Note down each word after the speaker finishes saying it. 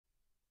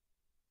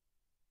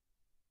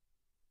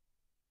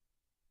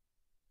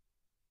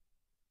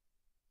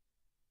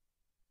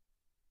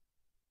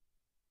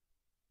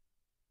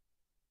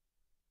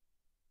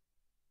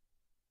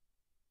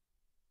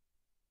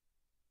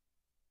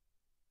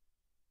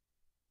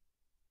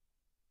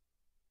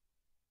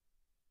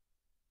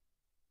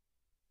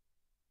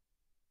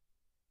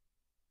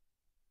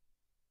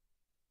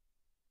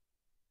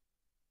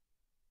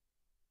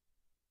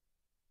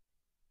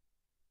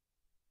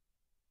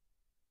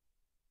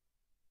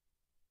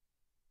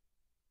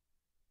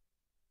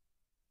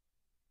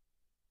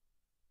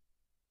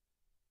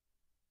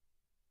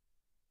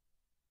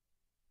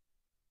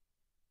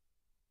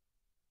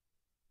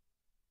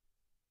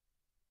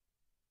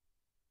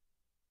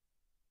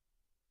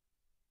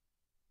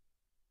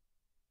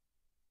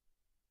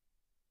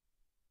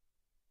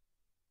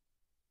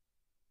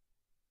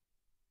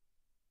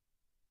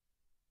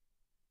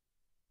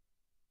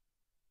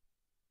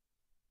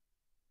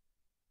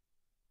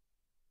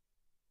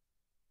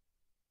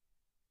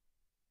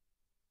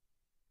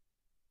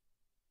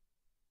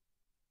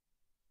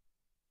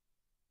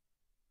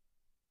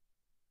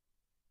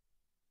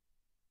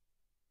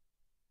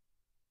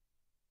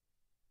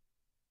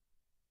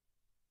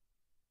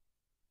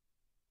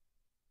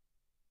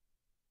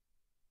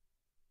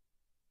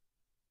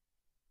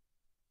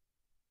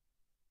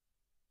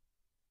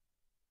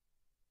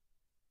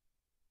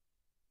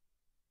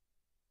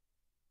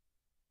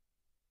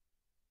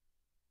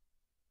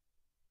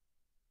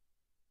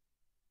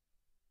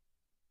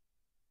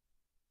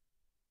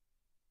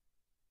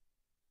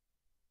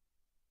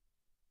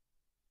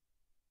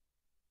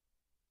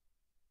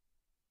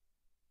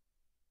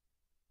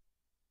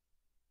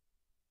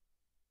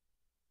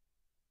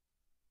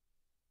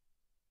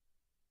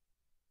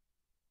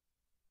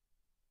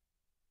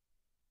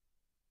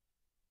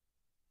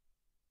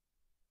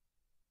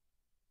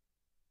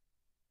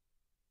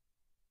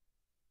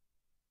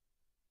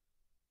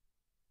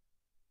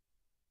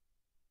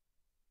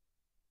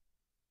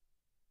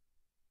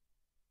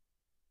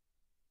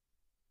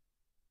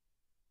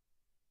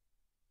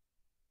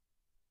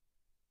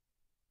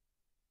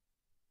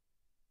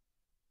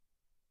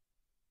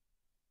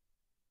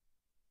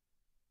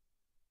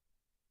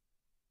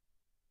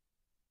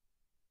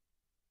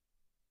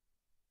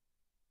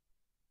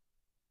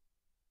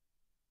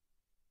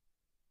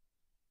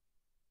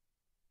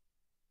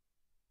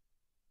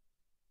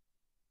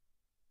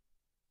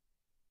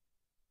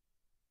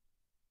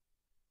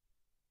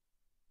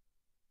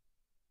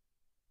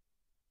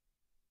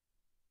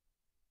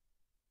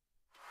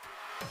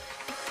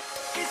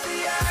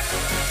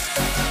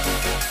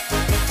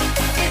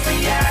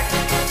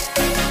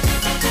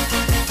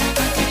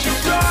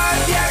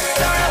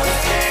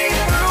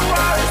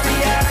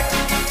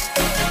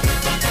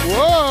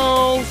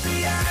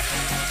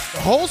The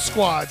whole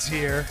squad's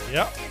here.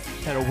 Yep.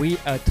 Had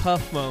a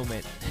tough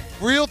moment.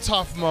 Real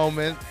tough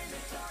moment.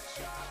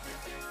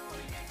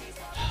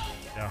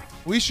 Yeah.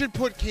 We should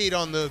put Kate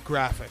on the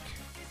graphic.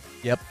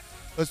 Yep.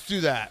 Let's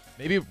do that.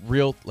 Maybe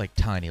real, like,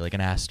 tiny, like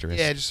an asterisk.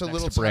 Yeah, just a next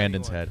little to tiny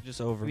Brandon's one. head.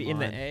 Just over In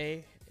the mine.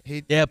 A,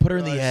 Yeah, put her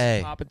in the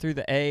A. popping through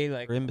the A,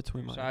 like Or in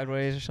between mine.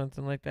 sideways or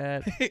something like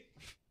that.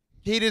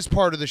 Kate is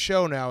part of the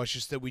show now. It's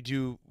just that we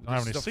do. Don't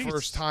have This is the any seats.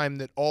 first time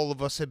that all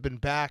of us have been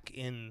back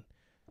in.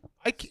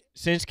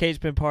 Since Kate's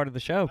been part of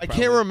the show. I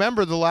can't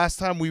remember the last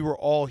time we were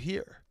all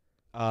here.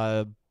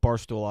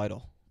 Barstool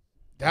Idol.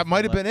 That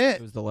might have been It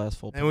it. was the last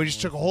full. And we just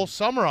took a whole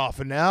summer off,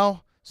 and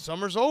now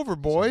summer's over,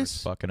 boys.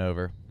 Summer's fucking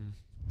over.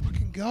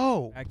 Fucking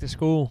go. Back to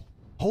school.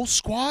 Whole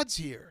squad's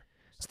here.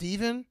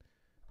 Steven,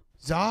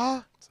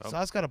 Za.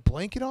 Za's got a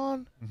blanket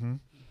on. Mm-hmm.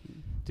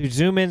 Dude,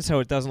 zoom in so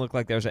it doesn't look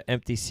like there's an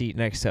empty seat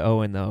next to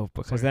Owen, though,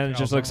 because like then a it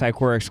just calzone. looks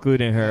like we're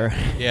excluding her.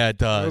 Yeah, it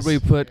does.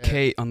 Everybody put Yeah.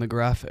 Kate on the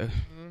graphic.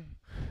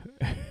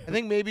 I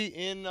think maybe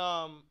in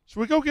Should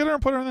we go get her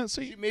and put her in that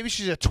seat? maybe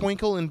she's a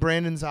twinkle in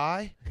Brandon's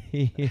eye.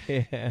 Yeah.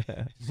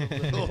 A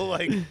little,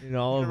 like, In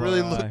all of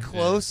really our look eye.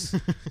 close.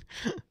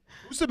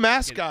 Who's the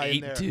mask guy in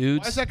 8 there?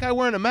 dudes. Why is that guy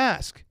wearing a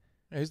mask?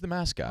 Yeah, who's the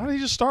mask Why guy? did he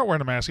just start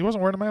wearing a mask? He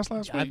wasn't wearing a mask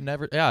last week. I've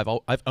never. Yeah,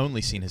 I've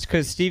only seen his.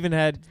 Because face. Steven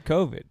had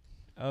COVID.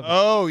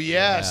 Oh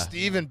yeah, Yeah.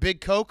 Steven, Big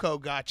Coco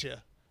got you.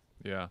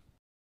 Yeah.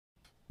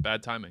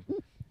 Bad timing.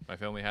 My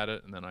family had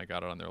it, and then I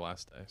got it on their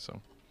last day.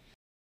 So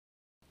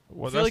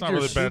Well, I feel that's like not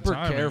you're really bad super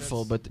timing.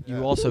 careful, but Yeah.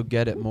 you also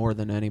get it more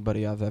than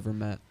anybody I've ever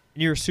met.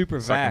 And you were super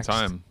second vaxxed.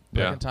 time.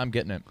 Yeah. Second time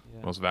getting it.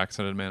 Most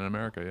vaccinated man in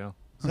America. Yeah.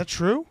 Is that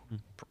true?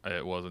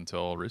 It was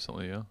until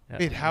recently. Yeah.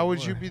 Wait, how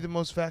would you be the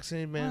most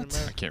vaccinated man in I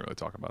America? can't really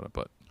talk about it,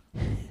 but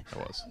I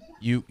was.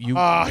 You.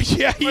 Yeah,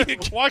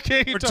 Why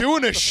can't you we're talk-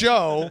 doing a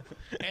show,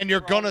 and you're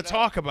gonna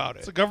talk about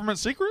It's it. a government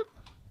secret?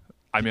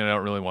 I mean, I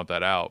don't really want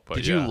that out, but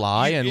Did yeah. you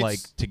lie You- and it's-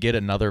 like to get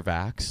another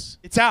vax?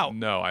 It's out.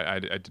 No, I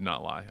did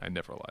not lie. I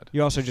never lied.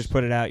 You also just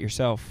put it out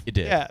yourself. You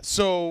did. Yeah.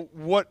 So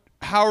what?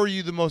 How are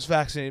you the most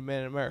vaccinated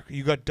man in America?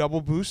 You got double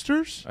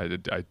boosters? I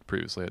did. I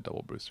previously had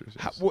double boosters.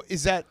 How, Yes. what,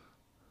 is that?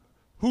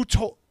 Who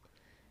told?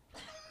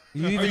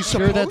 You Are even you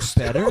sure that's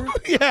supposed to? better?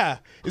 Yeah.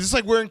 Is this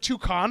like wearing two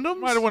condoms?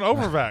 Might have went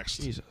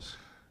overvaxxed. Jesus.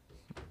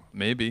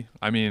 Maybe.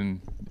 I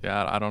mean,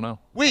 yeah. I don't know.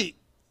 Wait.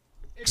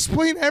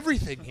 Explain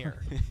everything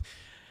here.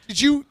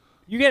 Did you?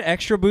 You get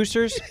extra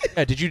boosters?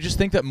 Yeah, did you just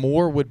think that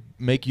more would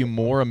make you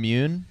more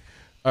immune?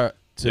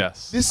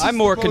 Yes. This is I'm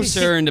more the most-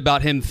 concerned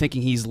about him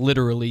thinking he's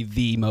literally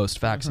the most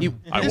vaccinated.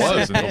 I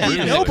was until I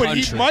previously. know, but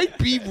he Country. might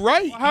be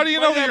right. How do you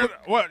know Might that have you're,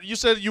 what? You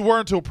said you were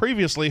until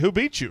previously. Who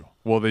beat you?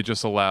 Well, they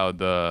just allowed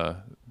the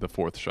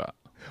fourth shot.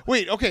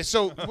 Wait, okay,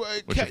 so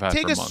Which I've had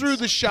take for us months. through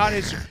the shot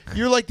history.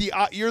 You're like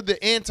you're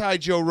the anti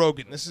Joe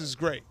Rogan. This is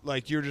great.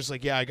 Like you're just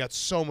like, yeah, I got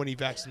so many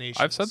vaccinations.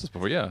 I've said this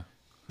before. Yeah.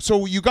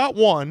 So you got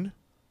one.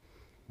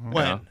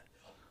 When? Yeah.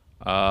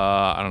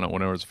 I don't know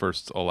when it was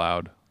first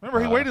allowed. Remember,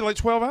 he waited like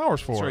 12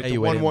 hours for Sorry, it. Hey, the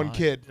you waited in 1-1 line.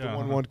 kid. Yeah.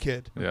 The 1-1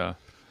 kid. Yeah.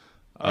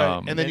 All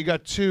right, and then you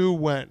got two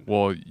when?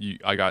 Well,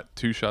 I got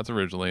 2 shots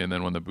originally, and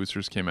then when the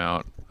boosters came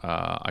out,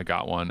 I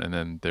got one, and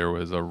then there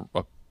was a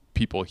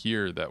people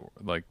here that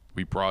like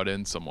we brought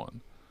in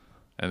someone,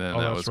 and then Oh,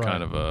 that that's was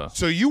kind right. of a.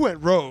 So you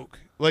went rogue.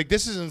 Like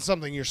this isn't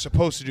something you're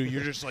supposed to do.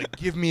 You're just like,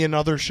 give me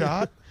another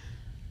shot.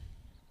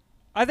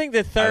 I think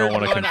the third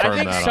wanna one. I confirm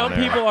think that some on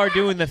air. people are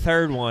doing the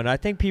third one. I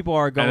think people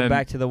are going then-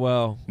 back to the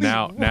well.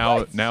 Now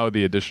what?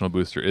 the additional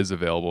booster is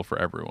available for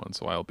everyone,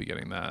 so I'll be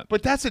getting that.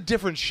 But that's a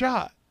different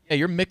shot. Yeah,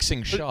 you're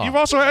mixing shots. You've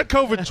also had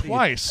COVID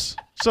twice.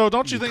 So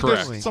don't you think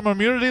Correct. there's some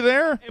immunity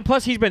there? And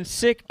plus, he's been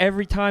sick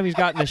every time he's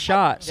gotten the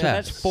shot. So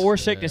Yes. that's 4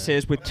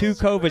 sicknesses with 2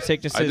 COVID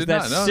sicknesses. I did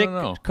That's not. No, 6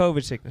 no.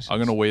 COVID sicknesses. I'm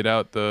gonna wait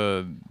out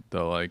the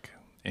like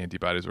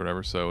antibodies or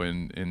whatever. So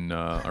in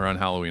around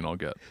Halloween I'll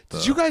get.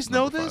 Did you guys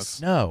know number 5.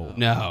 this? no.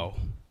 No.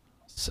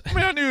 I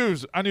mean,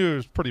 I knew he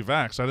was pretty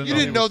vaxxed. I didn't You know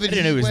didn't he know was, that I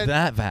didn't know he he was went,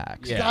 that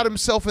vax. Yeah. got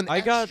himself an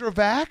I got- extra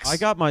vax? I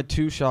got my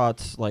 2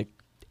 shots like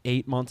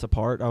 8 months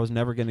apart. I was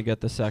never going to get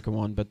the second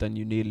one, but then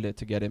you needed it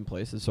to get in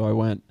places, so I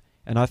went.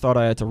 And I thought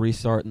I had to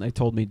restart, and they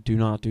told me, do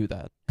not do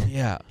that.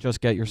 Yeah. Just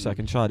get your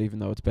second shot, even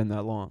though it's been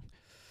that long.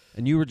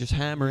 And you were just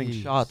hammering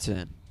Jeez. shots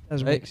in.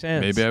 Doesn't Hey, make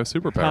sense. Maybe I have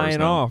superpowers Tying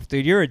now. off,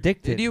 dude. You're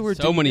addicted. You were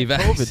So many doing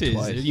COVID vaccines.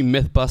 twice. You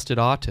myth busted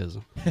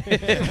autism.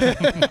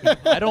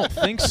 I don't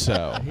think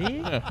so.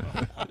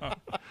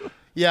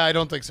 Yeah, I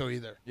don't think so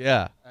either.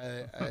 Yeah.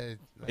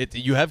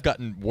 You have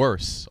gotten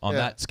worse on Yeah.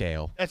 that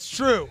scale. That's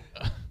true.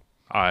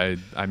 I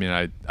mean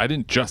I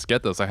didn't just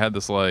get this. I had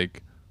this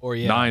like Or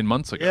yeah, 9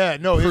 months ago. Yeah,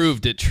 no,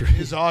 proved it true.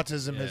 his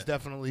autism has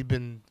definitely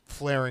been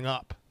flaring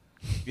up.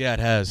 Yeah, it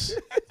has.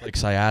 Like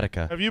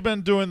sciatica. Have you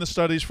been doing the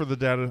studies for the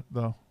data,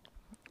 though?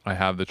 I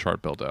have the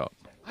chart built out.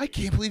 I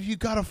can't believe you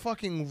got a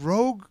fucking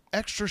rogue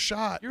extra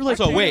shot. You're like,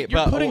 So wait,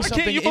 you're but putting why can't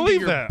something you into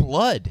believe your that?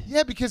 blood.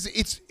 Yeah, because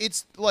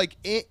it's like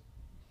it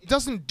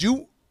doesn't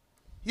do.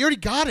 He already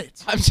got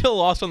it. I'm still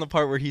lost on the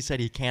part where he said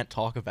he can't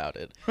talk about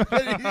it.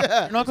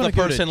 Yeah. You're not going The to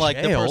go to person, like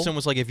the jail. person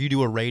was like, if you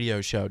do a radio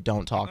show,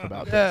 don't talk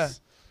about Yeah.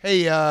 this.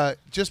 Hey,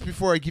 just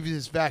before I give you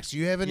this vax, do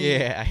you have any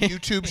Yeah.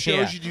 YouTube shows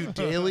Yeah. you do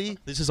daily?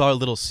 This is our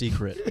little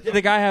secret. Did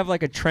the guy have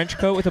like a trench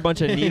coat with a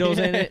bunch of needles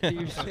in it?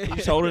 You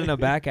sold it in a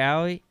back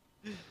alley?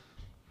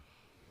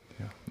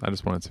 Yeah, I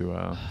just wanted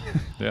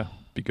to,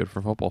 be good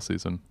for football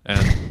season.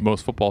 And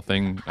most football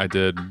thing I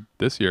did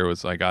this year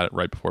was I got it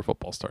right before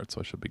football starts,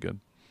 so I should be good.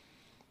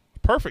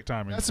 Perfect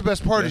timing. That's the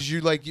best part. Yeah. Is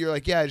you're like,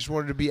 I just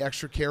wanted to be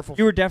extra careful.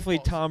 You were definitely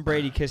Tom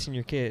Brady kissing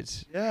your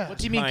kids. Yeah. What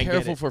do you Try mean and get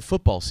careful it. for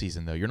football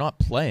season though? You're not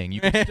playing. You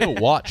can still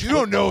watch. You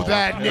don't know football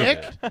that, with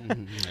Nick.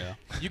 COVID.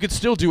 You could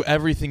still do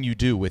everything you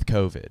do with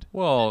COVID.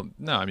 Well,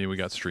 no, I mean, we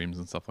got streams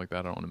and stuff like that.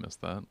 I don't want to miss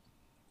that.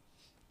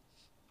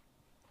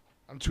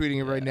 I'm tweeting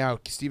it right now.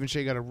 Stephen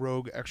Shea got a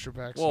rogue extra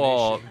vaccination.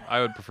 Well, I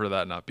would prefer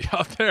that not be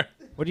out there.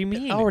 What do you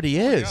mean? It already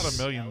Got is. 1.5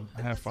 million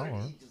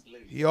followers.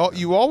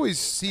 You always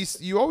see.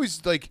 You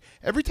always like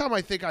every time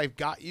I think I've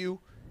got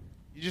you,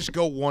 you just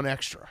go one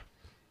extra.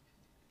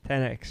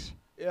 10x.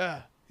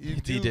 Yeah. He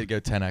did go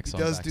 10x He on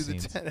does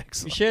vaccines. do the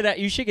 10x.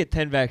 You should get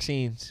 10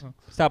 vaccines.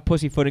 Stop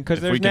pussyfooting because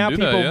If we there's can now do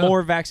that, people yeah.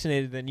 more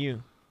vaccinated than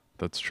you.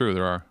 That's true.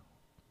 There are.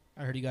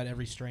 I heard he got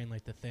every strain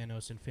like the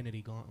Thanos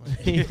Infinity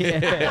Gauntlet.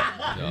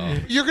 Yeah.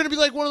 You're gonna be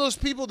like one of those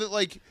people that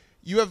like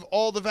you have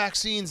all the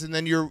vaccines and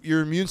then your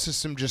immune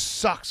system just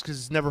sucks because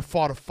it's never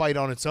fought a fight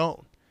on its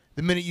own.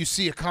 The minute you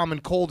see a common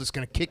cold, it's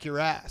gonna kick your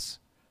ass.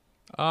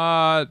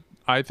 I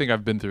think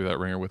I've been through that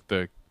ringer with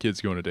the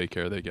kids going to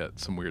daycare. They get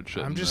some weird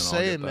shit. I'm and just then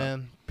I'll get saying, that.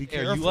 man. Be Are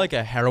careful. you like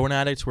a heroin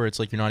addict where it's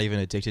like you're not even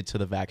addicted to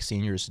the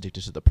vaccine, you're just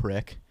addicted to the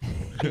prick?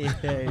 Yeah,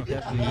 You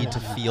definitely. need to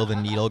feel the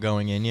needle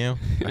going in you.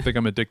 I think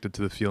I'm addicted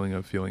to the feeling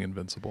of feeling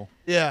invincible.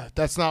 Yeah,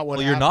 that's not what.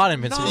 Well, you're not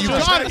invincible. You You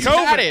just got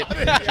got it.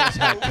 Just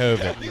had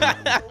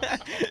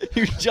COVID.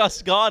 You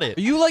just got it.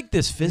 Are you like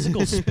this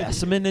physical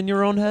specimen in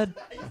your own head?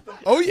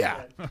 Oh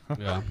yeah.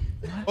 Yeah.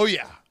 Oh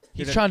yeah.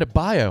 He's trying to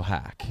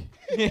biohack.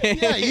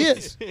 Yeah, he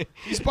is.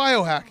 He's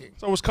biohacking.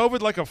 So was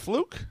COVID like a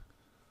fluke?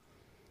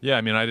 Yeah,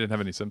 I mean, I didn't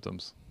have any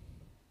symptoms.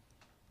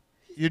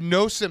 You had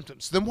no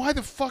symptoms. Then why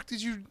the fuck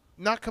did you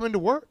not come into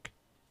work?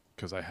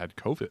 Because I had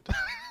COVID.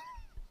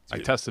 I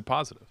tested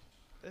positive.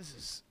 This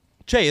is.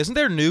 Jay, isn't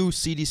there new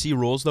CDC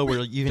rules though where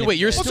even Wait, if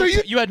you're you-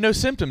 still you had no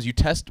symptoms. You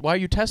test. Why are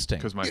you testing?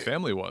 Because my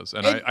family was,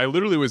 and And- I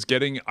literally was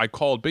getting. I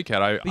called Big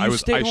Cat. But you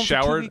stayed I home for 2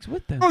 showered. weeks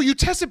with them. Bro, you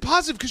tested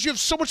positive because you have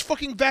so much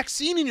fucking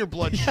vaccine in your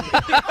bloodstream.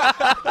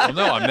 Well,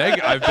 no,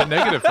 I've been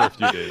negative for a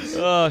few days.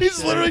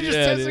 He's literally just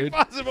testing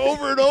positive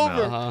over and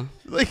over. Uh-huh.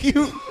 Like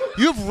you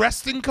have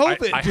resting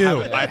COVID.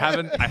 I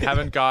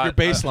haven't got. Your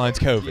baseline's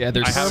COVID. Yeah,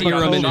 there's I haven't serum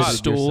gotten in your shot.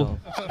 stool.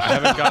 I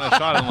haven't gotten a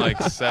shot in like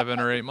 7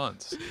 or 8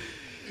 months.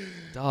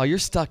 Oh, you're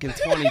stuck in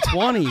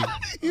 2020.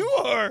 You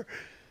are.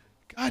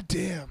 God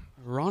damn.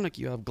 Ironic,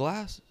 you have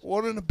glasses.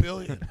 1 in a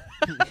billion.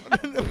 1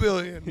 in a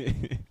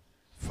billion.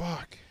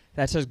 Fuck.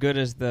 That's as good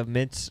as the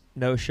mints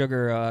no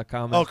sugar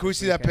comment. Oh, can we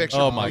see that picture?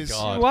 Oh, my please?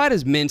 God. Why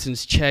does Mince and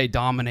Che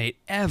dominate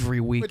every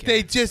But weekend?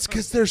 they just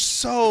because they're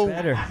so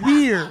Better.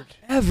 weird.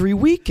 Every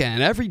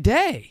weekend, every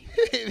day.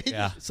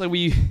 Yeah. It's like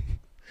we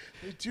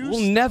They do we'll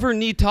never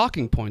need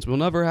talking points. We'll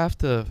never have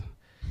to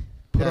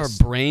put our Yes.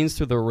 brains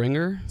through the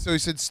ringer. So he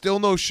said, "Still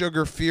no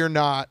sugar, fear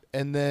not."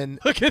 And then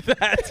Look at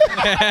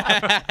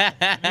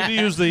that. You need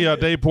to use the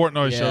Dave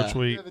Portnoy show Yeah.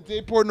 tweet. the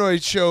Dave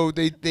Portnoy show,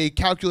 they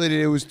calculated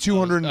it was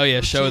 200% Oh,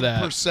 yeah, show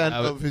that.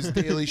 of his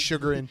daily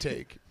sugar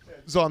intake.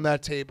 It was on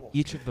that table.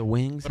 Each of the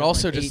wings. But have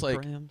also like just 8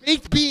 like- grams.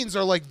 Baked beans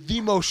are like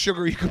the most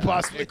sugar you could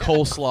possibly.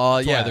 Coleslaw.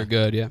 That's why Yeah. they're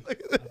good. Yeah.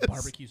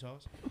 Barbecue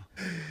sauce.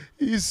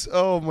 He's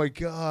oh my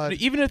god.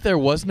 Even if there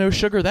was no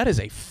sugar, that is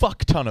a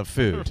fuck ton of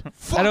food.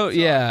 I don't.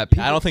 Yeah.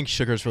 I don't think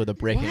sugar's for the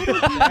breaking. No,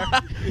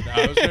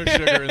 there's no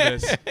sugar in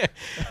this.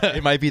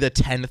 It might be the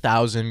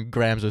 10,000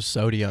 grams of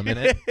sodium in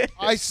it.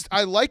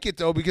 I like it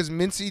though because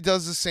Mincy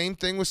does the same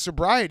thing with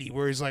sobriety,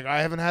 where he's like,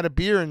 I haven't had a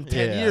beer in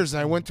 10 Yeah. years,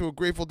 and I went to a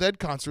Grateful Dead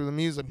concert with him.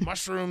 He was like,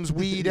 mushrooms,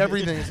 weed,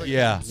 everything. It's like,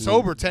 Yeah. I'm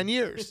sober 10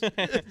 years.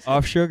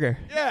 Off sugar.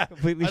 Yeah,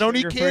 Completely I don't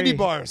eat sugar-free. candy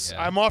bars.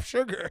 Yeah. I'm off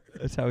sugar.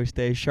 That's how he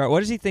stays sharp.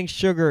 What does he think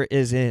sugar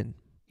is in?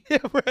 Yeah,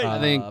 right. I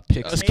think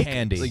Just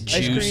candy. like Ice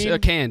juice, cream?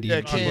 candy. Yeah,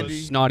 It's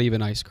candy. not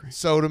even ice cream.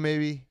 Soda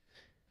maybe,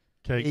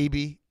 Cake.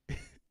 maybe.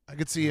 I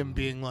could see him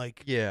being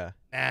like, Yeah.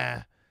 nah,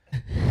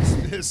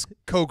 this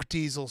Coke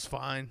Diesel's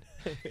fine.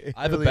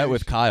 I have a Really bet is.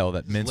 with Kyle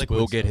that Mince Liquid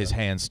will get soda. his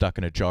hand stuck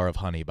in a jar of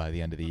honey by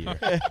the end of the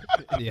year.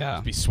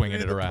 Yeah. Be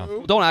swinging it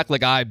around. Don't act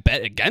like I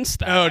bet against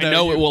that. Oh, I no,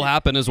 know you- it will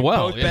happen as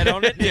well. both bet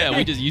on it? Yeah,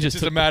 you just It's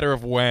just a matter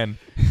of when.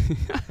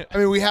 I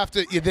mean, we have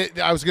to.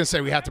 I was gonna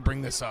say we have to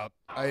bring this up.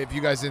 If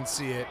you guys didn't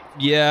see it,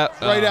 yeah.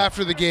 right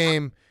after the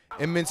game,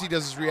 and Mincy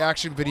does his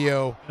reaction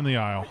video In the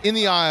aisle. in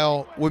the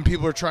aisle when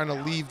people are trying to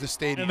leave the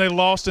stadium. And they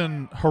lost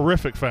in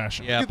horrific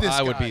fashion. Yeah, at this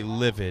I would guy. be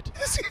livid.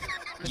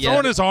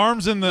 Throwing his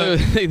arms in the.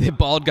 the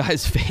bald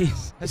guy's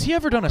face. Has he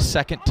ever done a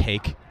second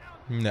take?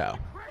 No.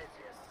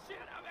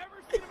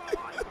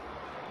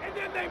 And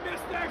then they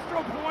missed the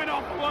extra point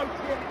off the low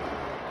kick.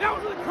 That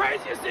was the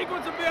craziest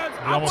sequence of events.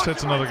 He almost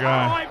hits another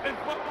guy.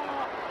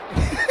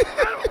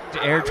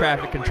 The air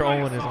traffic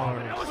control in his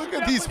arms. Look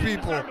at these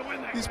people.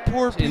 These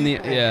poor people. In the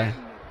yeah.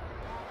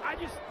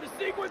 The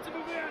sequence of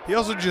events. He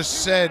also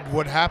just said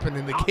what happened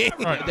in the game.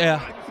 Right. Yeah.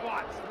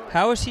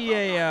 How is he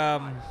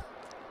a?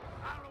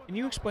 Can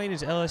you explain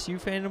his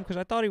LSU fandom? Because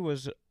I thought he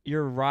was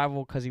your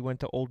rival because he went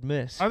to Ole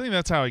Miss. I think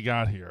that's how he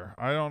got here.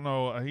 I don't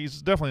know. He's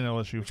definitely an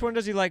LSU. Which one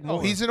does he like more? Oh,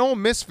 he's an Ole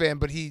Miss fan,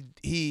 but I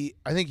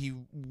think he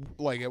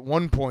like at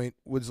one point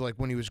was like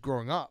when he was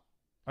growing up.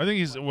 I think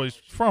he's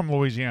from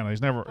Louisiana.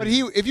 He's never. But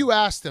if you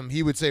asked him,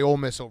 he would say Ole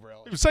Miss over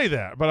LSU. He would say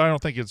that, but I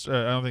don't think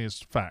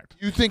it's fact.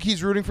 You think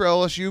he's rooting for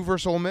LSU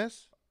versus Ole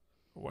Miss?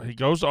 Well, he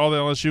goes to all the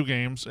LSU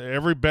games.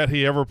 Every bet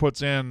he ever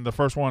puts in, the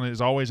first one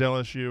is always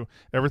LSU.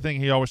 Everything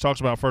he always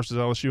talks about first is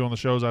LSU on the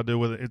shows I do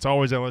with it. It's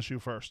always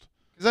LSU first.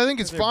 Because I think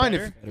it's fine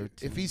better?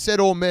 if he said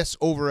Ole Miss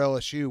over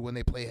LSU when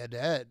they play head to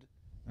head,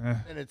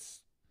 then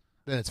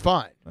it's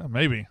fine.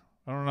 Maybe.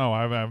 I don't know.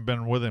 I've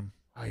been with him.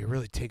 Oh, you're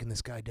really taking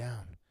this guy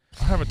down.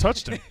 I haven't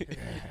touched him.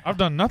 I've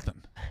done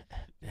nothing.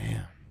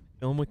 Damn.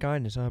 Film with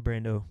kindness, huh,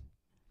 Brando?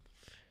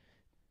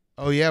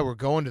 Oh yeah, we're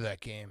going to that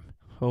game.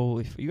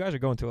 Holy, you guys are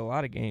going to a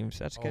lot of games.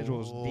 That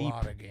schedule is deep. A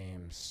lot of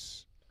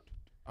games.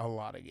 A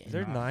lot of games. Is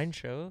there 9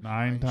 shows?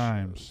 9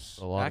 times. shows.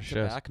 A lot of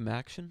shows. Back to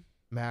back Maction.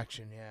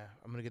 Maction, yeah.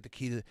 I'm gonna get the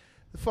key to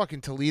the fucking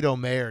Toledo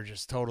mayor.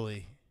 Just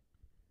totally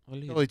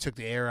took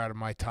the air out of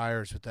my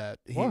tires with that.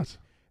 What?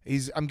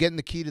 I'm getting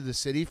the key to the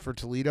city for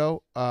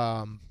Toledo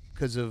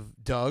because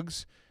of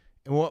Doug's.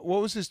 And what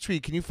was his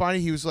tweet? Can you find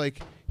it? He was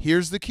like,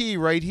 "Here's the key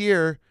right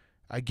here.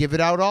 I give it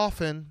out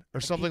often,"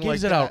 or something He like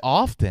gives that. it out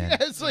often. Yeah,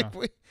 it's like,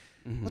 wait,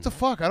 what the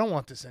fuck? I don't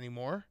want this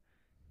anymore.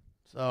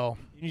 So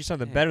You need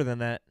something better than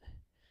that.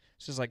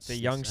 This is like the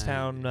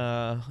Youngstown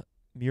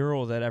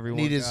mural that I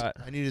everyone need his got.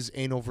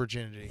 anal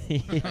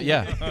virginity.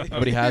 Yeah.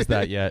 Nobody has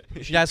that yet.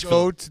 You should ask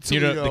Go for. to The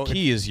Toledo.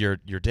 key is your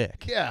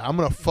dick. Yeah, I'm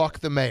gonna fuck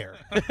the mayor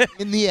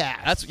in the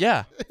ass.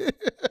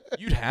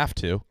 You'd have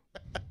to.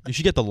 You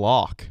should get the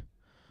lock.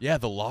 Yeah,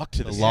 the lock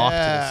to the lock to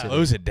the Yeah. city.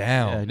 Close it Yeah,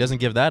 down. he doesn't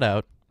give that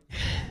out.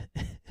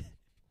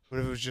 What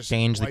if it was just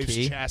Change the wife's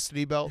key.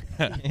 chastity belt?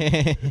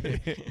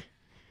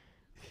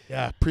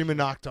 Yeah, prima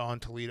nocta on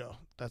Toledo.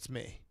 That's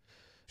me.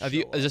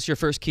 Is this your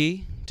first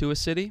key to a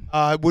city?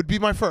 It would be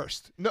my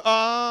first. No,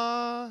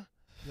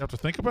 You have to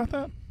think about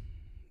that?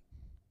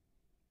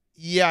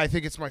 yeah, I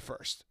think it's my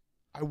first.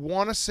 I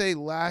want to say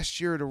last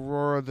year at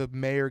Aurora, the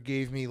mayor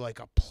gave me like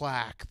a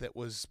plaque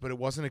but it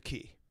wasn't a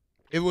key.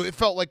 It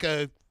felt like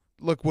a,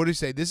 look, what do you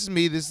say? This is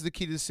me. This is the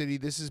key to the city.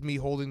 This is me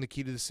holding the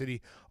key to the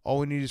city. All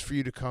we need is for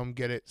you to come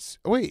get it.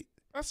 Wait.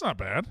 That's not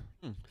bad.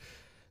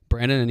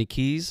 Brandon, any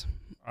keys?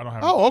 I don't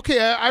have. Oh, okay.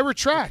 I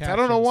retract. I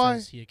don't know Caption why.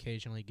 says he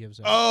occasionally gives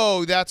out.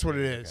 Oh, that's what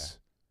it is.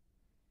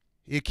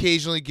 He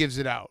occasionally gives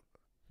it out.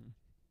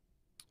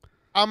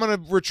 I'm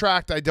going to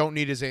retract. I don't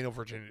need his anal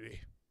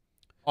virginity.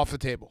 Off the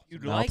table.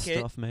 You'd Mouth like it,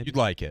 stuff, maybe. You'd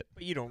like it.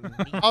 but you don't need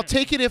I'll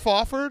take it if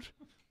offered,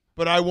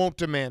 but I won't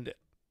demand it.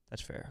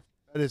 That's fair.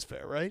 That is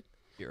fair, right?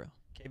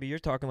 KB, you're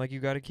talking like you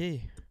got a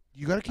key.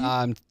 You got a key?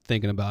 I'm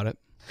thinking about it.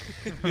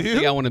 I You?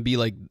 think I want to be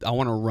like, I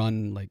want to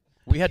run like,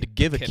 We had to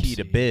give a key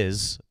to Poughkeepsie.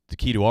 Biz, the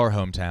key to our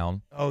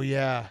hometown. Oh,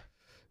 yeah.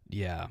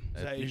 yeah.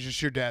 Is that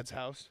just your dad's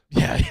house?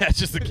 Yeah, it's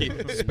just the key.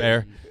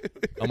 Spare.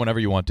 Whenever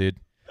you want, dude.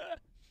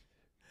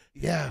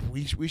 Yeah,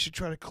 we should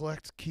try to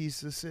collect keys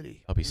to the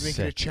city. I'll be Make it a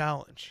sick.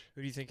 challenge.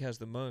 Who do you think has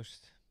the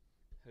most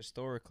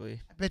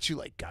historically? I bet you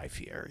like Guy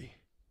Fieri.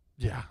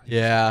 Yeah.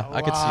 Yeah, A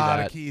I could see lot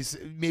that. of keys.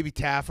 Maybe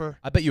Taffer.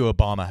 I bet you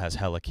Obama has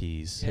hella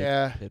keys.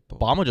 Yeah. Pitbull.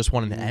 Obama just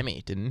won an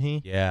Emmy, didn't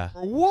he? Yeah.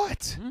 For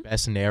what?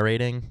 Best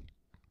narrating.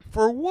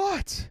 For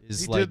what?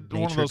 His He like did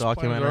one of nature those Planet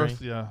documentary.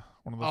 Earth, yeah.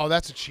 One of those. Oh,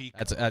 that's a cheat.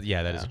 That's that is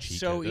Yeah. a cheat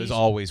So code. There's he's-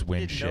 always He win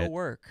did no shit.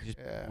 work. He just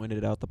Yeah.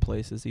 pointed out the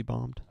places he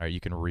bombed. All right, you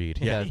can read.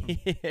 Yeah.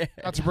 Yeah.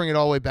 Not to bring it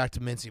all the way back to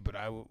Mincy, but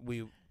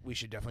we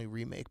should definitely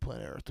remake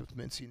Planet Earth with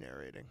Mincy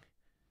narrating.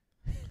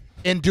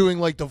 And doing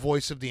like the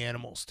voice of the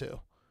animals too.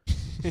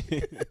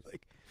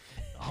 Like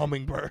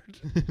hummingbird.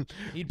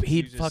 He'd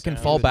use his fucking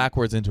sound. fall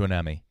backwards into an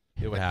Emmy.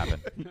 It would happen.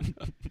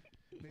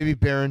 Maybe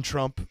Barron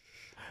Trump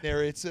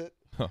narrates it.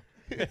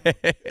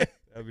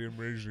 That'd be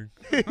amazing.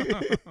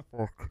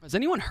 Has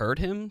anyone heard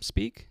him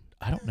speak?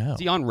 I don't know. Is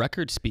he on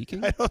record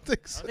speaking? I don't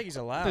think I so. don't think he's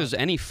If allowed. there's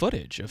any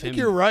footage of I think him.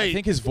 you're right. I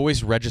think his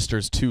voice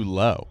registers too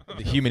low.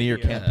 The human ear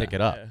can't Yeah. pick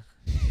it up.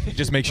 It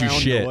just makes you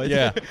Round shit. noise.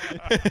 Yeah.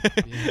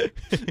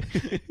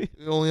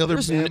 The only other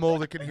There's n- mammal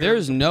that can hear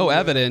There's him. no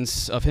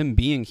evidence of him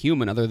being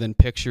human other than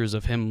pictures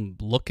of him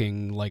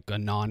looking like a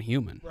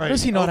non-human. Right. How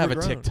does he not have a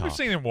Overgrown. TikTok? We've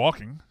seen him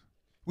walking.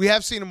 We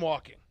have seen him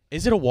walking.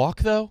 Is it a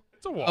walk though?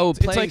 It's a walk. Oh, It's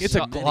playing like it's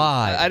a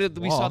glide.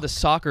 we saw walk. the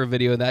soccer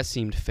video. That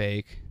seemed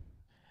fake.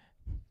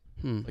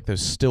 Like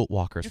those stilt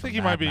walkers. You from think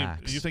he Mad might be?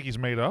 Max. You think he's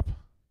made up?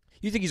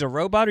 You think he's a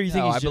robot, or you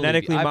think No, he's I believe-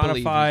 genetically I believe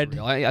he's modified?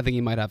 real. I think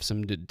he might have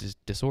some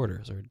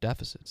disorders or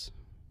deficits.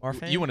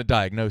 Marfan? You want to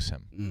diagnose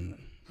him?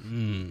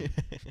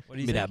 What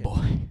do you Give me that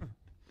thinking? boy.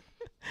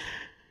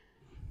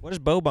 What is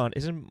Bobon?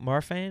 Isn't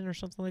Marfan or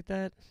something like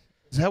that?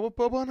 Is that what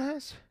Bobon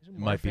has? Isn't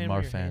Might be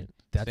where your Marfan. hand-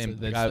 That's, Same-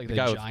 that's the guy- like the the,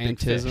 guy with big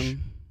fish. giantism.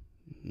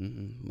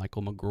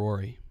 Michael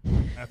McGrory.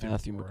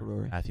 Matthew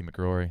McGrory. Matthew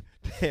McGrory.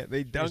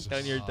 They dunked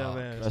on your dumb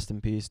ass. Rest in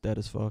peace. Dead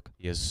as fuck.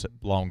 He is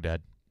long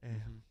dead.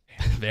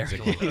 Very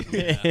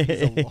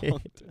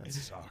long. That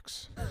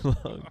sucks.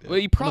 Well,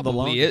 he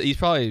probably is. He's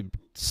probably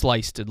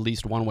sliced at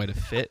least one way to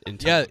fit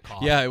into Yeah, the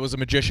coffin. yeah. It was a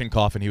magician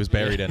coffin he was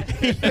buried in.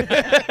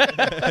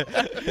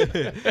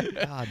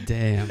 God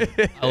damn.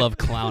 I love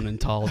clowning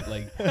tall.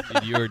 Like,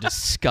 dude, you're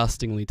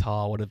disgustingly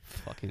tall. What a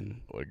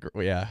fucking,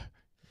 Yeah.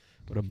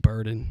 what a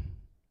burden.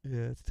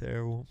 Yeah, it's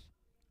terrible.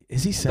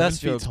 Is he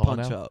Best jokes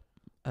punch now? up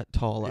at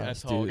tall Yeah,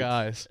 ass tall dudes.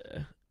 guys.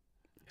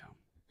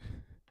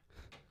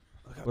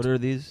 What are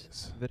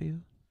these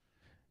videos?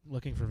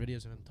 Looking for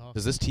videos of him talking.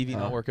 Does this TV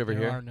not work over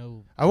There here? are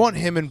no. I want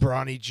him and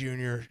Bronny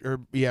Jr.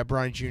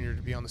 Bronny Jr.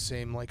 to be on the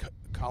same like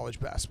college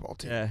basketball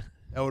team. Yeah,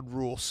 That would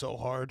rule so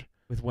hard.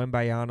 with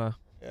Wembayana.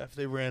 Yeah, if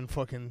they ran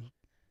fucking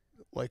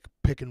like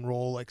pick and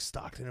roll like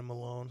Stockton and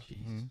Malone.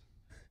 Mhm.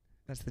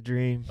 That's the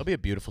dream. That'll be a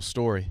beautiful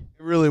story.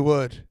 It really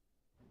would.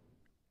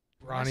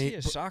 I see Bronny,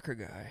 a soccer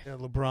guy. yeah,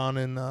 LeBron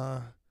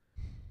and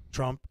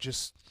Trump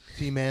just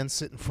T-man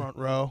sitting front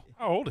row.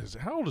 How old is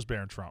it? How old is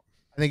Barron Trump?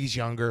 I think he's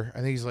younger. I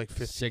think he's like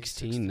 15.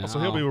 16 now. Oh, so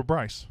he'll be with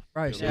Bryce.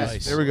 Bryce. Yeah.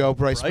 Yes. There we go.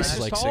 Bryce Bryce is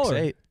Madison. like taller.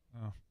 6'8".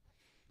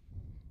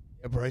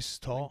 Yeah, Bryce is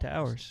tall.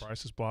 Towers.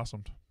 Bryce has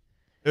blossomed.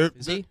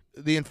 Is he?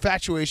 The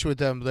infatuation with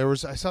them.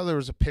 I saw there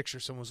was a picture.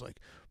 Someone was like,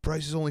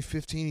 Bryce is only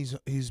 15.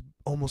 He's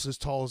almost as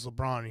tall as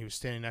LeBron. And he was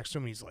standing next to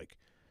him. He's like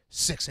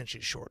 6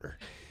 inches shorter.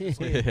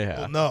 Yeah.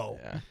 Well, no.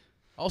 Yeah.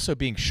 Also,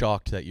 being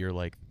shocked that you're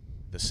like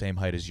the same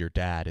height as your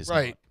dad is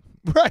Right.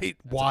 Right.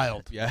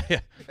 Wild. Yeah.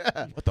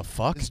 Yeah. What the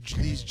fuck?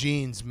 These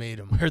genes made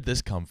him. Where'd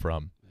this come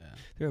from?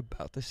 They're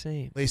about the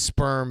same. They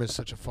sperm is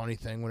such a funny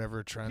thing whenever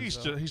it trends.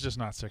 He's just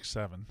not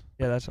 6'7".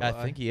 Yeah, that's I a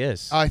lie. think he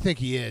is. I think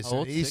he is. How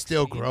old? He's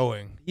still 16?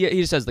 growing. Yeah,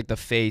 he just has like the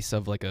face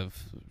of like a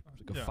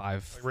Yeah,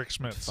 five like Rick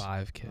Smith's.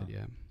 kid.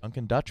 Yeah.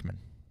 Duncan Dutchman.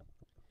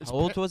 How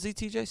old was he,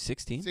 TJ?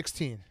 16?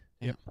 16.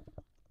 Yep.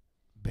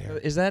 Bear.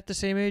 Is that the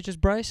same age as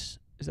Bryce?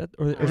 Is that?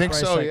 Or I is think Bryce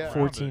so, like yeah.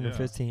 14 Around it, or yeah.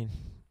 15.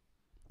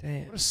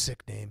 Damn. What a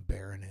sick name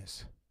Baron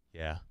is.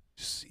 Yeah.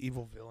 Just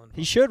evil villain.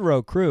 He should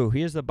row crew.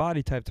 He is the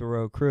body type to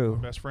row My crew.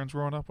 best friends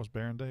growing up was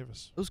Baron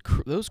Davis. Those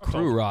told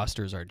crew you.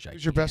 rosters are gigantic.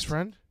 Who's your best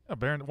friend?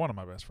 Yeah, one of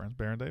my best friends,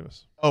 Baron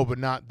Davis. Oh, but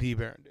not the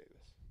Baron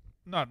Davis.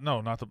 Not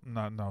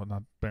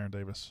Baron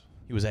Davis.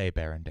 He was a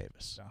Baron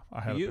Davis. Yeah,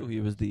 I had a You, Baron he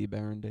was the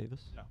Baron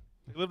Davis.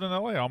 He lived in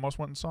L.A. I almost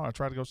went and saw him. I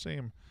tried to go see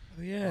him.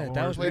 Oh, yeah, Oh,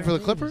 that was played Baron for the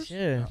Davis, Clippers?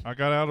 Yeah. I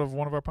got out of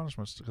one of our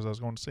punishments because I was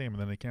going to see him,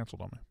 and then they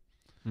canceled on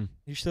me.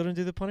 You still didn't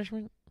do the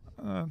punishment?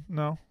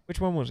 No, Which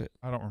one was it?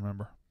 I don't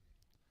remember.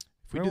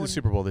 If we do the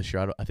Super Bowl this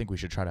year, I think we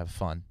should try to have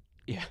fun.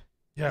 Yeah,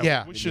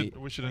 Yeah. we should.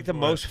 We should Like the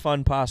enjoy most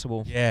fun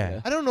possible.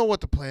 Yeah. I don't know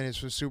what the plan is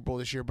for the Super Bowl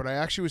this year, but I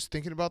actually was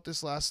thinking about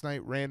this last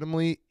night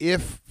randomly.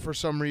 If for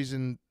some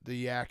reason the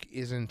Yak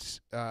isn't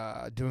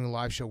doing a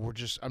live show,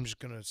 I'm just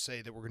gonna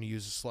say that we're gonna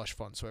use the slush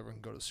fund so everyone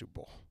can go to the Super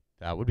Bowl.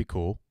 That would be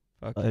cool.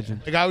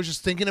 Legend. Like I was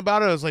just thinking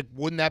about it. I was like,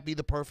 wouldn't that be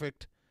the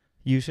perfect?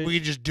 Usage? We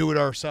could just do it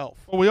ourselves.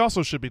 Well, we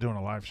also should be doing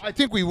a live show. I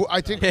think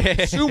I think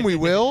assume we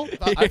will.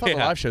 I thought the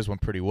live shows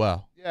went pretty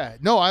well. Yeah.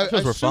 No, I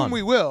Those were assume fun.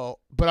 we will.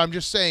 But I'm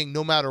just saying,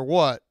 no matter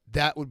what,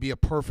 that would be a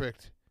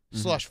perfect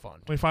slush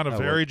fund. We find a That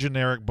very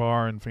generic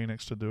bar in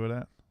Phoenix to do it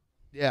at.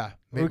 Yeah.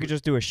 we could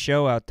just do a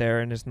show out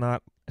there and it's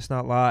not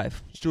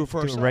live. just do it for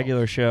Do ourselves. a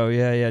regular show.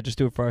 Yeah. Just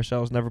do it for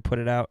ourselves. Never put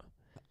it out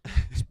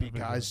Just be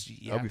guys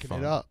That'd be yakking fun.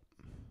 it up.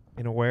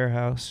 in a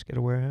warehouse. Get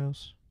a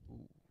warehouse.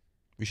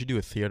 We should do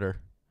a theater,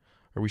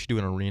 or we should do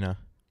an arena.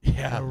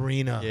 An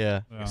arena.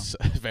 Yeah. Yeah. It's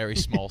a very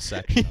small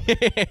section.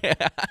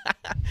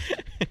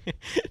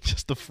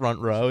 Just the front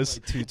rows.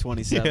 Like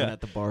 227 Yeah. at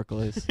the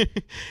Barclays.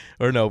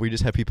 Or no, we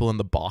just have people in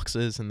the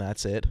boxes and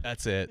that's it.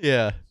 That's it.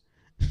 Yeah.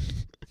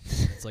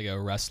 It's like a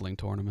wrestling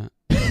tournament.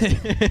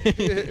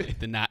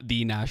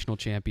 The national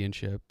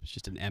championship. It's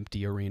just an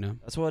empty arena.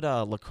 That's what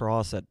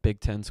lacrosse at Big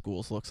Ten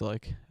schools looks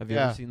like. Have you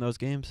Yeah. ever seen those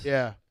games?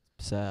 Yeah.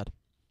 Sad.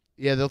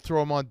 Yeah, they'll throw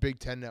them on Big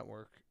Ten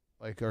Network,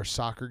 like our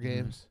soccer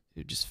games.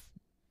 You just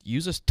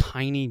use a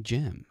tiny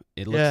gym.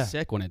 It looks Yeah.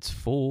 sick when it's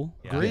full.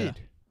 Yeah. Agreed.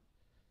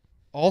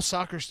 All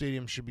soccer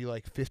stadiums should be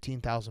like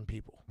 15,000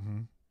 people.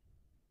 Mm-hmm.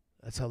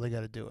 That's how they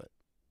got to do it.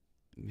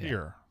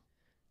 Yeah.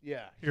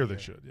 Yeah. Here they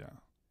should. Yeah.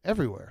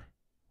 Everywhere.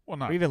 Well,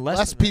 not. Or even less.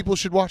 Less than that. people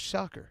should watch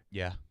soccer.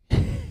 Yeah.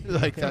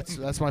 Like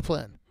that's my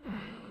plan.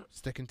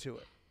 Sticking to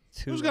it.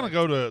 Who's gonna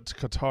go to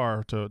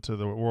Qatar to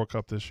the World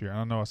Cup this year? I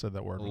don't know. I said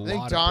that word. A I think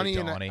lot of Donnie big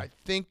and Donnie. I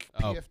think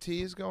Oh.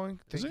 PFT is going.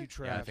 Is Thank he? you,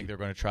 Trav. Yeah, I think they're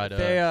going to try to.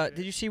 They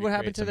did you see what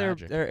happened to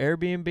recreate their some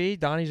Airbnb?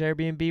 Donnie's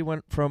Airbnb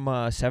went from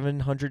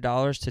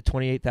 $700 to I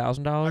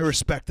 $28,000.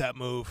 respect that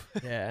move.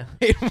 Yeah.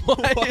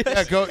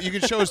 Yeah, go. You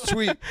can show his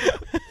tweet.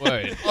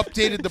 Wait.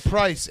 Updated the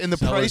price, and the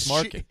Seller's price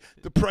market.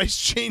 the price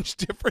change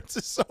difference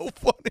is so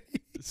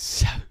funny.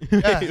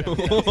 Yeah.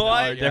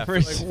 What?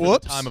 difference? Like, For the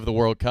whoops. time of the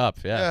World Cup.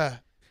 Yeah. Yeah.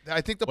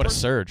 I think the What a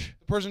person, surge.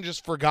 the person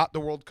just forgot the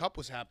World Cup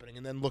was happening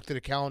and then looked at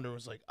a calendar and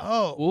was like,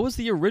 "Oh, What was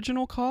the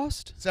original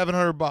cost?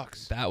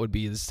 $700." That would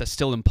be that's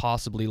still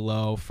impossibly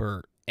low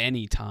for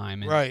any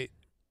time in Right.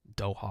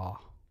 Doha.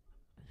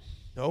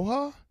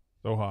 Doha?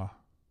 Doha.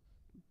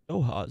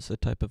 Doha is a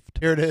type of.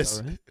 Here it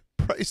is.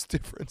 Right? price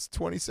difference,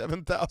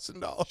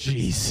 $27,000.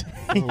 Jeez.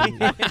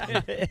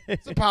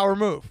 It's a power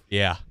move.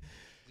 Yeah.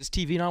 Is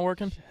TV not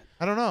working?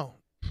 I don't know.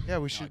 Yeah,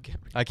 we should.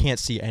 I can't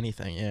see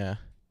anything. Yeah.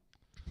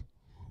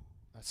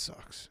 That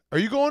sucks. Are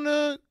you going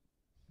to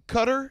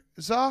Qatar,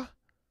 Za?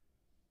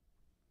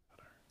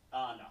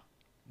 No.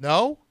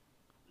 No?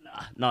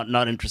 Nah,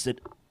 not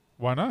interested.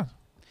 Why not?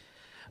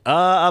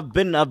 I've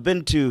been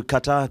to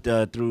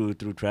Qatar through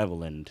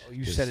travel and.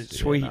 You said it's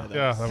sweet.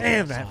 Yeah.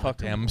 Damn, that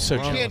fucked Damn, up. I'm so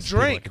You jealous. can't of people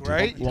drink, that can do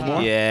right? that. One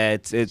more? Yeah,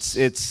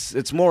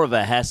 it's more of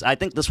a hassle. I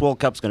think this World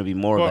Cup's gonna be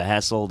more of a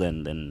hassle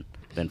than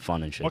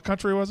fun and shit. What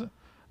country was it?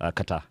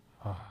 Qatar.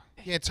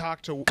 You can't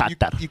talk to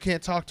Qatar. you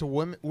can't talk to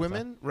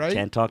women, right?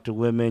 Can't talk to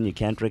women. You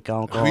can't drink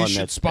alcohol. We and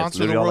should that's sponsor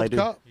the literally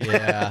all I World do.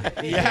 Cup.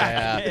 Yeah.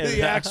 Yeah.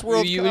 The Axe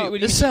World Cup.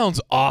 This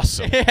sounds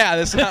awesome. Yeah,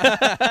 this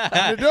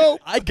Kinda dope.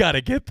 I gotta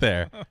get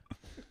there.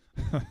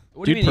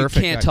 What do you Dude mean you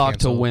Perfect can't got talk to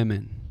canceled.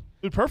 women?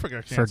 Dude, Perfect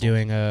got for canceled.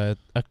 doing a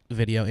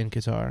video in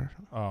Qatar.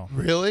 Oh.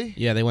 Really?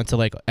 Yeah, they went to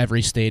like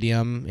every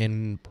stadium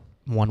in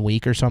 1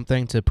 week or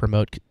something to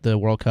promote the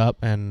World Cup,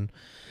 and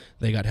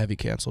they got heavy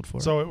canceled for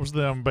So it was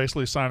them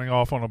basically signing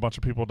off on a bunch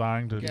of people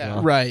dying to. Yeah.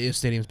 it. Right,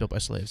 stadiums built by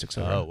slaves,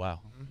 etc. Oh wow.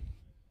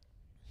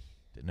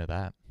 Didn't know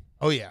that.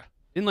 Oh yeah.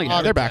 In like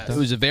Oh, they're back it though.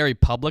 was very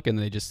public, and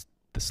the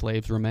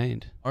slaves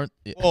remained. Aren't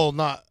Well,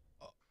 not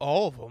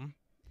all of them.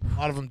 A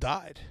lot of them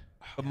died.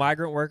 But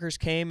migrant workers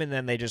came and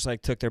then they just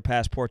like took their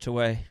passports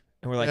away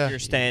and were like, Yeah. "You're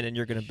staying and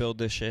you're gonna build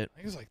this shit." I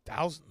think it's like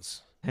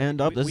thousands. Hand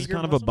up. This is Uyghur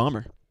kind of a Muslims?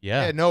 bummer.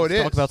 yeah. Yeah, no, it Let's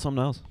is. talk about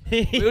something else.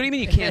 What do you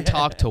mean you can't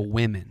talk to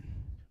women?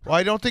 Well,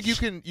 I don't think you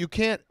can. You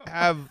can't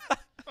have.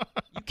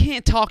 You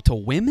can't talk to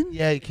women?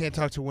 Yeah, you can't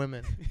talk to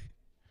women.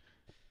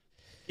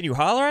 Can you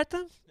holler at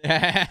them?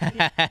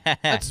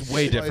 That's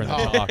way different than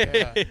Slight talking.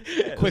 holler,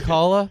 yeah. Quick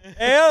holla.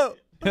 Hey,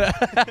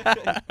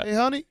 Hey,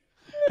 honey.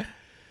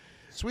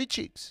 Sweet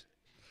cheeks.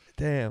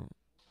 damn.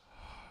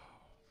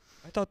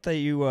 I thought that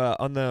you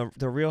on the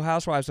Real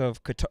Housewives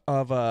of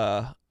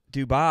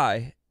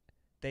Dubai,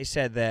 they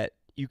said that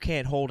you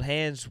can't hold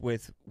hands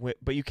with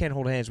but you can't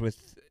hold hands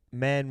with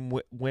men,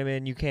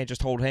 women. You can't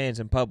just hold hands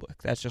in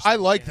public. That's just I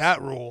like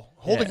that rule.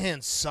 Holding Yeah.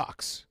 hands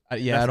sucks.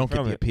 Yeah, I don't get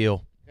from the it.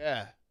 appeal.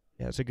 Yeah.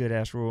 Yeah, it's a good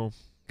ass rule.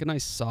 A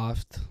nice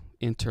soft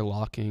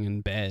interlocking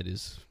in bed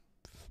is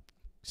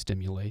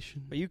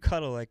stimulation. But you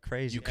cuddle like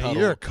crazy. You Yeah, cuddle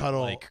you're a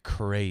cuddle. like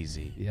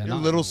crazy. Yeah, You're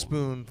not little everyone.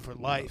 spoon for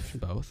life.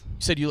 Both. You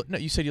said you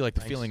like the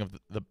Thanks. feeling of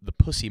the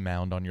pussy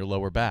mound on your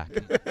lower back.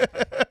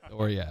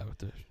 Or yeah, with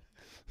the,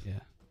 yeah.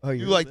 Oh,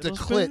 You like the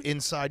clit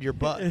inside your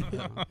butt.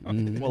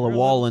 Mhm. Well, a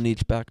wall in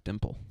each back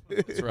dimple.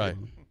 That's right.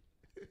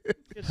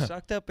 get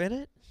sucked up in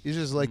it? You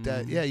just like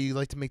that. Yeah, you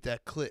like to make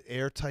that clit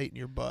airtight in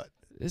your butt.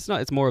 It's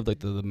not. It's more of like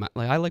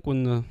like I like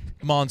when the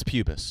Mons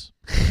pubis.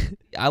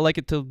 I like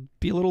it to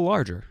be a little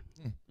larger.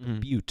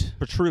 Mm. Butte.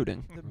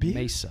 Protruding.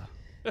 Mesa.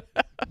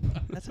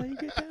 That's how you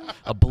get down?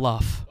 A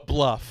bluff.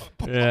 Bluff.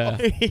 Yeah.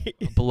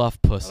 A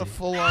bluff pussy. Not a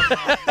full on.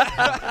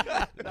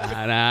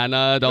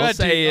 Nah, don't That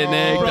say dude- it,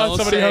 Nick. brought Don't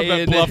somebody say home that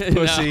it. bluff No,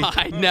 pussy.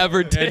 I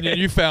never did. And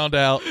you found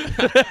out.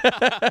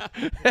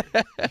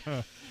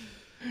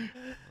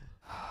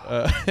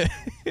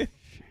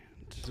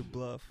 It's a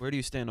bluff. Where do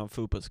you stand on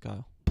fupas,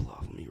 Kyle? Bluff.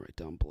 Let me write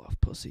down bluff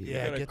pussy.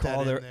 Yeah, Gotta get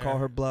call that her, in there. call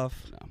her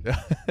bluff. No.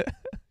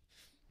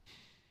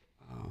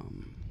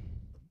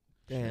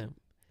 Damn.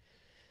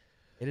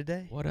 Hit a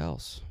day. What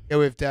else? Yeah,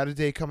 we have Data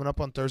Day coming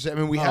up on Thursday. I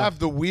mean, we have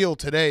the wheel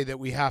today that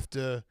we have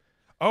to.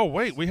 Oh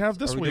wait, we have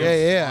this Are we week. doing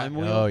Yeah. slime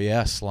wheel? Oh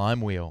yeah,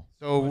 slime wheel.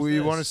 So we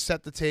this? want to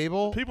set the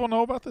table. People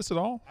know about this at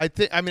all? I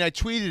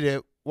tweeted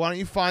it. Why don't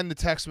you find the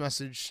text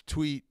message?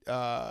 Tweet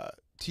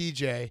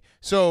TJ.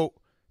 So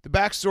the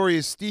backstory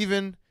is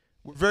Steven.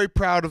 We're very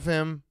proud of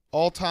him.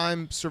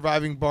 All-time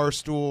surviving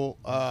Barstool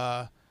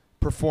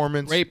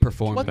performance. Great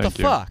performance. What Thank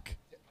the you. fuck?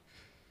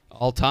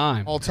 All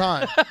time. All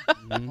time.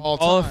 Mhm. All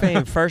time. Hall of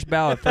Fame, first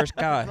ballot, first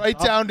guy. Right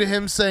down to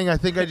him saying, "I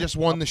think I just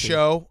won the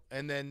show,"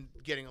 and then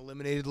getting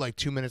eliminated like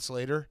 2 minutes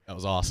later. That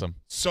was awesome.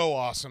 So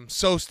awesome.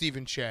 So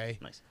Stephen Che.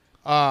 Nice.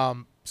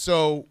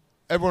 So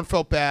everyone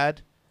felt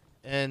bad,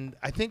 and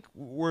I think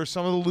were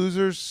some of the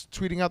losers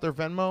tweeting out their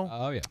Venmo.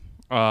 Oh yeah.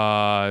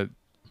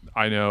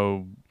 I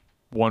know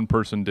one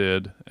person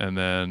did, and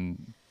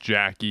then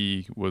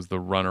Jackie was the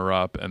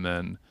runner-up, and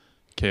then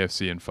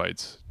KFC and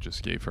Fights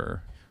just gave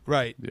her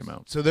Right. the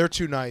amount. So they're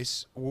too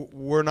nice.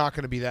 We're not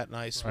going to be that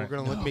nice. Right. We're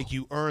going to make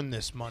you earn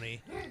this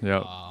money.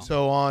 Yep.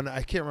 So on,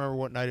 I can't remember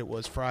what night it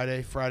was.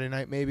 Friday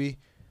night maybe.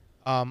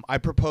 I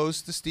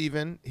proposed to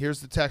Steven. Here's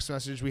the text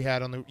message we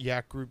had on the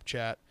Yak group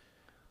chat.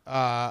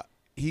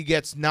 He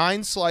gets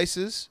 9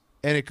 slices,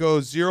 and it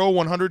goes 0,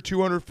 100,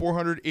 200,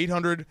 400,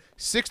 800,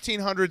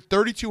 $1,600,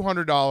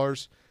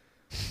 $3,200,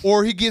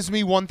 or he gives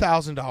me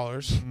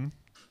 $1,000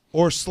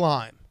 or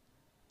slime.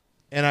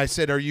 And I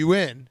said, "Are you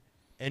in?"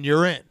 And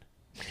you're in.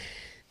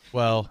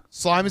 Well,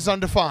 Slime is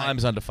undefined.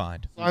 slime's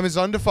undefined. Slime is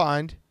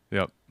undefined.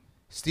 Yep.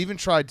 Steven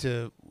tried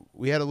to.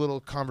 We had a little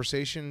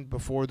conversation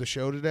before the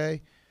show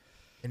today.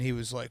 And he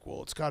was like,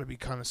 well, it's got to be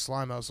kind of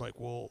slime. I was like,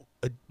 well,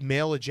 a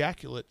male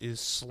ejaculate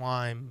is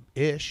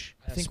slime-ish.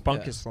 I think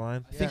spunk is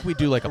slime. I think we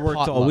do like a Worked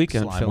all potluck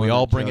weekend slime. filling We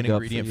all that bring an jug up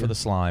for ingredient you. for the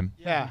slime.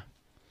 Yeah.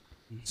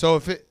 So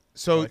if it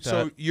so Like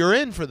so that. you're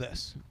in for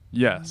this.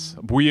 Yes,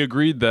 we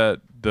agreed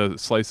that the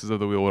slices of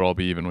the wheel would all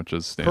be even, which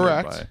is standard.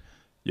 Correct.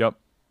 Yep.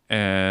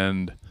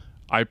 And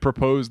I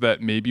propose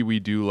that maybe we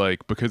do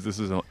like, because this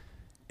is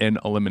an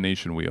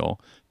elimination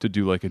wheel, to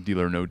do like a deal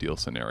or no deal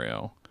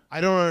scenario. I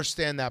don't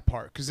understand that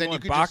part because then you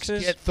want could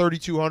boxes? just get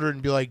 3,200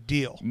 and be like,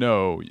 deal.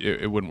 No,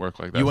 it wouldn't work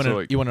like that. You want So,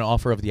 like, you want an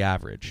offer of the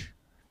average?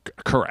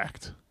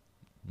 correct.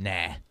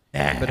 Nah.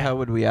 But how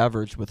would we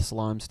average with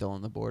slime still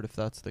on the board if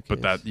that's the case?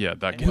 But that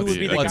And can who would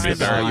be the Let's guy get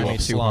that value slime?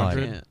 of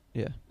slime. Can't.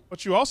 Yeah.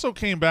 But you also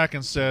came back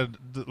and said,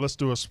 let's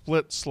do a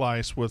split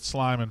slice with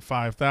slime and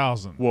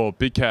 5,000. Well,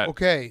 Big Cat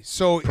Okay,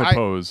 so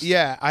proposed.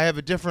 I have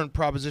a different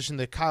proposition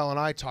that Kyle and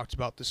I talked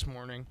about this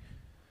morning.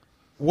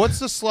 What's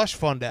the slush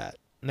fund at?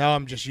 Now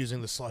I'm just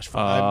using the slush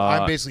fund.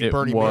 I'm basically it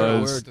Bernie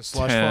was Madoff with the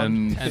slush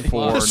fund.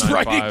 10,495. Just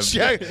writing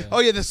check. Oh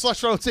yeah, the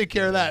slush fund will take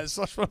care of that. The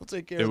slush fund will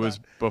take care It of was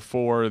that.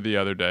 before the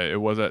other day. It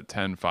was at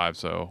 10.5,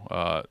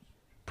 so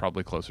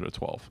probably closer to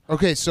 12.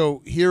 Okay,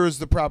 so here is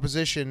the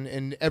proposition,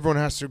 and everyone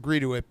has to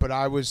agree to it. But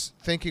I was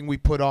thinking we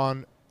put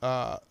on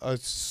a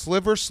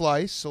sliver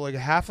slice, so like a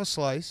half a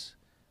slice,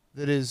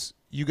 that is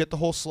you get the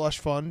whole slush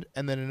fund,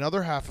 and then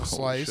another half a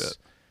Holy slice shit.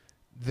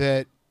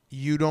 that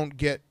you don't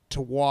get to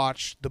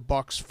watch the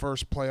Bucks'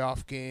 first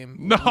playoff game.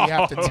 No. We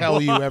have to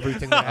tell you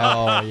everything that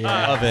happened. Oh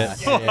yeah, love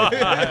it.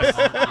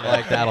 I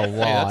like that a lot.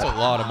 Hey, that's a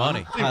lot of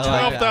money.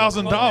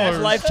 $12,000. That's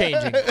life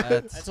changing.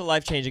 That's a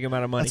life changing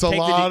amount of money. That's a Take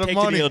lot of take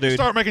money. The deal, dude.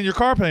 Start making your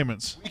car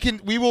payments.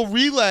 We will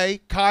relay.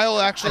 Kyle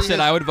I actually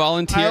said I would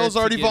volunteer. Kyle's to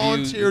already give you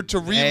volunteered to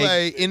egg.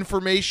 relay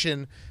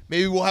information.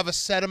 Maybe we'll have a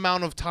set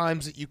amount of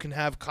times that you can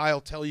have Kyle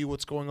tell you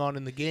what's going on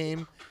in the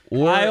game.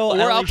 Or I'll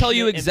Ellie tell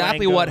you Schmidt, and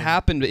exactly Ryan what Gosling.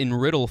 happened in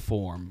riddle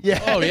form.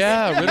 Yeah. Oh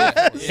yeah,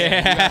 really? Yeah.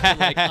 You have to,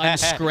 like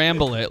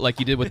unscramble it like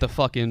you did with the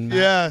fucking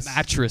Yes.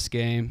 mattress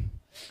game.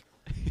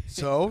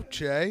 So,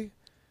 Che,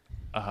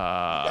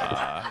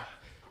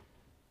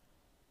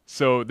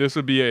 So this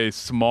would be a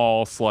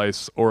small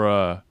slice or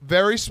a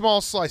very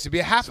small slice. It'd be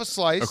a half a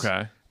slice.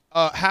 okay.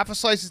 Half a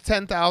slice is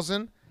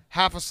 10,000.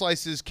 Half a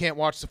slice is can't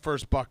watch the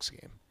first Bucks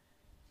game.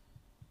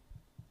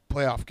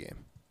 Playoff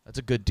game. That's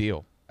a good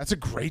deal. That's a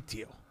great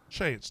deal.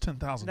 Shay, it's $10,000.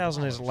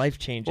 10,000 is life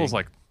changing. Well, it was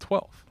like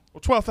 12.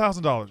 Well,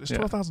 $12,000. It's Yeah.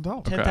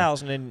 $12,000.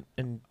 10,000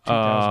 and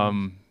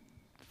 2,000.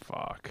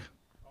 Fuck.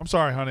 I'm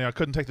sorry, honey. I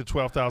couldn't take the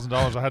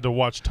 $12,000. I had to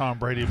watch Tom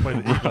Brady play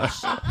the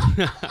Eagles.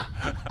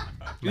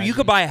 Dude, you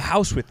could buy a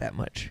house with that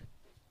much.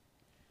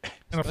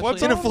 In a flood In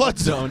zone? a flood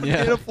zone.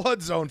 yeah. In a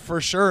flood zone,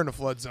 for sure in a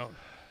flood zone.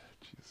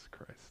 Jesus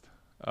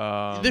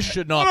Christ. This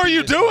should not. What are be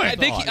you this doing?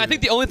 I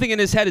think the only thing in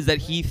his head is that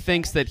he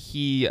thinks that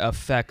he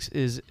affects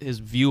his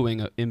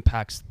viewing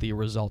impacts the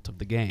result of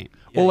the game.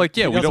 Well, like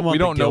He we doesn't don't want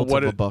the know guilt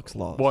what of a it Bucks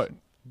loss. what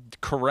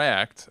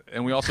correct,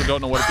 and we also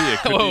don't know what it be.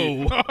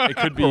 It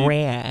could be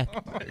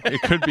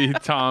it could be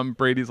Tom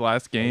Brady's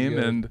last game,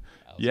 and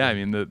yeah, I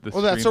mean the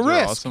Well, that's a streams are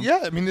risk. awesome.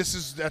 Yeah, I mean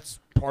that's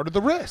part of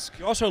the risk.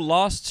 You also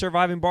lost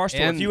surviving Barstool.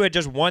 And- If you had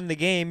just won the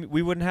game,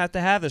 we wouldn't have to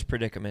have this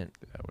predicament.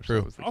 I wish True.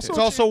 that was the Also- case.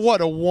 It's also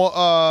what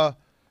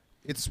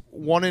it's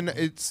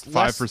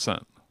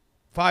 5%,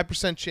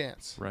 5%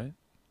 chance. right?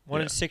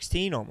 1 in Yeah.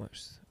 16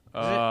 almost.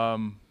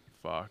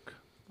 Fuck.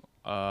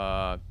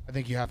 I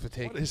think you have to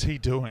take. What is he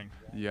doing?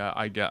 Yeah,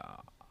 I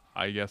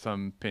guess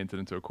I'm painted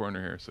into a corner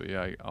here, so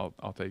yeah,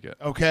 I'll take it.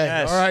 Okay.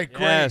 Yes. All right.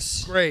 Great.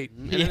 Yes. Great.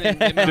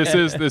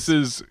 This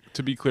is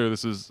to be clear,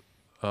 this is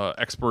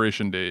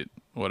expiration date,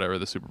 whatever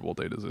the Super Bowl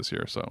date is this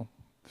year, so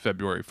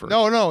February 1st.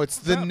 No, it's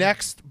the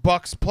next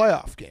Bucks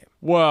playoff game.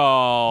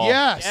 Well,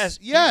 Yes.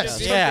 you Yes. just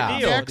It's took Yeah. the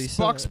deal. Next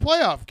Bucks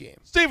playoff game.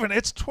 Steven,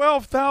 it's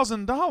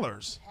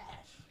 $12,000.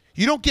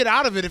 You don't get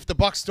out of it if the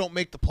Bucks don't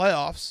make the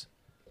playoffs.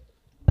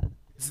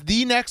 It's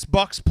the next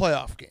Bucks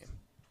playoff game.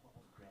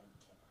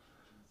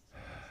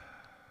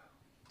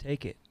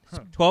 Take it.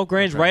 12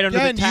 grand's right under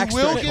Then the tax you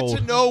will threshold. get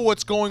to know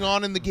what's going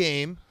on in the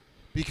game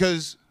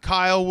because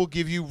Kyle will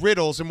give you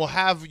riddles and we'll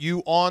have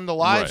you on the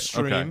live right,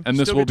 stream. okay. And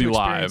this Still will get be to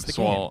live, experience the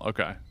so I'll,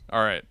 okay.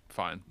 All right,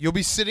 fine. You'll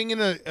be sitting in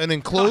an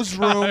enclosed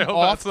room Kyle,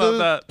 off that's not the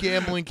that.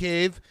 gambling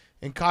cave,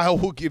 and Kyle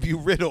will give you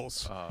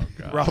riddles Oh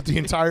god. throughout the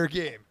entire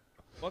game.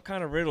 What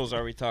kind of riddles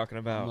are we talking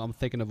about? I'm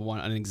thinking of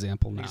an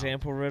example now.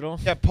 Example riddle?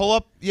 Yeah, pull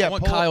up. Yeah, I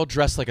want pull Kyle up.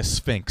 dressed like a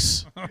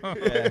sphinx.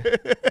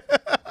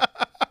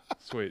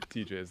 Wait,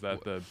 TJ, is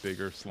that the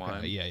bigger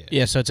slime? Yeah.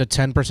 Yeah, so it's a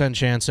 10%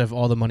 chance of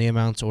all the money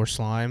amounts or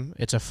slime.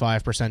 It's a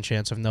 5%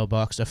 chance of no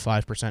bucks, a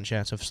 5%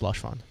 chance of slush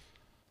fund.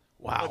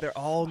 Oh, they're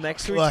all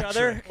next to each Electric.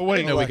 other? Oh,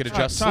 wait, No, we could time,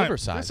 adjust time. sliver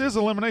size. This is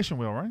elimination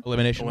wheel, right?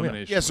 Elimination. wheel.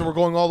 Elimination. Yeah, so we're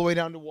going all the way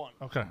down to one.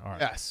 Okay, all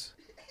right. Yes.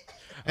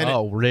 And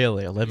Oh,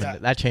 really? Eliminate. Yeah.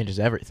 That changes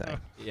everything.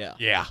 Yeah.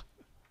 Yeah.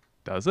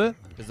 Does it?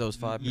 Because those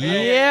 5.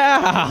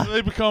 Yeah.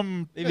 They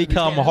become They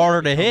become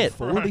harder to hit.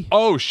 40.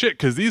 Oh shit,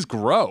 because these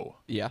grow.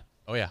 Yeah.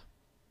 Oh yeah.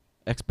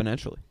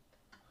 Exponentially.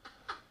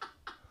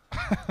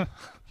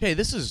 Okay,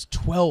 this is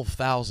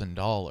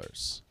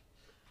 $12,000.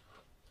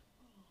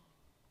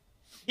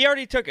 He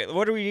already took it.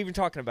 What are we even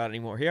talking about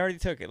anymore? He already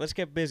took it. Let's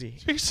get busy.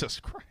 Jesus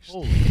Christ.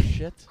 Holy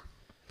shit.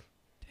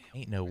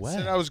 Ain't no I way.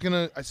 said I was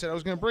gonna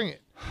bring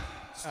it.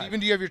 Steven,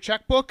 do you have your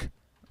checkbook?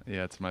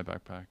 Yeah, it's in my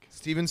backpack.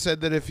 Steven said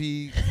that if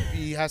he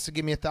has to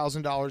give me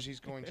 $1,000,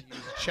 he's going to use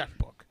a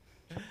checkbook.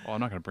 Well,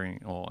 I'm not gonna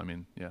bring. Well, I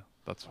mean, yeah,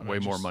 that's I mean, way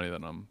more just- money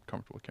than I'm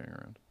comfortable carrying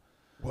around.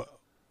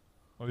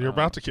 Well, you're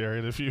about to carry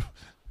it if you.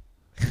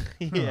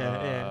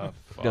 Yeah.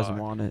 He doesn't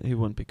Fuck. want it. He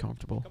wouldn't be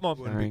comfortable. Come on,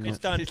 carrying it's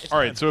it. done. It's All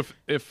right, done. so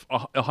if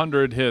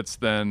 100 hits,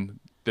 then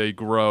they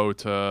grow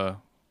to.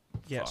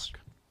 Yes. Fuck.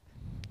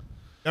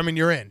 I mean,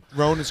 you're in.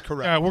 Roan is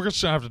correct. Yeah, we're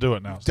just gonna have to do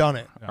it now. Done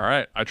it. All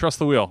right, I trust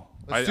the wheel.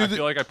 I Let's do the-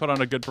 feel like I put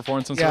on a good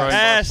performance since Yes. arriving in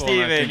Yes, Barstool, and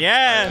I Steven. think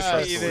Yes, I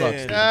trust the Steven. wheel.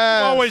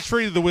 Yes. Always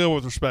treated the wheel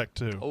with respect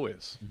too.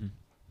 Always.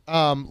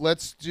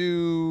 Let's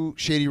do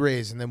Shady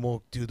Rays, and then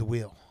we'll do the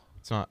wheel.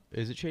 It's not.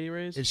 Is it Shady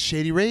Rays? It's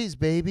Shady Rays,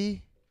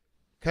 baby.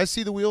 Can I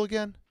see the wheel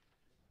again?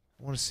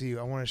 I want to see.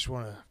 Just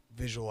want to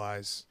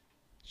visualize.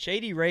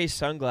 Shady Rays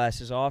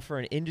sunglasses offer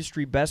an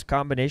industry best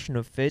combination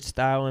of fit,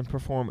 style, and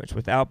performance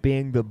without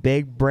being the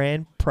big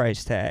brand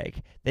price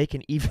tag. They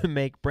can even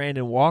make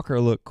Brandon Walker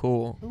look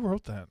cool. Who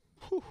wrote that?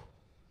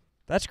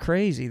 That's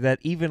crazy that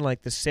even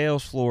like the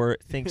sales floor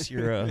thinks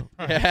you're a.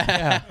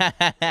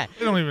 They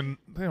don't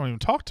even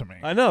talk to me.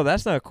 I know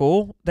that's not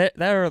cool. They're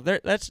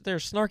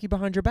snarky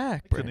behind your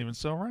back. Couldn't even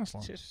sell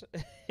wrestling. Just,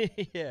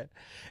 yeah.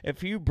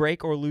 If you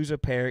break or lose a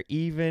pair,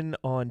 even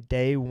on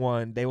day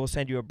one, they will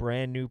send you a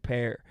brand new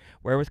pair.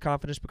 Wear with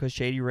confidence because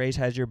Shady Rays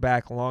has your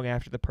back long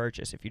after the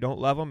purchase. If you don't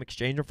love them,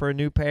 exchange them for a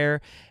new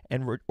pair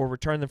and or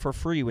return them for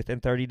free within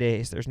 30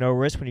 days. There's no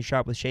risk when you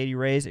shop with Shady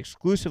Rays.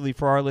 Exclusively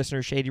for our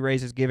listeners, Shady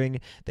Rays is giving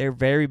their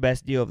very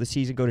best deal of the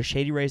season. Go to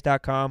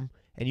shadyrays.com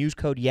and use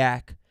code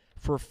YAK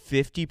for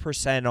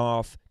 50%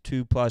 off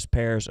 2+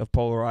 pairs of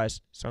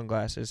polarized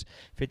sunglasses.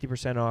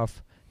 50%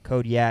 off,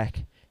 code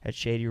YAK at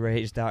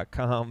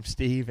shadyrays.com.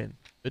 Steven.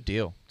 Good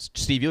deal.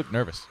 Steve, you look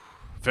nervous.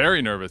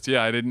 Very nervous.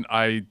 Yeah,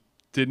 I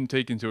didn't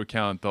take into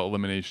account the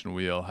elimination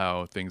wheel,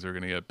 how things are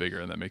going to get bigger,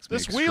 and that makes me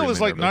This wheel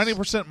is like extremely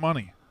 90%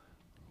 money.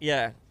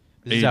 Yeah.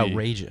 This is 80.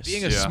 outrageous.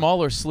 Being a Yeah.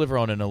 smaller sliver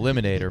on an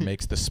eliminator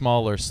makes the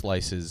smaller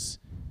slices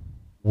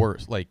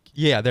worse. Like,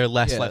 yeah, they're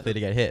less likely to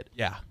get hit.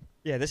 Yeah.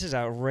 Yeah, this is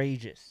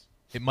outrageous.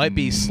 It might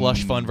be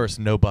slush fun versus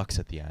no bucks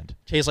at the end.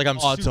 Chase, like I'm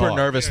Odds super are.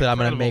 nervous Yeah, that I'm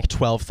going to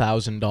incredible. make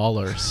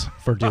 $12,000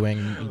 for doing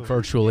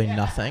virtually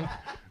nothing.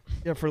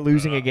 Yeah, for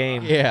losing a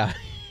game. Yeah.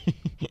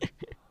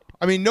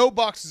 I mean, no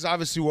bucks is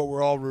obviously what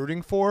we're all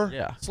rooting for.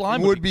 Yeah. It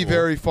Slime would be cool.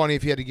 very funny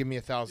if you had to give me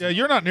 $1,000. Yeah,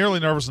 you're not nearly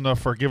nervous enough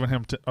for giving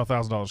him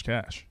 $1,000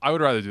 cash. I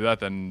would rather do that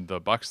than the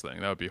Bucks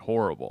thing. That would be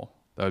horrible.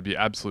 That would be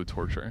absolute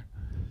torture.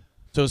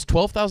 So is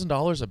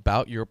 $12,000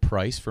 about your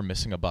price for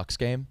missing a Bucks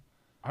game?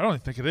 I don't even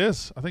think it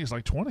is. I think it's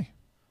like 20.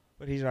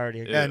 But he's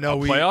already Yeah,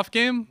 no, a playoff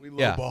game? We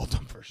Yeah. lowballed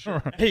him for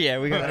sure. Yeah,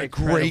 we got a a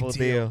great incredible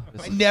deal.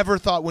 I never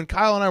thought, when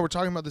Kyle and I were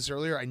talking about this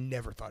earlier, I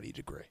never thought he'd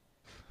agree.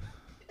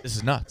 This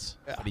is nuts.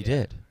 But he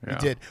did. We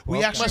did. We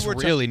Well, actually must were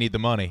really need the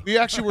money. we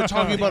actually were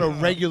talking about a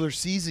regular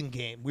season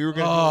game. We were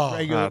going to do a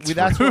regular. that's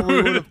That's what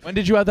we would have. When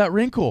did you have that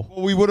wrinkle?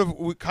 Well, we would have.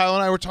 Kyle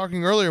and I were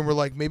talking earlier, and we're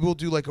like, maybe we'll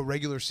do like a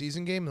regular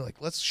season game. And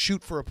like, let's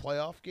shoot for a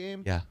playoff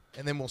game. Yeah.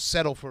 And then we'll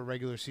settle for a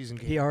regular season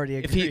game. He already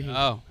If he- agreed.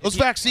 Oh. Those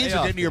vaccines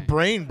are getting to your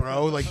brain,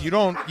 bro. Like you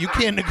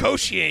can't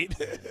negotiate.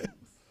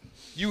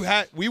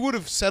 We would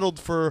have settled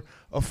for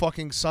a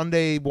fucking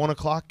Sunday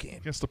 1:00 game.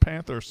 Against the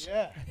Panthers.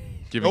 Yeah.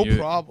 Giving No you,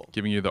 problem.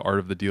 Giving you the art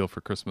of the deal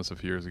for Christmas a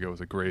few years ago was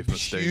a grave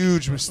mistake.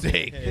 Huge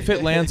mistake. If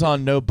it lands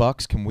on no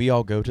Bucks, can we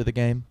all go to the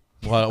game?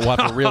 We'll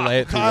have to relay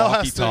it through Kyle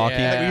has to-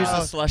 walkie-talkie. We use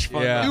the slush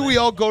fund. Yeah. Do we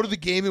all go to the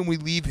game and we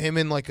leave him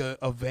in like a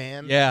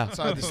van? Yeah.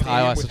 Outside the Kyle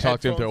stadium has to with talk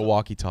to him through a headphones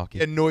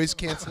walkie-talkie. and noise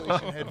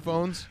cancellation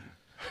headphones.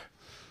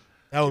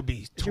 That would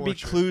be There should be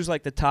torture. clues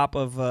like the top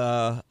of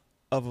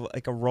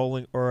like a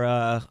rolling or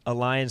a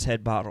lion's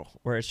head bottle,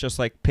 where it's just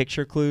like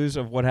picture clues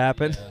of what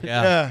happened.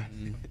 Yeah.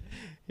 Mm.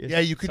 Yeah,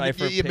 you could.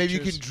 Cipher Yeah, maybe you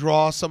pictures. can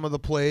draw some of the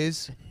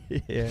plays.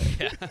 Yeah.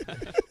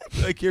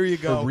 Like here you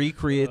Or go.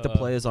 recreate the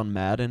plays on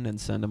Madden and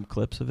send them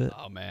clips of it.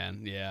 Oh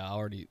man, yeah,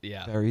 already,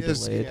 yeah. Very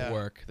Yes, delayed.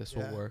 yeah. This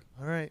Yeah. will work.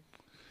 All right.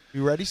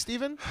 You ready,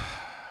 Steven?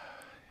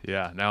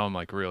 Yeah, now I'm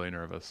like really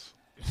nervous.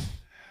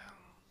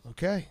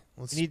 Okay.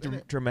 Let's You need spin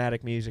it.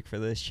 dramatic music for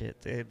this shit,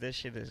 dude.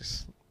 This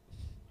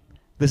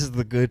is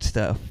the good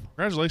stuff.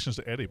 Congratulations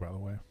to Eddie, by the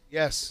way.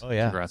 Yes. Oh,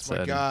 yeah. Congrats, That's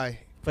my Ed. guy.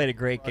 Played a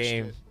great Crushed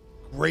game. it.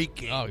 Great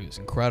game. Oh, he was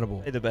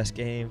incredible. Played the best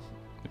game.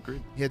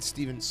 Agreed. He had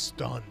Steven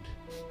stunned.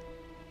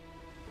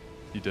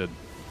 You did.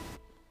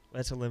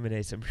 Let's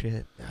eliminate some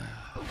shit. Yeah.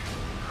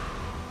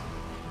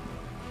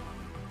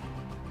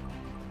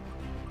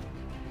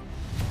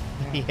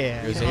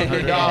 Here's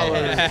 $100.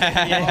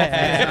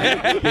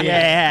 Yeah.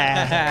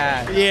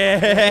 Yeah.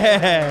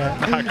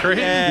 Yeah. Not great.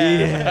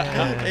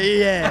 Yeah.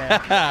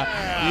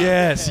 Yeah.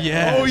 Yes,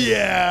 yes. Oh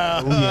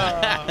yeah.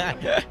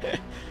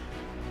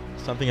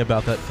 Something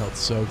about that felt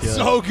so good.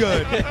 So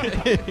good.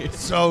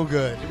 So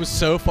good. It was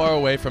so far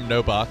away from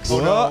no Bucks. Oh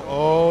no.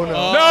 Oh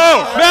no.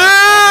 No!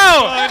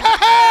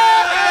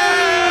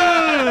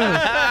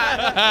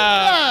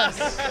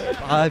 Yes.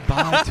 Buy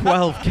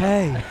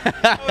 12K.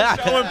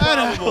 So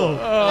improbable.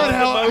 That the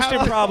most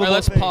hell- improbable. All right,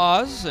 let's thing.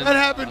 pause. That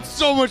happened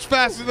so much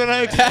faster than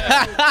I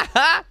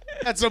expected.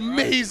 That's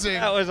amazing.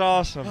 That was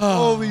awesome.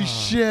 Holy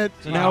shit.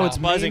 So now it's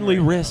Buzzing mainly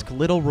right now. risk,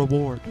 little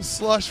reward.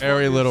 Slush.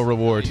 Very fund little is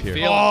reward here.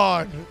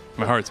 gone.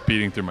 My heart's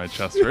beating through my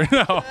chest right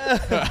now.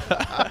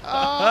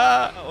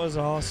 That was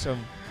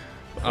awesome.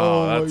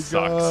 Oh, my that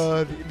sucks.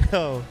 God.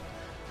 No.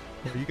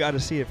 You got to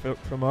see it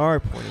from our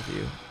point of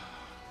view.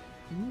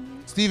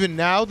 Steven,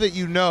 now that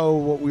you know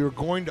what we were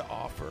going to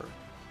offer,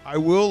 I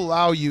will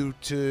allow you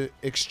to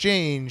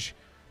exchange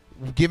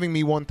giving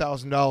me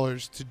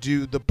 $1,000 to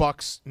do the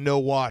Bucks no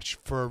watch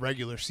for a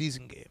regular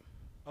season game.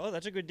 Oh,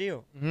 that's a good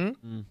deal.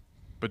 Mm-hmm.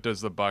 But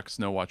does the Bucks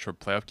no watch for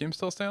playoff game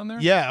still stay on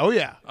there? Yeah, oh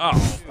yeah.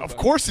 Oh, Of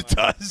course it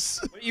does.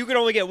 But you could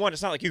only get one.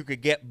 It's not like you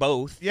could get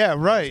both. Yeah, It's a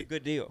right.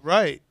 good deal.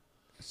 Right.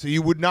 So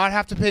you would not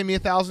have to pay me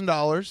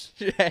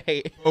 $1,000.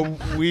 Hey.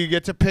 But we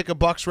get to pick a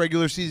Bucks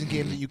regular season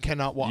game that you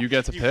cannot watch. you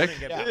get to pick.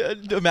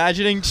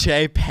 Imagining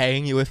Che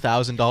paying you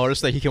 $1,000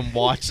 so that he can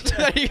watch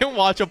that he can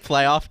watch a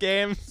playoff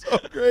game. So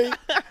great.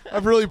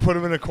 I've really put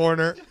him in a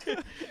corner.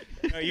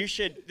 No, you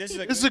should. This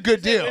is a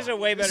good deal. This is a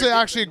way better. This is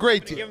actually a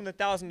great deal. Give him the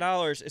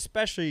 $1,000,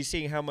 especially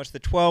seeing how much the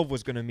 12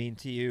 was going to mean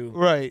to you.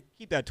 Right.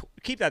 Keep that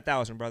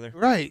 1,000, brother.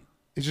 Right.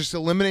 It just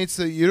eliminates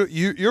the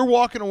you're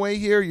walking away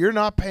here. You're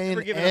not paying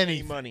Never giving up any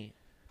anything. money,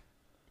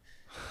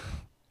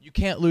 You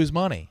can't lose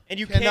money. and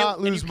you Cannot can't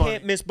lose and you money.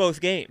 can't miss both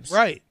games.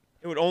 Right.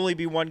 It would only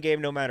be one game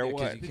no matter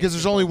what. Because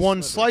there's only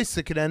one slice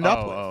that could end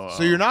up with.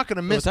 So you're not going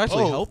to So miss it's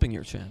actually both. helping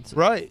your chances.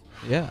 Right.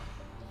 Yeah.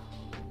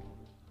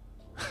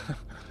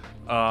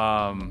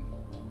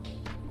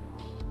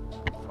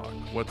 Fuck.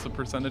 What's the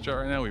percentage at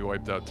right now? We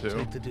wiped out 2.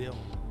 Take the deal.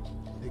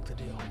 Take the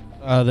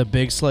deal. The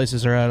big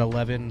slices are at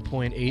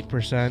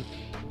 11.8%.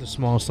 The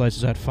small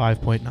slices at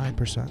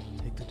 5.9%.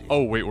 Take the deal.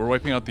 Oh wait, we're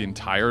wiping out the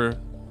entire.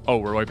 Oh,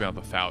 we're wiping out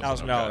the $1,000.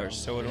 $1,000.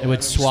 So It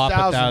would swap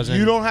 1,000.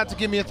 You don't have to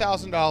give me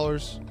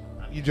 $1,000.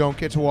 You don't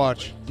get to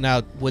watch.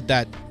 Now, would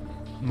that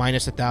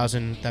minus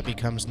 1,000 that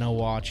becomes no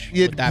watch?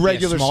 You Would that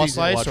regular be a small season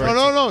slice? watch. Or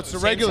No, it's a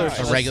Same regular size.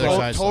 size. A regular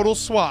size. Total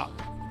swap.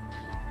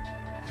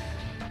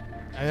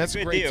 And that's a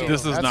Good great deal. deal.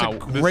 This is That's not-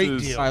 a this great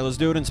is- deal. All right, let's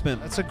do it and spin.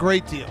 That's a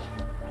great deal.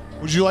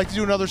 Would you like to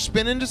do another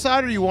spin and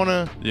decide, or you want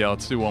to? Yeah,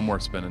 let's do one more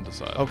spin and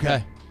decide.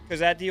 Okay. Because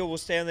that deal will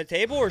stay on the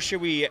table, or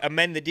should we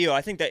amend the deal?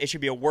 I think that it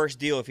should be a worse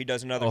deal if he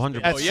does another.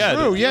 100%. That's yeah,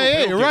 true. the Yeah, deal yeah,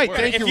 will you're get right. worse.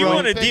 Thank If you, you Ron.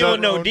 want to Thank deal you, or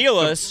no Ron. deal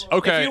us,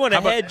 Okay. if you want to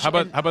how about- hedge,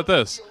 how about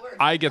this?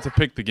 I get to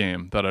pick the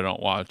game that I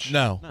don't watch.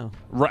 No.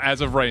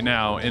 As of right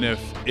now, and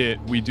if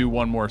we do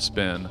one more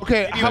spin.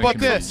 Okay, then how it about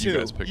can be this? You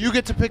guys pick. You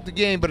get to pick the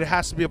game, but it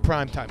has to be a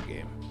primetime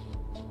game.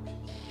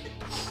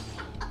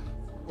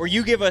 or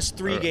you give us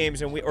 3 Alright.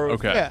 games and we or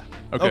Okay. Yeah.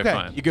 Okay,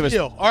 fine. You give us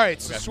Deal. All right,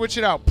 so switch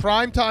it out.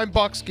 Primetime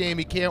Bucks game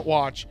he can't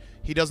watch.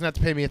 He doesn't have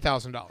to pay me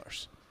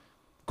 $1,000.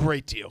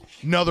 Great deal.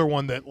 Another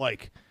one that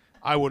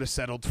I would have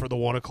settled for the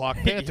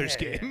 1:00 Panthers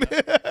game.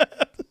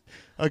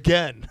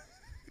 Again.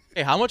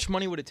 Hey, how much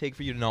money would it take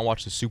for you to not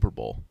watch the Super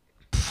Bowl?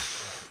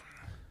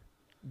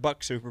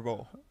 Buck Super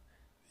Bowl.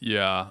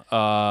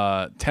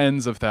 Yeah.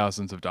 Tens of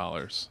thousands of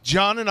dollars.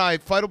 John and I,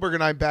 Feidelberg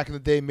and I, back in the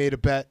day, made a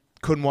bet.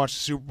 Couldn't watch the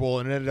Super Bowl,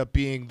 and it ended up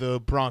being the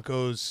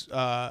Broncos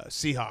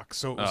Seahawks.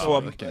 So it was Oh,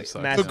 like that game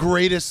sucks. massive. the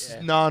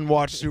greatest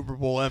non-watch Super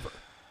Bowl ever.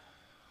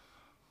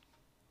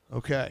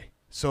 Okay,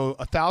 so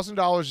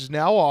 $1,000 is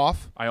now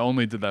off. I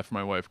only did that for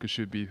my wife because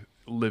she'd be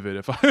livid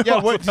if I. Yeah,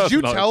 lost what did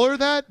you $1,000. tell her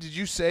that? Did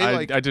you say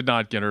I did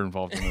not get her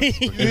involved in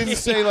this. you didn't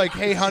say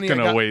hey, honey,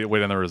 Gonna wait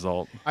on the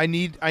result. I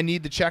need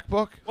the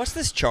checkbook. What's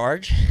this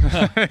charge?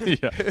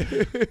 Yeah.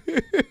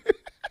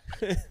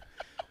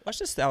 What's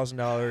this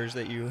 $1,000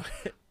 that you?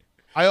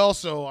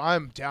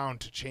 I'm down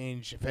to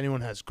change. If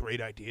anyone has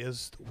great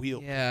ideas, the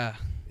wheel Yeah.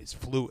 is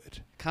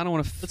fluid. Kind of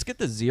want to. Let's get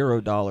the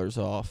 $0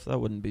 off. That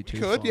wouldn't be too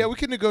Could fun. yeah, we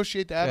could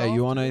negotiate that. Yeah, off.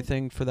 you want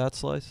anything for that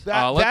slice?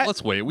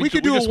 Let's wait. We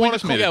could do a we one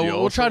just o'clock. made a Yeah, deal.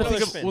 we'll try to Another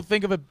think spin. we'll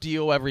think of a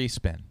deal every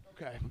spin.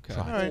 Okay. Okay.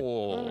 All right.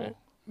 Oh.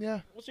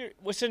 Yeah.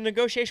 What's the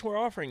negotiation we're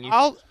offering you?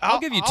 I'll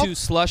give you 2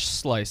 slush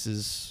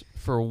slices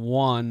for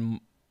 1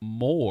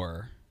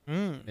 more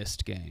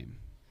missed game.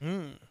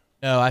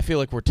 No, I feel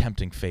like we're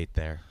tempting fate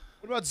there.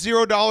 What about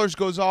 $0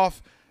 goes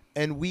off,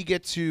 and we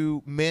get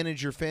to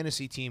manage your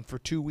fantasy team for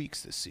 2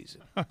 weeks this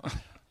season?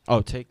 Oh,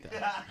 take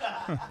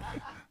that.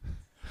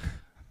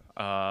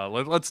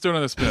 Let's do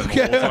another spin.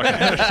 Okay. We'll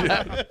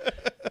talk.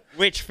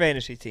 Which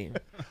fantasy team?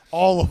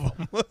 All of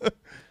them.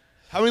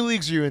 How many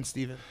leagues are you in,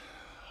 Steven?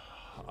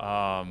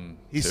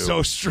 He's 2.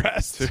 so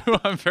stressed. 2.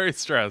 I'm very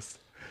stressed.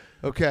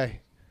 Okay.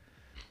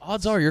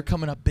 Odds are you're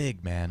coming up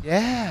big, man.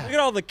 Yeah. Look at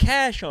all the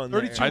cash on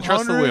there. 32. I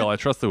trust the 200. wheel. I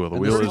trust the wheel. The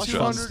And wheel the is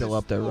 3200 just. still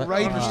up there, right?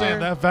 Right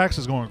Understand there. that Vax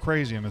is going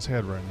crazy in his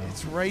head right now.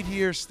 It's right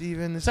here,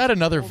 Steven. Let's add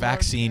another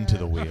vaccine to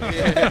the wheel.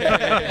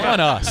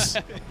 On us.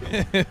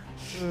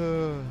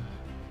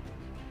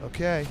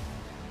 Okay.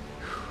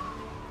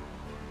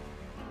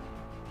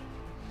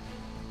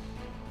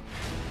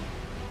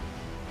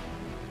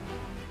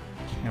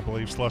 Can't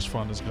believe slush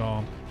fund is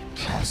gone.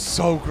 Oh,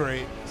 so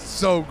great.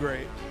 So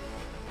great.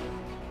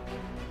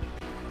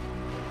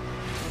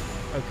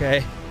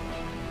 Okay.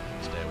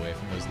 Stay away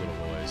from those little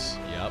boys.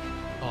 Yep.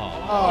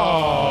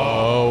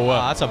 Oh,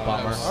 wow, that's a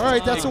bummer. All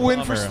right, that's a win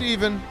for Bummer.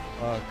 Steven.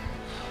 Fuck.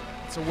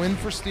 It's a win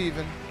for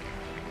Steven.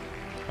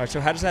 All right. So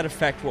how does that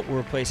affect what we're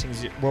replacing?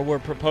 What we're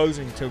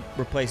proposing to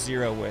replace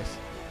zero with?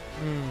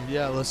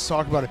 Yeah, let's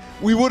talk about it.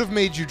 We would have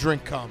made you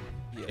drink cum.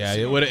 Yeah,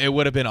 it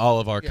would have been all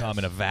of our Yes. cum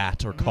in a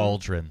vat or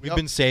cauldron. We've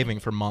been saving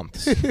for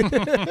months. Knew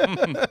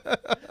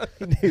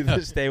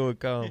this day would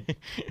come.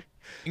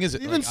 Thing is,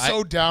 Even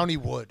so down, he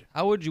would.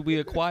 How would we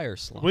acquire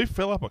slime? We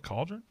fill up a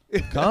cauldron.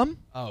 cum?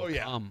 Oh,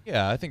 yeah.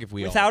 Yeah, I think if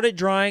we Without it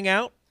drying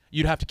out.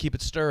 you'd have to keep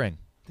it stirring.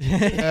 We'd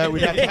have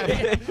to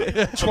have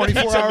a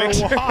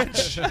 24-hour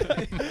watch.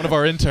 One of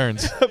our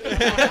interns.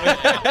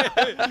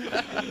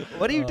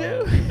 What do you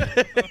do?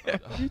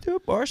 What do you do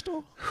at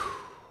Barstool?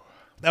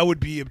 That would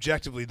be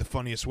objectively the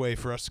funniest way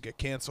for us to get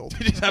canceled.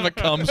 You just have a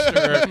cum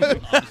stirrer.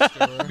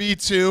 Me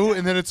too.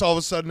 And then it's all of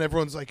a sudden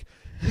everyone's like,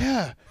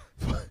 yeah,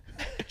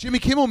 Jimmy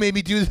Kimmel made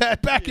me do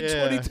that back in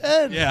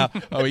 2010. Yeah.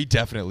 Oh, he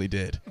definitely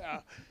did. Yeah.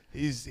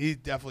 He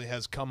definitely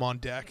has cum on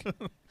deck.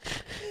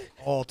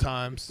 All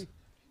times.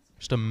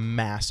 Just a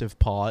massive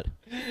pot.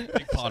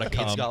 Big pot of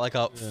cum. It's got like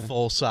a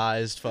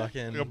full-sized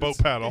fucking... Like a boat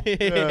paddle. I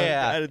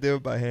Yeah. had to do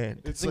it by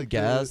hand. It's Isn't like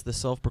Gaz the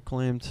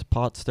self-proclaimed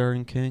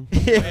pot-stirring king? he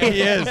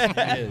is.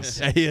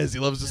 Yeah, he is. He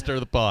loves to stir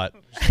the pot.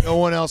 no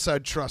one else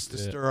I'd trust to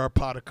Yeah. stir our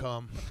pot of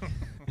cum.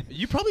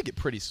 You probably get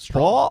pretty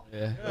strong.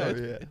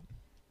 Yeah.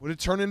 Would it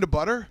turn into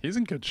butter? He's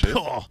in good shape.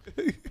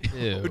 It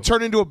Ew. would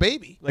turn into a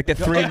baby. Like the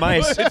three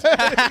mice. Yeah.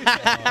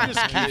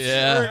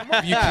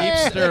 You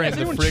keep stirring Has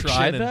the anyone friction.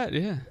 tried and- that?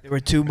 Yeah. There were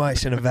two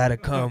mice in a vat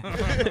of cum.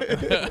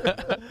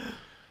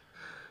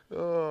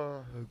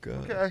 Oh,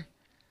 God. okay.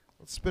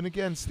 Let's spin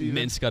again, Steven.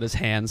 Mint's got his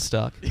hand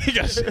stuck. He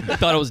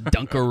thought it was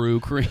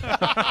Dunkaroo cream.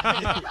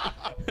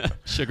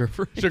 Sugar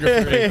free.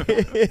 Sugar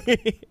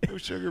free. No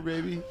sugar,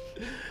 baby.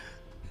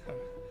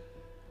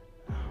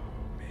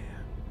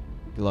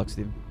 Good luck,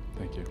 Steven.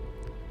 Thank you.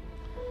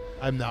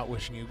 I'm not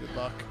wishing you good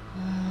luck.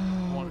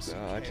 I want to see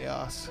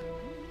chaos.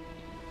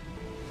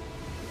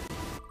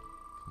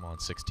 Come on,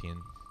 16.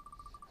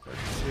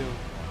 32.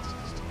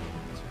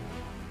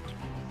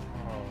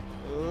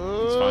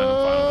 It's fine.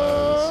 I'm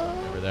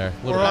fine with Over there.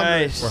 We're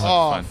Nice. We're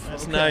off. fine.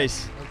 That's Okay.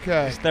 nice.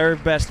 Okay. It's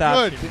third best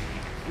Good. option.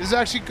 This is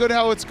actually good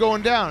how it's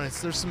going down.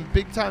 There's some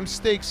big time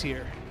stakes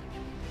here.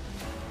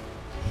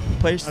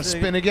 Place A the-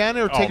 spin again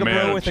or Oh take a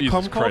man, break? with a Jesus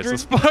cum Christ. cauldron?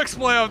 This Bucks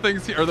playoff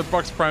thing's or the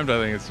Bucks primed I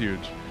think is huge.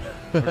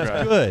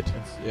 Okay. Good.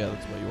 Yeah,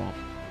 that's what you want.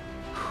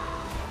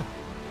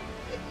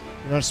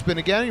 You want to spin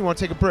again or you want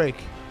to take a break?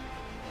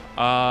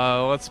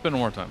 Let's spin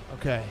one more time.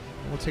 Okay.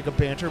 We'll take a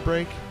banter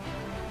break.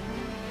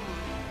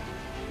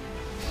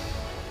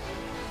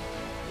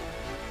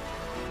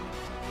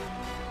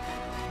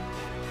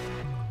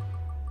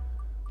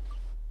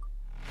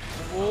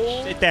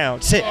 Sit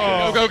down. Sit.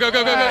 Go, go, go,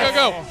 go, go, go, go,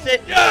 go.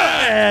 Sit.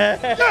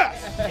 Yes!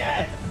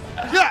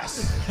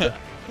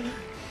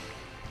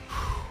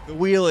 The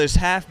wheel is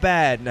half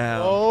bad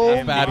now.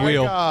 Oh, Bad my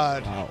wheel.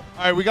 God. Wow.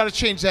 All right, we got to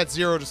change that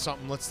 0 to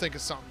something. Let's think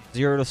of something.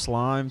 0 to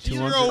slime,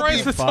 200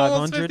 Christ, to it's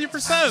almost 500.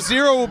 50%.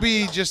 0 will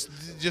be just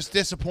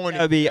disappointing.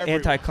 That would be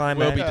Everyone. Will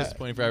anticlimactic. be Okay.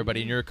 disappointing for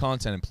everybody, and you're a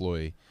content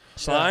employee.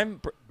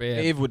 Slime. Yeah.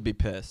 Dave would be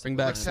pissed. Bring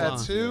back slime.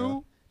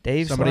 Tattoo.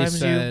 Dave Somebody slimes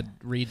said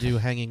redo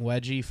hanging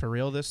wedgie for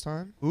real this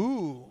time.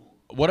 Ooh.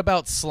 What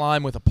about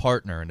slime with a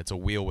partner, and it's a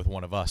wheel with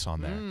one of us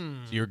on there?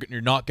 So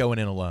you're not going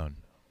in alone.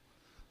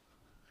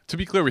 To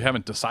be clear, we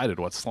haven't decided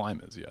what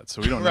slime is yet,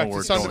 so we don't know Correct, where we're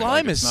it's going. under-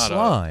 Slime Like, is it's not a-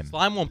 slime.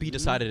 Slime won't be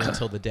decided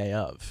until the day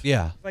of.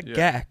 Yeah. you. Like Yeah.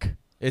 gack.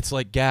 It's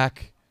like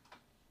gack.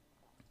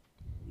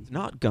 It's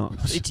not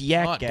gums. It's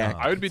yak not gack.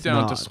 gum. I would be It's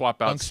down to not.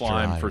 swap out Punk's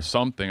slime dry. for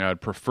something. I'd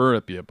prefer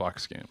it be a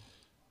Bucks game.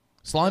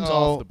 Slime's No,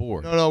 off the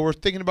board. No, we're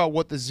thinking about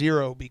what the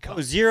 0 Oh,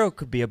 becomes. 0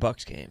 could be a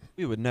Bucks game.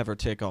 We would never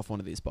take off one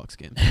of these Bucks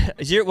games.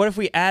 0. What if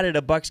we added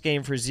a Bucks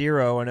game for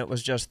 0 and it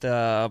was just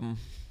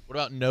What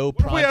about no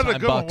What if we added a primetime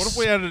good one? Bucks? What if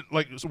we added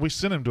like so we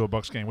sent him to a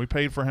Bucks game? We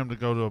paid for him to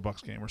go to a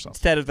Bucks game or something.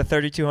 instead of the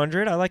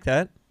 3,200? I like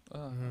that.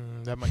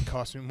 That might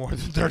cost me more than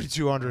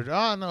 3,200.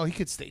 Oh, no, he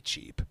could stay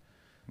cheap.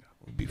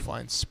 We'd be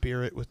flying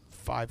Spirit with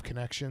 5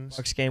 connections.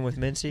 Bucks game with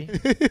Mincy.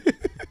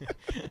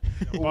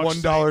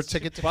 $1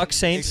 ticket to Bucks Takes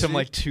Saints. him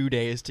like 2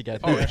 days to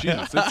get Oh there.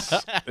 Jesus,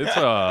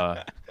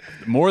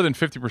 it's more than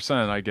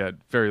 50%. I get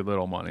very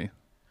little money.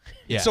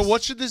 Yes. So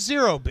what should the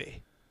 0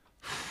 be?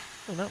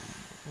 It'd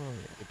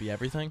be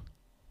everything.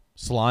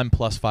 Slime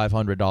plus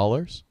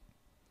 $500.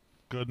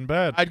 Good and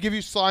bad. I'd give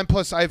you slime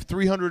plus. I have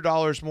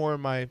 $300 more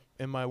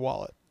in my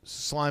wallet.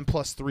 Slime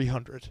plus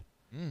 300.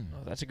 Oh,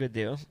 that's a good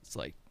deal. It's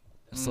like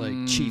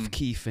Chief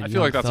Keef and I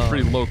feel like Young that's a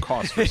pretty Thug. low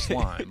cost for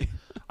slime.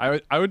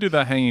 I would do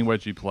that hanging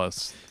wedgie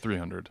plus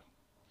 300.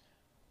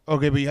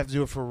 Okay, but you have to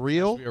do it for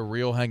real, Be a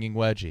real hanging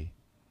wedgie.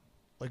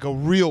 like a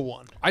real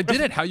one. I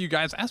did it how you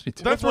guys asked me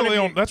to. That's really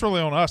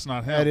on us,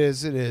 not him. It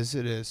is. It is.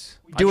 It is.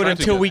 We do it tried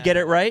to until get- we get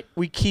it right.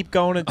 We keep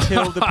going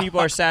until the people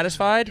are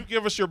satisfied. You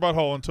give us your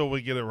butthole until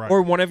we get it right.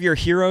 Or one of your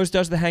heroes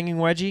does the hanging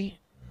wedgie.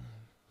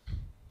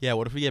 Yeah,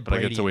 what if we get But I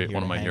Brady get to in wait here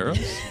one of to my hang heroes?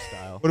 this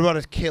style? What about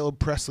a Caleb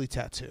Presley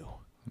tattoo?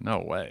 No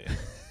way.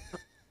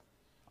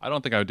 I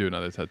don't think I would do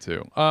another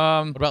tattoo.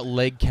 What about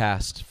leg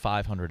cast?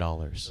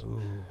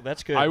 $500.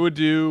 That's good. I would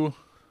do.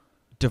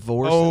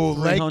 Divorce. Oh, at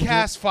leg 300?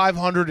 cast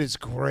 500 is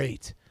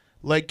great.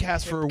 Leg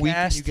cast for a week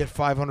and you get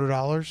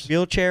 $500.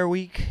 Wheelchair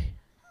week.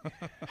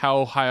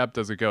 How high up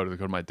does it go? Does it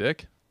go to my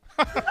dick?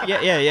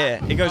 Yeah.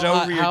 It goes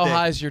over your How dick.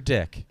 high is your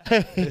dick?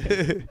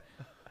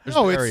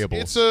 No,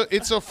 variables.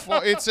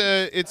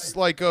 it's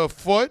like a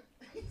foot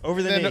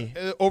over the then, knee.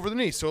 Over the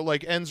knee, so it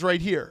like ends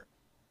right here.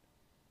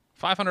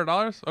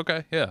 $500?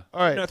 Okay, yeah.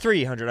 All right, No,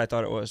 300. I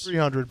thought it was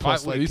 300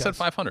 plus leg You cast. said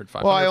 500.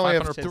 Well, I only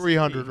have 500.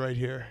 300 right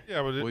here.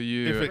 Yeah, but Will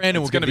you? if it,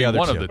 Brandon will it's going to give be the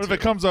one other of the two. two. if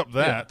it comes up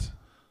that,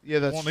 Yeah,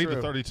 that's won't true. need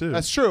the 32.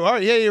 That's true. All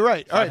right, yeah, you're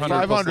right. All right,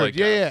 500 plus 500.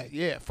 leg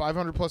Yeah.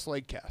 500 plus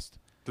leg cast.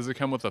 Does it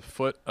come with a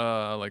foot,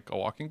 like a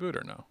walking boot,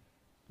 or no?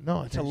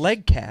 No, it's a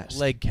leg cast.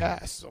 Leg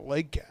cast. A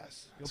leg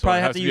cast. You'll So probably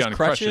it have has to be use on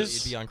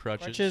crutches. Be on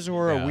crutches. Crutches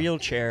or Yeah. a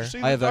wheelchair. See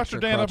I the have Dr.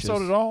 extra Dan crutches.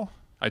 episode at all?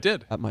 I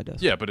did. At my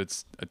desk. Yeah, but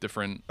it's a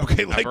different.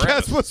 Okay, leg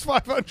apparatus. cast plus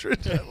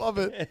 500. I love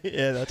it.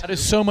 Yeah, that's That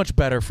is so much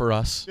better for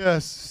us.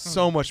 Yes,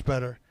 so much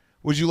better.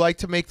 Would you like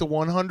to make the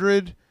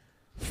 100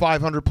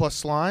 500 plus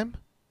slime?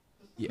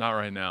 Not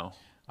right now.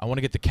 I want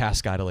to get the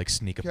cast guy to like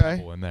sneak a Okay.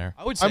 pimple in there.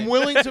 I would say I'm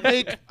willing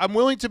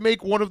to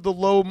make one of the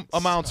low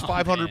amounts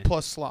 500 man.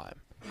 plus slime.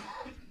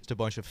 just a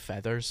bunch of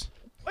feathers.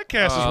 Leg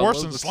cast is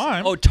worse than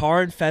slime. Oh,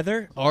 tar and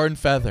feather. Tar and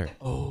feather.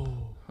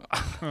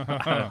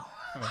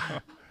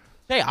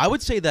 Hey, I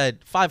would say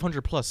that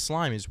 500 plus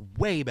slime is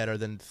way better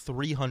than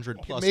 300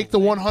 plus. Make the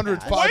 100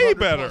 cast. 500 Way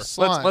better. plus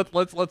slime.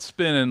 Let's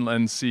spin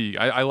and see.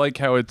 I like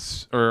how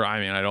it's. Or I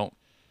mean, I don't.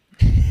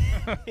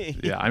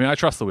 Yeah, I mean, I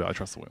trust the wheel.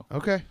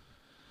 Okay.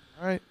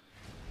 All right.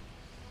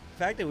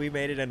 The fact that we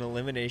made it an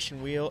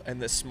elimination wheel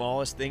and the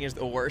smallest thing is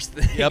the worst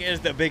thing is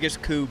the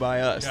biggest coup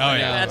by us. Oh,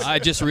 yeah. That's- I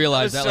just that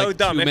realized was that so like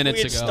dumb. 2 If minutes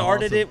we had ago.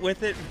 started it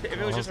with it, if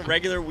it was just a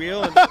regular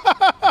wheel and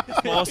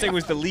the smallest thing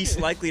was the least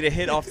likely to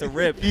hit off the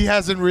rip. He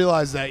hasn't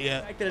realized that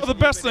yet. fact that it's Well, the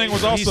best thing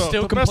was also He's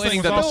still the best thing complaining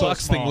was that the also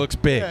Bucks thing small. looks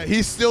big. Yeah,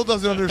 he still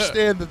doesn't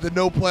understand that the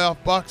no playoff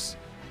Bucks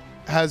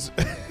has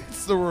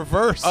it's the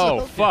reverse.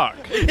 Oh fuck!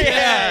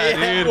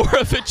 Yeah, Or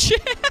if it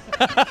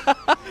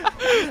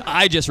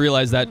I just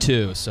realized that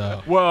too.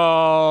 So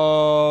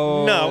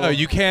Whoa! No. No,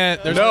 you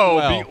can't. There's no.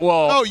 well.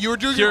 Well, No, you were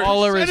doing your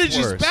Smaller is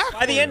percentages worse. backwards.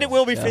 By the end, it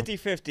will be Yeah.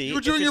 50-50. You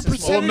were doing if your it's the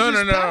small- well,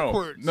 percentages no.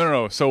 backwards.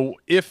 No. So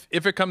if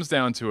it comes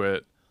down to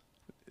it,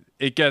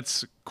 it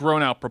gets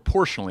grown out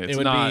proportionally. It's It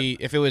would not be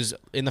if it was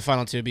in the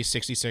final two, it'd be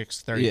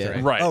 66-33. Yeah.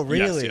 right. Oh,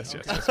 really? Yes.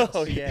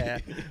 Oh, yeah.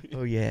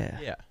 Oh, yeah.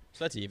 Yeah,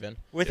 so that's even.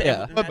 With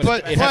Yeah. But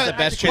It has the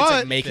best chance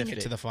but of making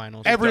it to the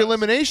finals. every does.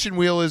 elimination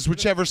wheel is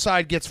whichever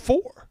side gets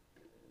 4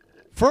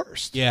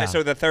 first. Yeah.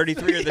 So the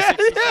 33 or the Yeah,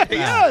 66?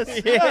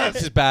 yes, yes,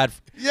 This is bad.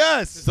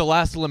 yes. The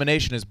last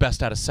elimination is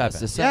best out of 7.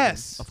 That's the seven.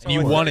 Yes. Of And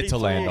you course. want it to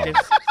land on.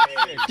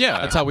 Yeah.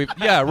 That's how we.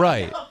 Yeah,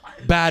 right.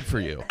 Bad for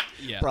you.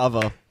 yeah.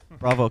 Bravo.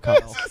 Bravo, Kyle.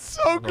 This is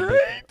so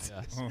great.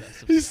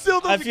 He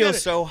still doesn't I feel get it.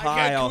 so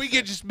high Can off we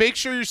get just make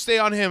sure you stay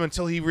on him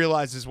until he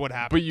realizes what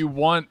happened? But you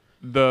want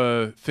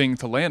the thing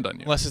to land on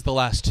you. Unless it's the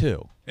last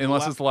 2.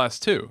 Unless it's the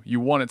last 2. You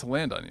want it to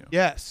land on you.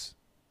 Yes.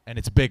 And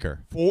it's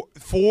bigger.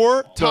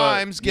 Four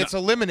times gets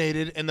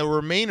eliminated, and the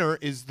remainder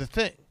is the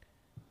thing.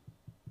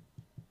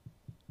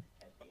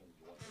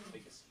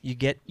 You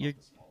get your.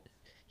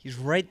 He's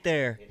right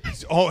there.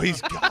 He's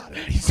got it.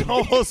 He's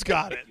almost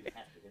got it.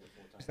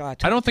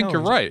 I don't think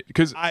you're right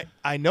because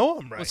I know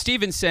I'm right. Well,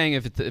 Steven's saying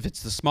if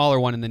it's the smaller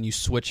one and then you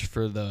switch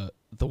for the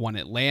one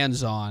it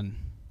lands on,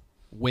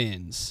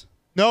 wins.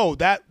 No,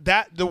 that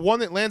the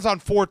one that lands on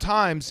 4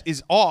 times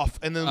is off,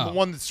 and then the Oh.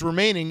 one that's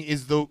remaining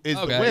is the Okay,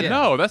 winner. yeah.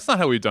 no, that's not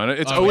how we've done it.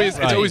 It's Oh, always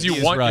right. it's always you He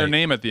is want your right.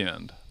 name at the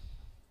end.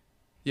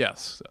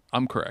 Yes,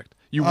 I'm correct.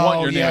 You Oh,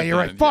 want your name. yeah, at you're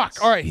the right. end, Fuck.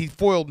 yes. All right, he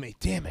foiled me.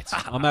 Damn it.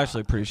 I'm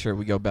actually pretty sure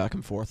we go back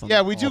and forth. On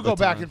Yeah, we do all the go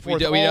back time. and forth.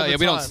 We all the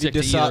don't time. stick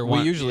to decide- either we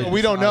one. usually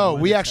We don't decide know.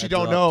 when We it's actually heads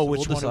don't up, know so which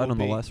we'll one decide it will on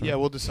the be. last Yeah,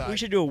 round. we'll decide. We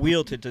should do a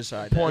wheel to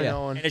decide. Point, that.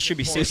 Owen. And it should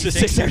be Point.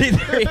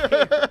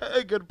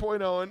 66-33. Good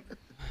point, Owen.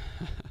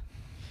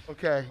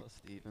 Okay.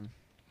 Steven.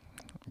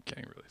 I'm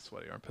getting really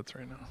sweaty armpits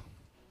right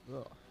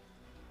now.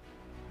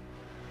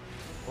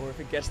 Or if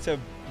it gets to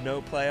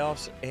no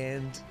playoffs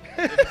and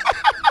 2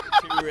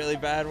 really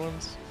bad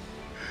ones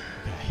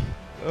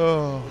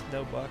Oh, with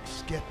no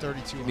Bucks. get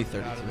 32 Give me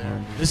out of there.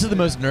 3200. This is the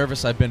most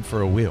nervous I've been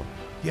for a wheel.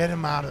 Get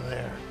him out of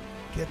there.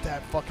 Get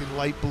that fucking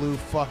light blue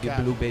fuck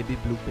out. Blue baby,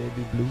 blue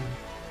baby, blue.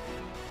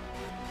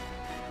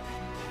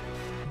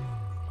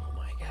 Oh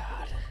my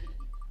God.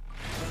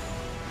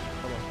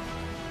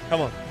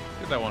 Come on.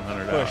 Get that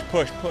 100 Push, out.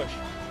 push, push.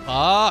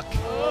 Fuck.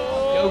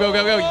 Go, go,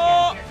 go, go.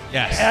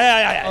 Yes.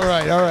 All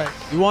right, all right.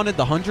 You wanted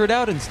the 100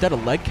 out instead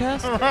of leg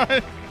cast? All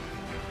right.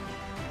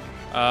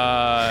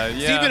 Yeah.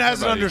 Steven it's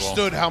hasn't about equal.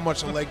 understood how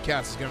much a leg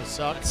cast is going to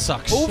suck. That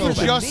sucks He so bad.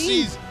 just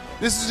sees.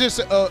 This is just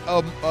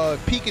a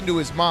peek into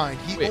his mind.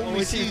 He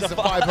only sees the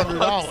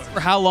 $500 For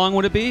how long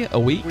would it be? A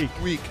week?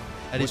 week.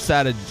 And What's it's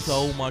that?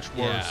 so much worse.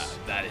 Yeah,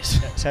 that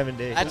is. 7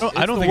 days. I don't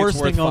It's think the worst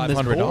it's worth thing on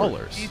this board.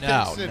 $500. He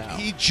No, thinks that no.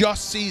 he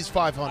just sees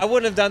 500. I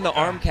wouldn't have done the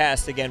arm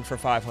cast again for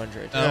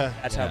 500. Yeah.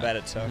 That's how bad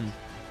it sucked.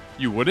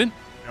 You wouldn't?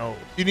 No.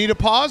 You need a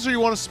pause or you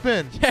want to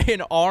spin? Yeah,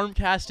 an arm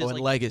cast is and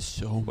like leg is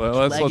so. Well,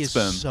 leg let's is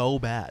spin. so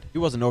bad. He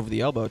wasn't over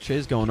the elbow.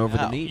 Che's going over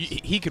the knees.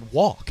 He could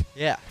walk.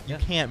 Yeah, You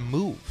can't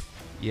move.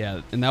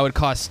 Yeah, and that would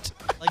cost.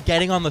 Like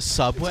getting on the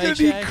subway. It's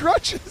gonna Jay, need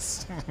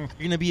crutches. you're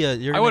gonna be a.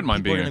 You're I gonna, wouldn't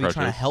mind people being are in gonna be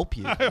trying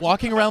to crutches. help you.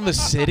 Walking around the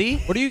city.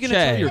 What are you going to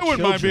Jay. tell your I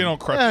wouldn't mind being on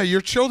crutches. Yeah,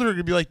 your children are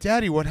gonna be like,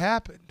 Daddy, what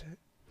happened?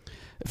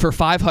 For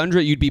 500,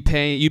 you'd be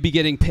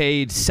getting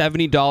paid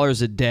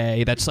 $70 a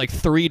day. That's like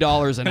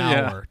 $3 an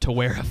Yeah. hour to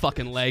wear a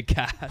fucking leg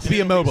cast. Be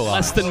immobilized.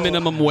 Less than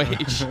minimum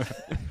wage.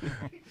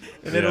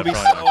 And it'll be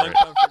so probably not great.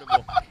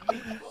 uncomfortable.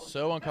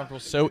 So uncomfortable.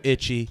 So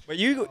itchy. But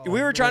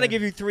we were trying to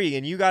give you 3,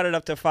 and you got it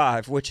up to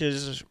 5, which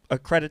is a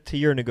credit to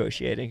your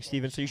negotiating,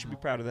 Steven. So you should be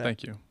proud of that.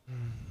 Thank you.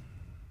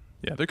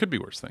 Yeah, there could be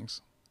worse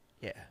things.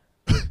 Yeah.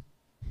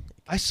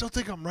 I still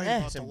think I'm right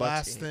about the Some Bucks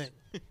last games.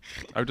 thing.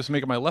 I would just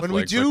make it my left When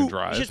we leg so I do- can You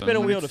drive. You should spin a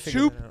and- wheel to figure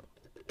Two- it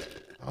out.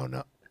 Oh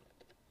no.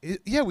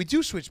 Yeah, we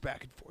do switch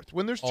back and forth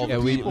when there's two Yeah,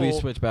 people. we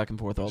switch back and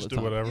forth all Just the do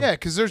time. whatever. Yeah,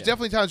 because there's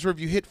definitely times where if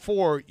you hit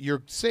 4,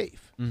 you're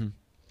safe. Mm-hmm.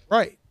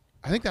 Right.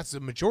 I think that's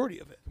the majority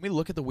of it. Can we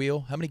look at the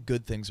wheel? How many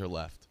good things are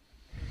left?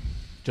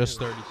 just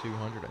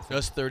 3,200. I think.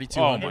 Just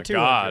 3,200. Oh my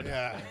God.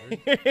 Yeah.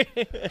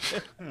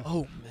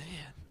 Oh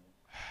man.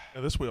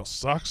 Yeah, this wheel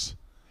sucks.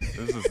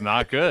 This is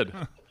not good.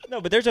 No,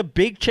 but there's a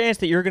big chance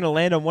that you're going to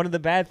land on one of the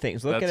bad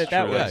things. Look That's at it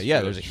that true. way. Yeah, That's yeah.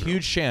 true, There's a that's true.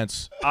 huge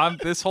chance.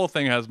 This whole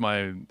thing has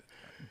my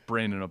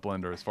brain in a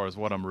blender as far as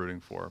what I'm rooting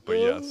for. But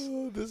yes.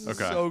 Oh, this is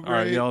Okay. so All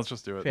right. great. Yeah, let's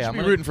just do it. Yeah, I'm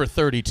gonna- rooting for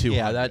 32.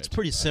 Yeah, that's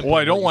pretty simple.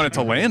 Well, I don't what want you it to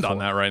should be land rooting on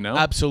for. that right now.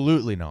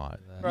 Absolutely not.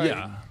 Right.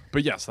 Yeah.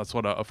 But yes, that's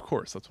what. Of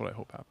course, that's what I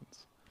hope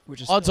happens. Which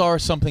is Odds are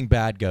something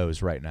bad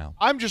goes right now.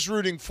 I'm just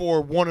rooting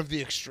for one of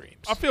the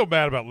extremes. I feel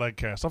bad about leg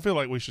cast. I feel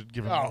like we should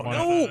give him Oh,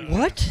 one. no.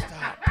 What?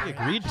 He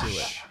agreed to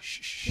it.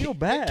 Feel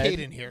bad. Kate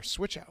in here.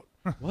 Switch out.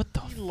 What the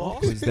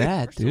fuck was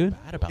that, dude?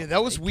 Bad about Yeah,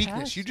 that was leg weakness.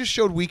 cast? You just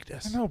showed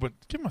weakness. I know, but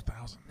give him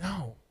 1,000.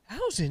 No.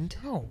 1,000?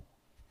 No.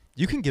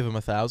 You can give him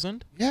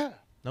 1,000. Yeah.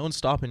 No one's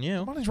stopping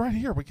you. Money's right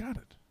here. We got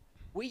it.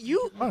 Wait,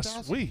 you?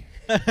 Us. We.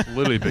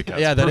 Literally big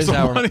cats. Yeah, that is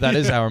Personal our money. that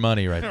is our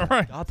money right Yeah, now.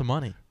 right. Got the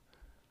money.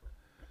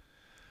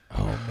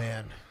 Oh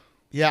man.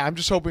 Yeah, I'm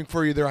just hoping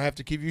for either I have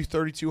to give you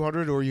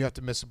 3,200 or you have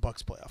to miss a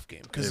Bucks playoff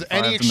game because If I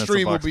any have to miss a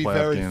extreme will Bucks be playoff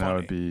very game, funny. That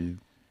would be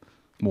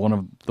one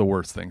of the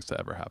worst things to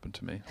ever happen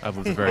to me. I've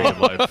lived a very good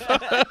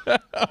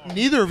life.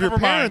 Neither of your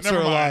Never mind, parents never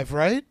are mind. alive,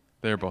 right?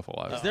 They're both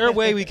alive. Is there a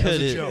way we That was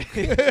could?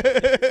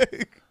 a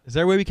joke. Is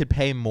there a way we could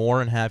pay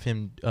more and have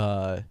him?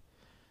 No,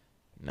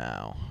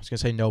 I was gonna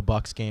say no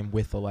Bucks game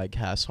with the leg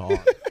cast on.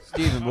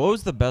 Steven, what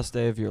was the best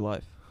day of your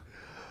life?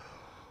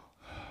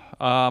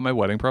 My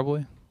wedding,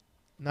 probably.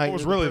 Night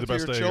was of really birth the of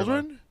best your day of your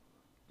children?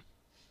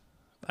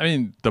 I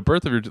mean, the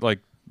birth of your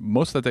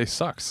most of that day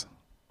sucks.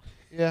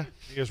 Yeah,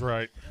 He is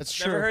right. that's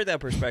Never true. heard that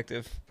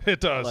perspective. It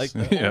does.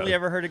 Like, Yeah. only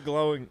ever heard it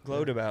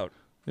glowed about.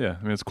 Yeah,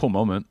 I mean it's a cool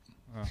moment.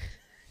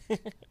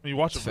 You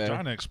watch a Fair.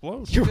 vagina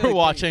explode. You were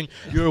watching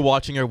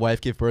your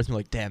wife give birth, and you're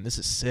like, "Damn, this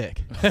is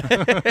sick.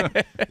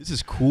 This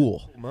is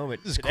cool."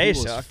 Moment. This is Today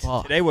cool as sucked.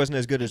 fuck. Today wasn't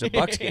as good as a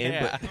Bucks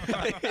game,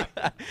 but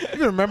I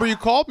even remember you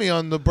called me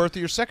on the birth of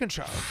your second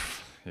child.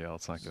 Yeah,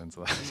 let's not get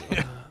into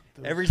that.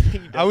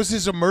 everything. I was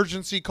his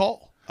emergency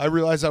call. I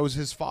realized I was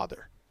his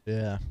father.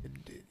 Yeah.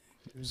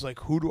 It was like,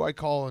 who do I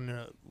call in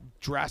a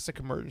drastic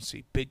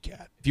emergency? Big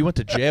Cat. If you went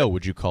to jail,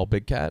 would you call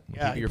Big Cat? Would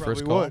he Yeah, be you your probably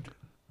first call? would.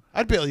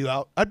 I'd bail you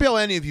out. I'd bail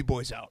any of you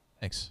boys out.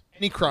 Thanks.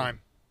 Any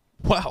crime.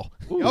 Wow.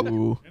 Yep.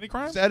 Ooh, Any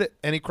crime? Said it.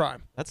 Any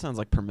crime. that sounds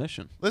like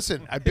permission.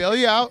 Listen, I'd bail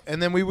you out,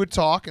 and then we would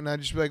talk, and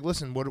I'd just be like,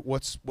 listen,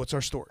 what's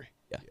our story?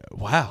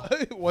 Wow.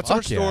 What's Fuck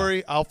our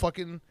story? I'll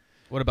fucking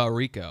What about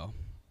Rico?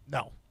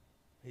 no.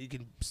 He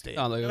can stay.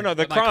 No, No,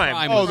 the my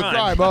crime. Oh, was- the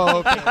crime. Oh,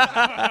 okay.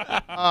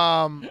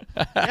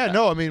 Yeah,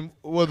 no. I mean,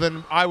 well,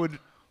 then I would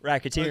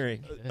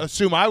Racketeering.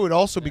 assume I would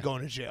also be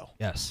going to jail.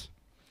 Yes.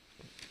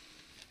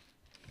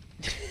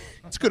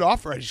 That's a good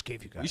offer I just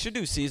gave you We guys. should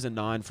do season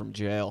 9 from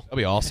jail. That'd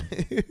be awesome.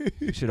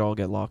 We should all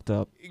get locked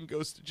up. He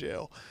goes to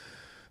jail.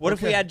 What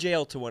if we Okay. add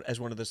jail to one as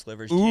one of the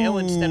slivers? Jail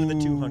instead of the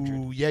 200.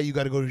 Ooh, yeah, you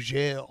got to go to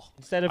jail.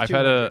 Instead of I've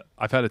 200.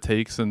 had a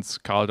take since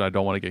college. I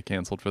don't want to get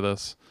canceled for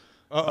this.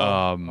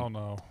 Uh-oh. Oh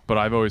no. But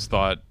I've always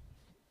thought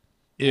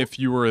if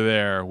you were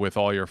there with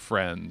all your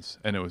friends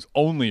and it was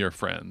only your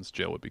friends,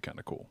 jail would be kind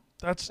of cool.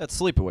 That's That's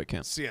sleepapay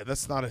camp. So, yeah,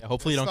 that's not a.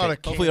 Hopefully you that's don't not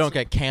get. a Hopefully you don't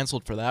cancel. get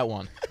canceled for that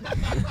one.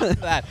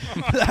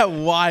 that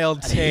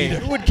wild take.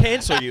 Who would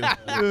cancel you?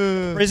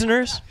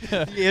 Prisoners?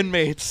 The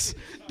inmates.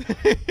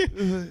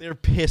 They're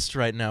pissed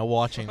right now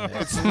watching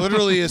this. It's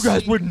literally a.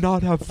 Scene. would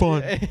not have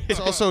fun. It's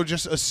also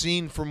just a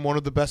scene from one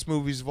of the best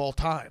movies of all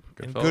time,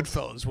 in Goodfellas.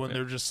 Goodfellas, when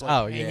they're just like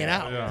Oh, hanging yeah.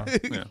 out. yeah.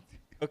 Yeah.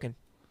 Cooking.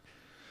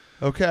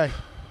 Okay,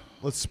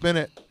 let's spin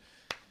it.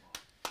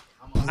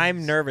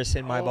 I'm nervous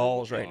in my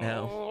balls right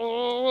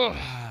now.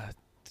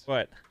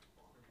 What?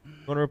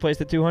 Want to replace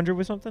the 200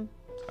 with something?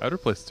 I'd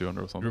replace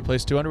 200 with something.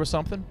 Replace 200 with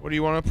something? What do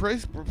you want to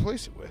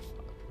replace it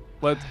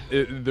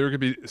with? There could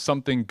be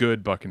something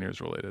good Buccaneers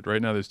related.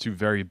 Right now, there's two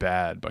very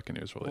bad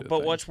Buccaneers related. But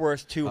things. what's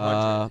worth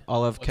 200?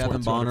 I'll have What's Kevin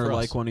worth 200 Bonner for us?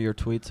 like one of your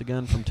tweets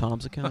again from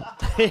Tom's account.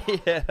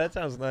 Yeah, that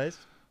sounds nice.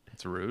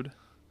 That's rude.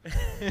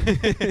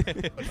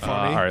 Funny.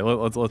 All right,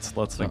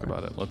 let's think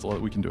about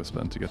it. We can do a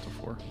spin to get to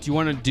 4. Do you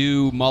want to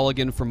do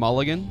mulligan for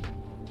mulligan?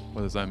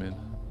 What does that mean?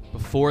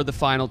 Before the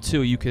final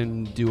 2, you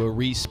can do a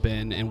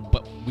respin,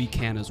 but we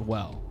can as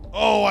well.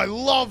 Oh, I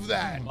love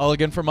that.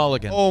 Mulligan for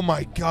mulligan. Oh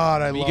my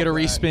God, I love You get a that.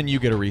 respin, you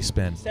get a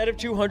respin. Instead of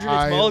 200, it's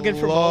I mulligan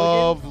for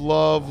mulligan.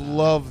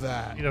 love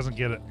that. He doesn't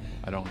get it.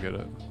 I don't get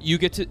it. You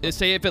get to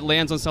say if it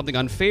lands on something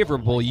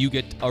unfavorable, you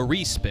get a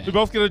respin. We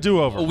both get a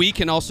do-over. But we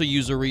can also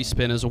use a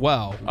respin as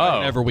well,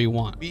 whenever we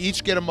want. We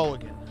each get a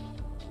mulligan.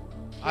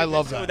 I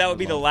love that. So that would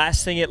be the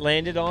last thing it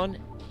landed on.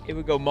 It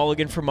would go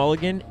mulligan for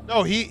mulligan.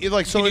 No, he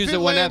like so. can If use it it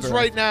lands whenever.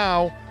 right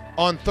now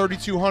on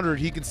 3,200,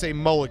 he can say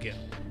mulligan,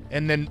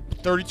 and then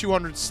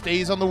 3,200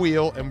 stays on the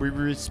wheel, and we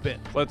respin.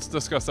 Let's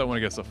discuss that when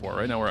it gets to 4.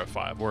 Right now we're at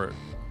 5. I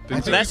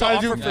think we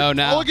gotta do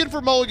mulligan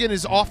for mulligan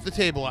is off the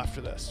table after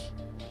this.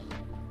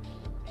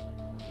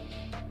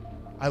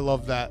 I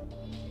love that.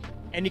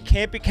 And it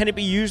can't be. Can it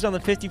be used on the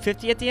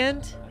 50-50 at the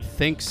end? I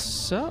think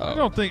so. I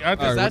don't think. I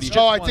think Or that's what do you- just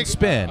I one think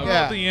spin. Yeah.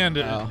 At the end,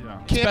 Oh.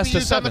 Can't best be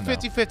of used on the 7 now.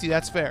 50-50.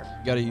 That's fair.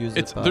 You got to use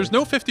it. There's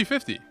no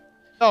 50-50.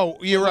 No,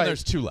 you're When right.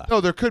 there's 2 left. No,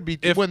 there could be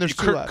when there's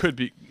 2 left. Could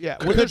be. Yeah,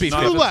 Could when there's be 2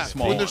 not if it's a left.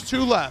 small When there's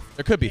one. 2 left.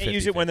 There could be Can't 50.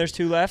 use it when there's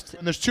 2 left.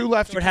 When there's 2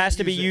 left, So it has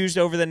to be used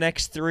over the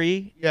next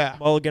 3. Yeah.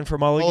 Mulligan for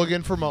mulligan.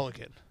 Mulligan for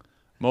mulligan.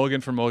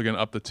 Mulligan for mulligan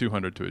up to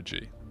 200 to a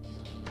G.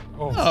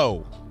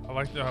 Oh. I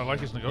like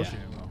his negotiating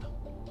though.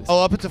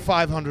 Oh, up it to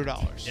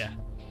 $500. Yeah.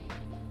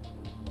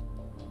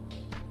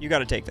 You got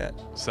to take that.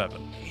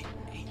 7.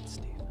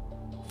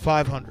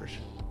 500.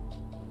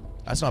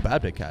 That's not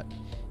bad, Big Cat.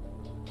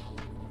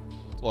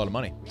 It's a lot of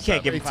money. You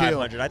can't give him Great deal.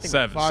 500. I think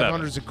 7.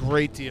 500 is a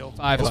great deal.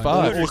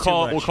 500. We'll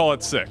call too it. much. We'll call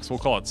it 6. We'll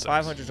call it 6.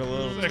 500's a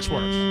little. 6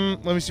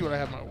 works. Let me see what I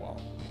have in my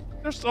wallet.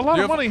 There's a lot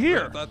of money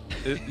here.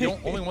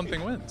 Only one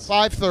thing wins.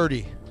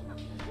 530.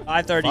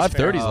 530.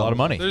 530 is a lot of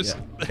money.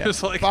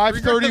 There's like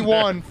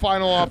 531.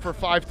 Final offer.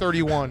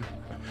 531.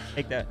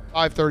 Take that.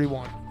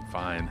 531.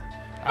 Fine.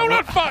 Oh,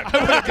 not 5.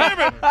 Damn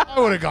it. I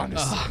would have gone to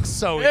 6.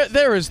 So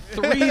There is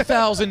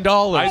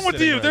 $3,000. I'm with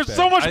you. There's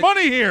so much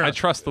money here. I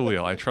trust the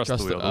wheel. I trust the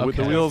wheel.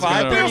 okay. The wheel's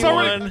gonna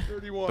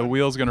 531. the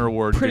wheel's gonna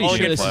reward. Pretty good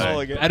sure this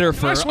play. is better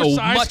for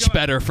much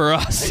better for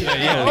us.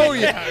 Oh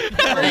yeah.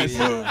 Great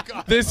move.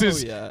 God. This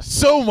is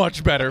so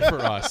much better for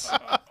us.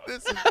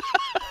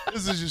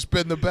 This has just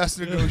been the best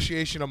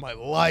negotiation of my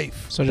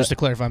life. So just to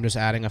clarify, I'm just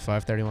adding a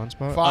 531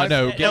 spot.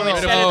 No, get rid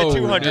of instead of the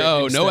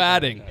 200. No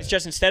adding. It's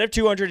just instead of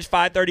 200, it's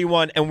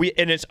 531,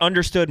 and it's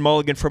understood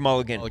mulligan for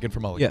mulligan. mulligan for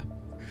mulligan.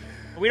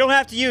 Yeah. We don't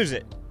have to use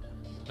it.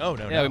 No.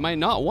 Yeah, we might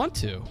not want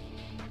to.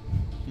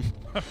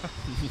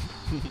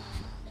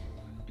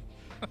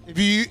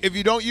 If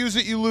you don't use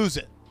it, you lose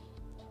it.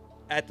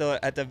 At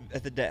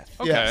the death.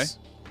 Okay. Yes.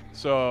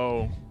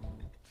 So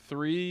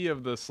 3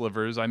 of the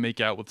slivers I make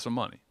out with some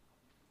money.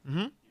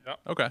 Mm-hmm. Yep.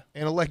 Okay.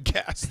 And a leg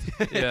cast.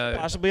 Yeah.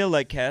 Possibly a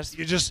leg cast.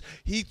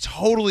 He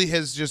totally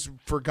has just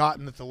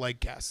forgotten that the leg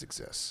cast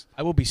exists.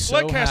 I will be so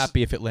Leg cast-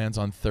 happy if it lands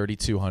on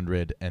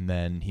 3,200 and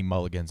then he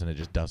mulligans and it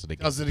just does it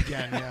again. Does it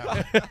again,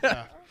 yeah.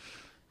 Yeah.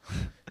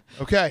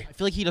 Okay. I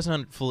feel like he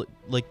doesn't fully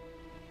like.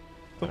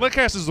 The leg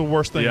cast is the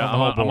worst thing Yeah, on the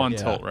whole I'm board. on Yeah.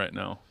 tilt right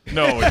now.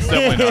 No, it's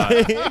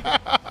definitely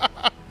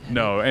not.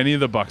 No, any of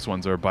the Bucks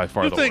ones are by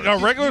far You the think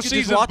worst. a regular You can just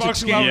season watch it Bucks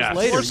 2 game hours is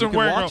later. worse You than can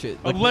wearing watch it,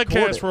 a like, leg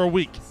record cast it. for a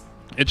week?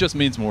 It just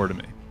means more to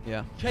me.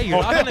 Yeah. Hey,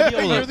 you're not gonna be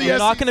able You're to. the You're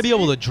not gonna SEC. be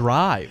able to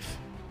drive.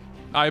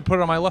 I put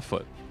it on my left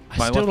foot. I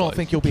My still left don't leg.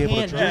 think you'll be able to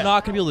Can't. drive. You're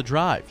not gonna be able to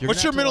drive. You're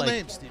What's gonna your have to, middle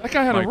like- name, Steve? That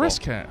guy had Michael. a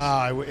wrist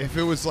cast. If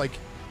it was like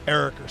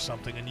Eric or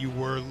something, and you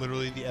were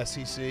literally the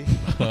SEC,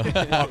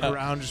 walk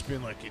around just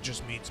being like, it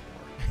just means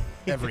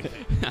more.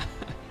 Everything.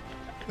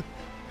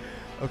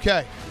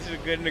 Okay. This is a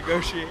good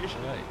negotiation.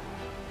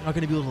 You're not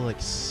gonna be able to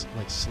like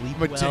sleep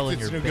I'm going to well take in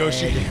this your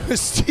negotiating bed. with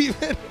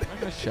Steven.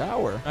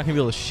 Shower. Not gonna be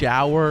able to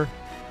shower.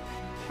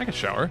 I can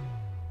shower.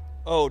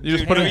 Oh, You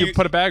just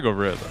put a bag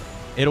over it.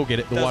 It'll get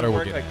it. The water will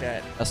work get like it.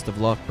 that. Best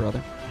of luck,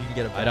 brother. You can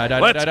get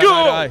it. Let's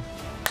go!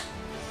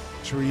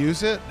 Should we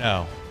use it?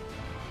 No.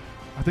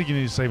 I think you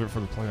need to save it for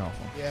the playoff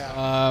one.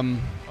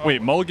 Yeah.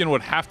 Wait, mulligan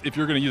would have to, if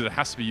you're going to use it, it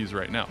has to be used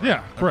right now. Right?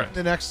 Yeah, correct.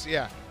 The next,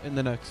 yeah. In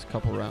the next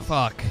couple rounds.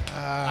 Fuck.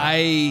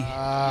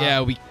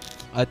 Yeah,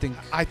 I think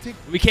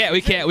we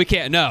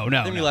can't. No.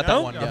 I think we let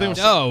that one go.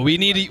 No, we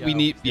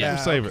need. Yeah.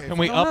 Save it. okay. Can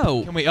we No.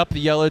 up? Can we up the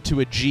yellow to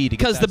a G to get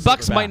Because that the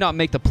Bucks silver might back? not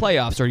make the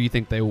playoffs, or do you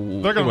think they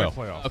will? They're going to will. make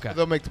playoffs. Okay.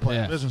 They'll make the playoffs.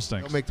 Yeah. Business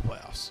stinks. They'll make the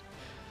playoffs.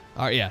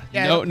 All right. Yeah.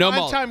 Yeah, no.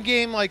 No. time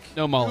game, like,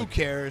 No who mulligan.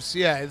 cares?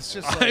 Yeah, it's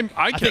just like,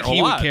 I I care think a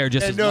he would lot. care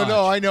just as no, much.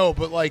 no, I know,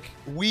 but like,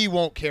 we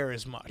won't care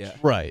as much. Yeah.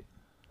 Right.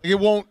 Like, it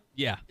won't.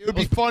 Yeah. It would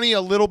be funny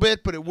a little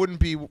bit, but it wouldn't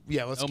be.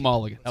 Yeah, let's. No keep-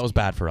 mulligan. That was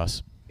bad for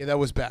us. Yeah, that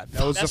was bad.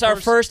 That was That's the our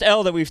first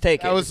L that we've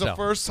taken. That was the No.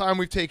 first time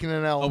we've taken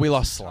an L. Oh, we this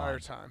lost entire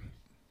Slime. time.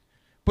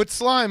 But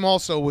slime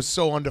also was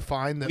so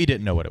undefined that We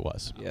didn't know what it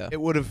was. yeah.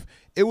 it would have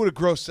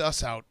grossed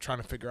us out trying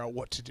to figure out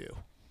what to do.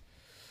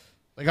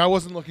 Like, I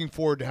wasn't looking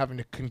forward to having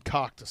to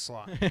concoct a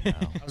slime.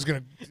 I was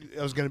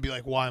gonna be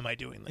like, why am I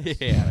doing this?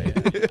 Yeah.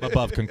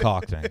 Above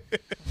concocting.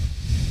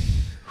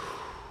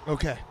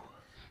 Okay.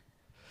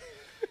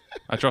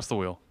 I trust the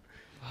wheel.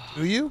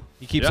 Do you?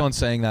 He keeps Yeah. on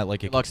saying that like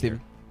Good luck, Steven.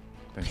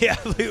 Thank you. Yeah,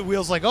 the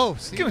wheel's like, oh,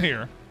 see, Get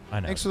here. I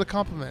know. thanks for the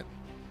compliment.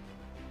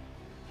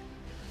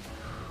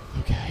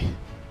 Okay.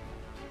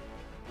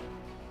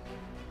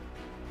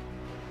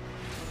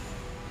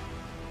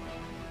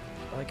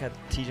 I like how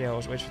TJ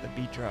always waits for the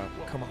beat drop.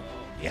 Come on.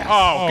 Yes.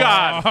 Oh,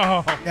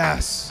 God.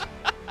 Yes.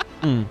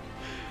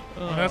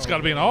 That's got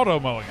to be an auto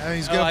mulligan. And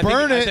he's No, gonna I think-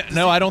 burn I it. thi-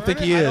 no, I don't think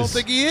he I don't is.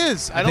 think he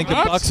is. I think the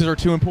Bucks are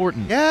too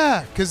important.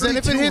 Yeah, because then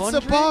if it hits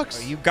the 3,200?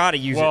 Bucks, You got to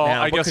use Well, it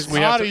now. I guess because we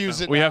have gotta to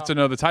use it we now. have to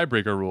know the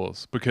tiebreaker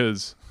rules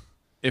because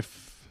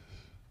if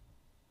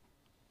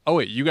oh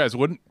wait, you guys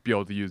wouldn't be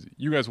able to use it.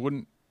 You guys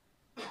wouldn't.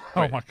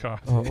 Oh Wait. my god.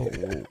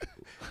 Oh,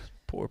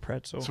 poor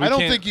pretzel. So I don't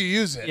can't- think you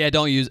use it. Yeah,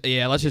 don't use.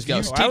 Yeah, let's just go.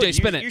 TJ,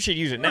 spin it. You should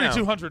use it now.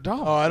 $2,200.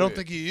 Oh, I don't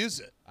think you use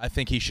it. I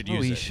think he should Oh,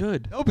 use he it.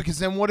 should. No, because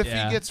then what if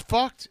Yeah. he gets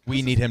fucked?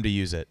 We need him to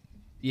use it.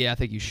 Yeah, I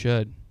think you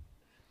should.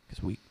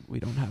 Because we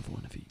don't have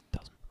one if he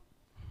doesn't.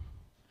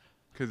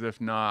 Because if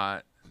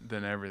not,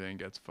 then everything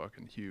gets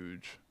fucking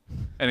huge,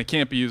 and it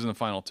can't be used in the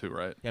final two,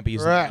 right? Can't be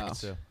used.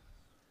 Correct.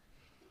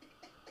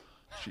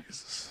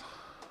 Jesus.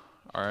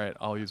 All right,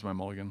 I'll use my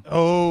mulligan.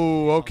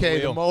 Oh, okay.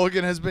 The wheel.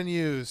 mulligan has been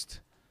used.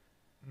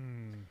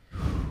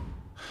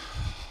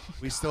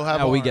 We still have.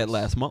 Now we ours. get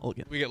last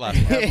mulligan. We get last.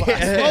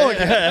 Last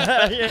mulligan.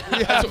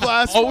 We have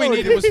last All we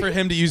mulligan. needed was for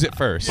him to use it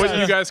first. But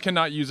you guys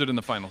cannot use it in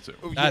the final two.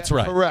 Oh, That's yeah,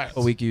 right. Correct.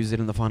 Oh, we can use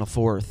it in the final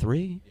 4 or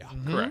 3. Yeah.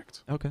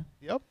 Correct. Okay.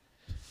 Yep.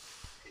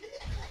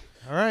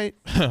 All right.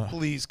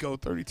 Please go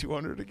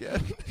 3,200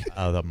 again.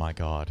 Oh, my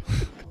God.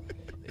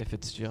 If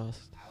it's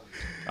just.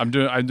 I'm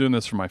doing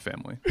this for my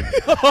family.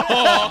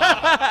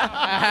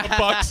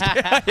 Bucks.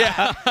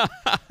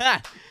 Yeah.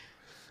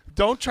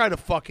 Don't try to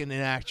fucking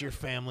enact your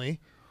family.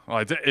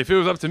 Well, if it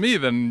was up to me,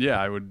 then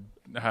yeah, I would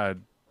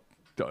had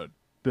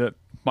that.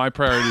 My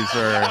priorities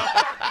are.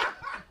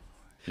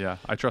 Yeah,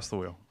 I trust the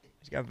wheel.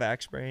 He's got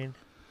back sprain.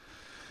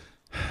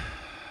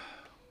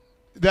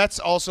 That's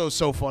also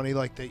so funny,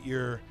 like that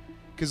you're,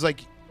 because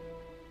like,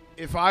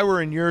 if I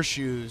were in your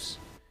shoes,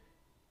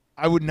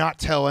 I would not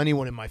tell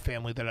anyone in my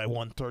family that I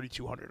won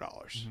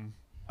 $3,200.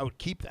 I would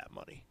keep that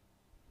money.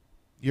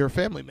 You're a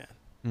family man.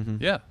 Mm-hmm.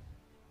 Yeah.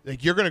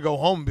 Like you're gonna go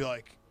home and be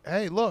like,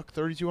 "Hey, look,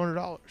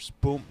 $3,200.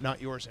 Boom,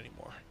 not yours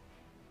anymore."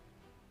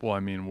 Well, I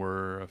mean,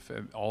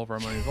 all of our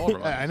money is all of our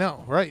money. I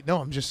know, right?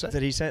 No, I'm just saying.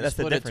 Did he say that's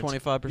the Split it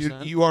difference?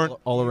 25%. You aren't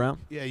all around.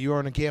 Yeah, you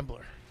aren't a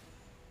gambler,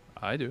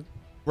 I do.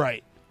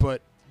 right?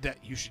 But that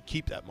you should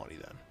keep that money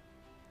then.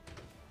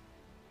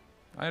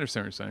 I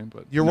understand what you're saying,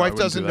 but Your no, I wife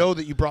wouldn't doesn't do know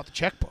that you brought the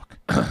checkbook.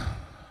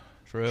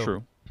 True.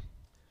 True.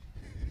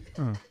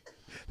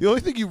 The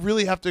only thing you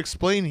really have to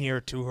explain here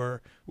to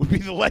her would be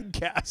the leg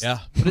cast. Yeah.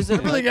 What is it?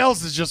 Everything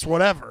else is just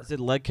whatever. Is it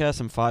leg cast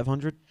and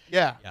 500?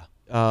 Yeah.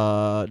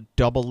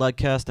 Double leg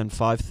cast and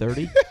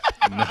 530?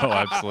 No,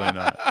 absolutely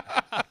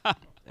not.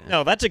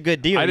 No, that's a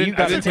good deal. I didn't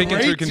take into You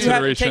have to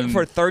consideration. take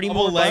for 30 more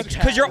Double leg legs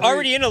because you're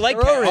already in a leg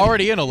cast.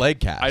 Already in a leg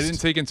cast. I didn't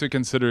take into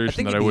consideration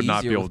think that I it'd be would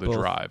not be easier able with to both.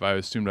 drive. I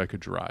assumed I could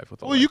drive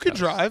with a Well, leg you could cast.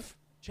 drive.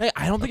 Jay,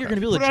 I don't think you're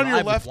going to be able Put to it on your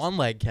drive left- with one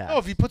leg cast. Oh,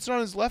 if he puts it on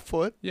his left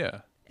foot.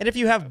 Yeah. And if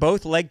you have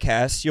both leg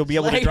casts, you'll be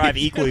able to Leg- drive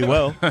equally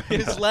well.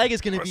 His leg is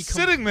going to be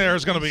Sitting there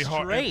is going to be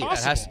hard. straight.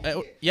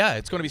 Impossible. Yeah,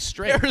 it's going to be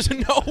straight. There's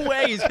no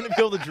way he's going to be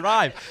able to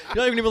drive. You're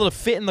not even going to be able to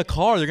fit in the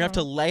car. They're going to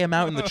have to lay him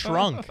out in the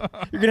trunk.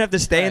 You're gonna have to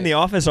stay in the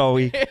office all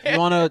week. Do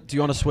you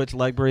wanna switch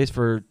leg brace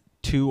for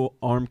 2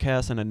 arm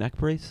casts and a neck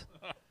brace?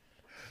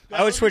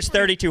 I would switch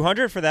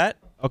 3,200 for that.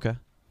 Okay.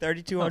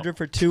 3,200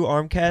 for 2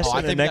 arm casts Oh, I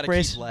and a think we neck gotta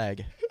brace. keep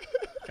leg.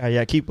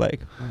 Yeah, keep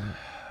leg.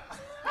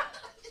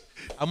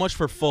 How much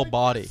for full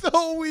body?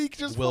 So weak.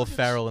 Just Will fucking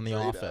Ferrell in the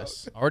straight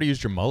office. I already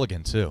used your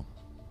mulligan too.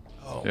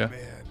 out. Oh Yeah. man.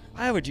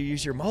 Why would you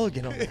use your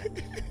mulligan on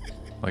that?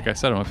 Like I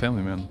said, I'm a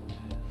family man.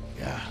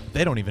 Yeah.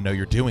 They don't even know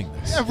you're doing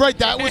this. Yeah, right.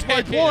 That was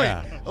my point.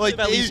 Yeah. Like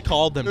They've at least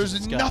called them to There's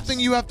discuss. nothing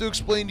you have to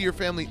explain to your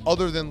family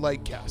other than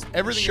leg cast.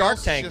 Everything Shark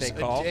else Tank is just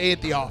they call. a day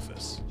at the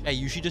office. Hey,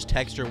 you should just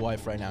text your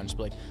wife right now and just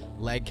be like,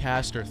 leg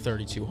cast or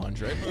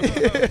 3,200.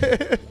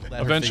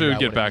 Eventually, we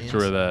get back to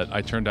her that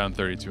I turned down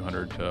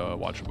 3,200 to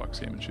watch a Bucks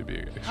game, and she'd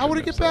be. How would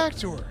it get extremely back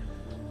to her?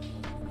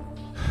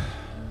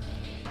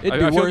 It'd I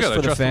be feel worse good. I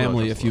for the trust the Will,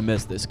 family trust if the you Will.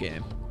 missed this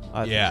game.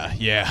 I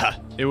think. Yeah.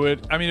 It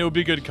would. I mean, it would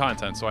be good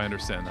content, so I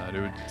understand that.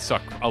 It would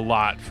suck a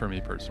lot for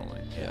me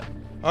personally. Yeah.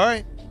 All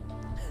right. We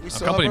I'm a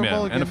still company have our man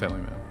mulligan. and a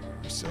family man,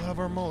 We still have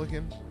our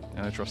mulligan.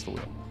 and I trust the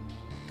wheel.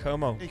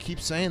 Come on. They keep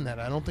saying that.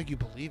 I don't think you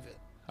believe it.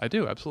 I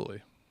do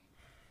absolutely.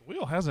 The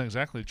wheel hasn't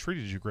exactly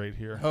treated you great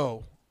here.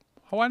 Oh.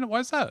 Why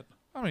is that?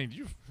 I mean,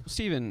 you.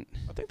 Steven,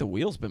 I think the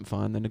wheel's been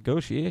fine. The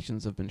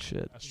negotiations have been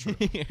shit. That's true.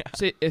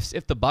 say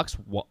if the Bucks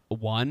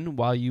won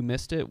while you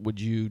missed it,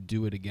 would you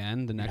do it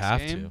again the You'd next have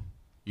game? to.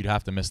 You'd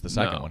have to miss the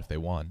second No. one if they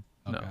won.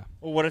 No. Okay.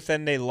 Well, what if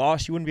then they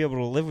lost? You wouldn't be able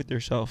to live with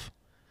yourself.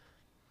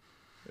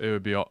 It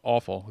would be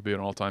awful. It'd be an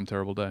all-time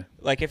terrible day.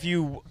 Like if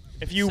you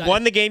So-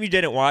 won the game you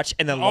didn't watch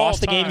and then lost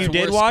the game All-time. you It's a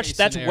did worst watch, case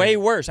that's scenario. way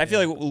worse. I feel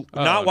like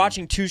not no.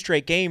 watching 2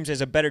 straight games is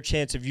a better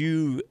chance of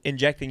you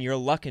injecting your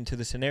luck into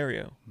the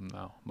scenario.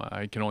 No,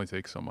 I can only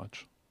take so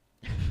much.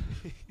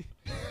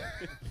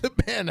 The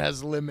man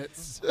has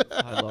limits.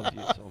 I love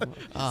you so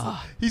much.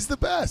 He's the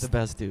best. The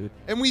best dude.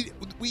 And we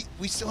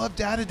still have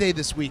data day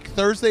this week.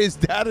 Thursday is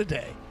data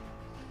day.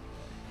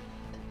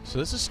 So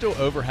this is still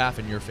over half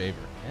in your favor.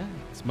 Yeah,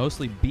 it's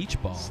mostly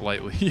beach ball.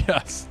 Slightly,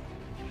 yes.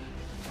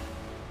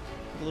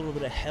 A little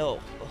bit of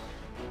help.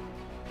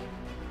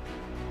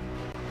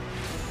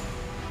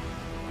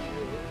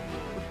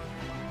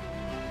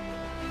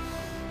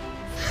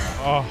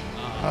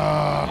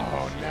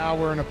 Oh, now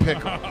we're in a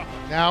pickle.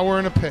 Now we're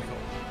in a pickle.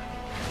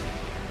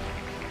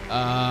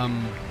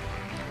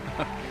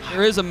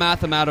 There is a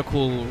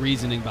mathematical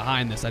reasoning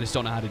behind this. I just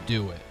don't know how to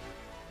do it.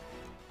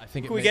 I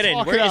think Can we get in?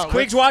 Talk Where it is out.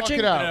 Quiggs Let's talk watching?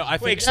 it out. No, I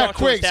think Quiggs, talk to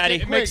us, Quiggs, Daddy.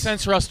 it makes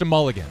sense for us to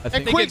mulligan. I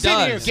think Quiggs it in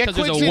here. does Get because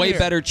there's Quiggs a in way here.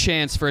 better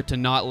chance for it to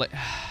not.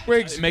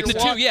 Quiggs, It makes The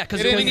sense. two, yeah,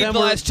 because It we is. only need Then the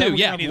we're- last then two. we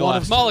Yeah, have mulligan,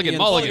 one. mulligan,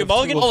 Mulligan,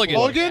 mulligan, mulligan?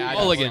 Mulligan?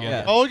 mulligan.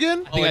 Yeah,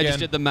 Mulligan? I think I just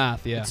did the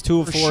math. Yeah. It's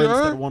 2 of For 4 sure?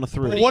 instead of 1 of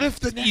 3. Well, what if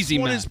the next Easy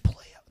one math. is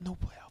no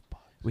playoff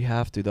box? We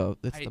have to though.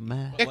 It's the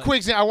math. Get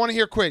Quiggs in. I want to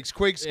hear Quiggs.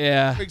 Quiggs,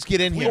 Yeah. Quiggs,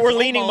 get in We here. were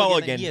leaning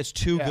mulligan. He has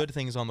 2 Yeah. good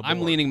things on the board.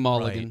 I'm leaning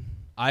mulligan.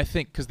 I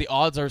think because the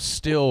odds are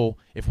still,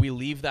 if we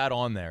leave that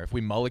on there, if we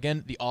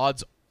mulligan, the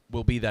odds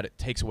will be that it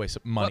takes away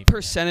some money. What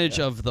percentage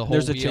of the whole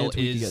There's a wheel chance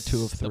we could is get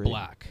 2 of the 3.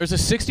 black? There's a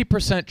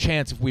 60%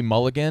 chance if we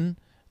mulligan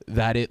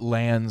that it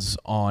lands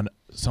on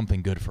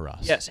something good for us.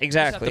 Yes,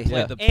 exactly.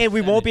 play the And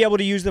we won't be percentage. able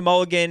to use the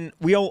mulligan.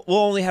 We'll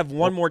only have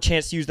one more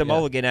chance to use the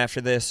mulligan after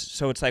this,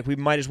 so it's like we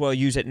might as well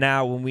use it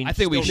now when we I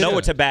think we still know should.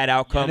 it's a bad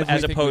outcome, and if we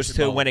as think we opposed should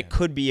to when mulligan. it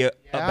could be a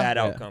bad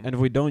Yeah. outcome. And if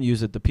we don't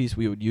use it, the piece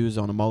we would use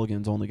on a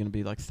mulligan is only going to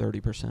be like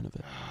 30% of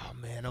it. Oh,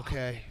 man,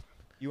 okay.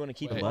 You want to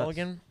keep Wait, it what?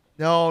 mulligan?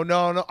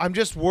 No. I'm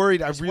just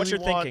worried. What's your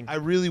thinking?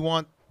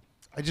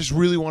 I just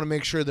really want to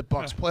make sure that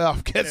Bucks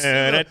playoff gets.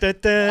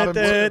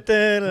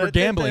 We're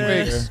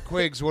gambling.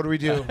 Quiggs, what do we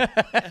do?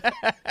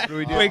 What do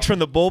we do? Quiggs from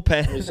the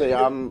bullpen. Say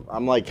I'm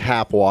like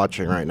half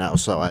watching right now,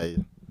 so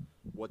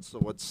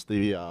what's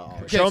the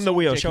Show him the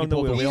wheel. Jake, Show him the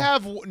can you pull wheel. We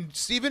have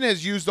Steven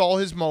has used all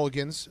his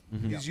mulligans.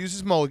 He's used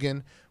his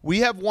mulligan. We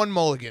have one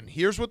mulligan.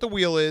 Here's what the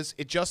wheel is.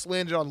 It just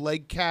landed on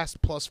leg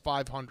cast plus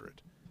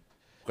 500.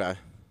 okay?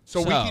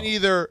 So we can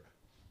either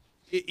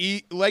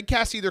leg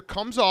cast either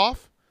comes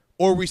off,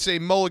 or we say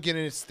mulligan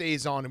and it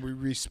stays on and we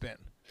respin.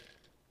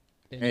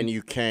 And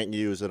you can't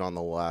use it on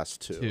the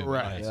last 2.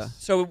 Right. Yeah.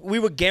 So we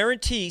would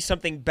guarantee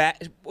something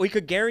bad. We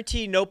could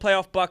guarantee no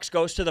playoff Bucks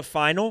goes to the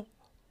final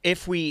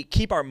if we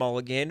keep our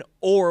mulligan,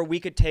 or we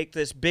could take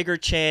this bigger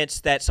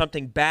chance that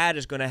something bad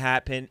is going to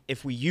happen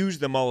if we use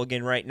the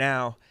mulligan right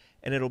now,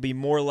 and it'll be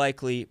more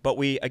likely, but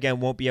we, again,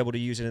 won't be able to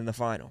use it in the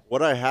final.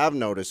 What I have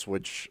noticed,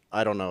 which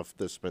I don't know if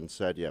this has been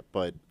said yet,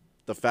 but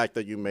the fact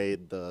that you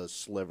made the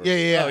sliver,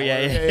 Yeah. Oh, yeah.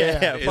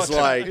 it's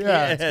like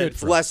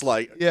it's less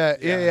like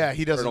Yeah.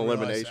 He for doesn't an realize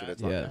elimination. that.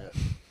 It's not Yeah.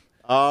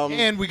 bad.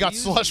 And we got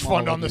slush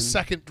fund on the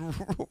second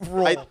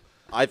roll.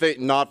 I think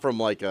not from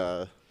like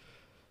a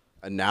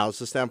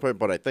analysis standpoint,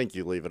 but I think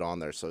you leave it on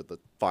there so the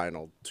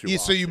final 2. Yeah,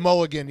 so you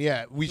mulligan.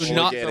 Yeah, we should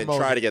mulligan and try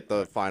mulligan. to get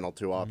the final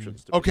 2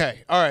 options. To be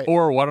Okay. All right.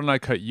 Or why don't I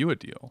cut you a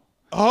deal?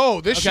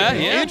 Oh, this should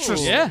be yeah.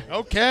 interesting. Yeah.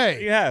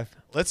 Okay. You have.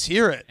 Let's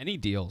hear it. Any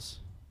deals?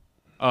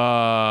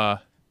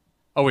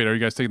 Oh wait, are you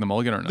guys taking the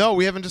mulligan or not? No,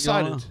 we haven't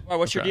decided. All right,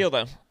 what's your Okay. deal,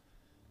 though?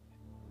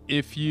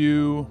 If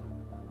you,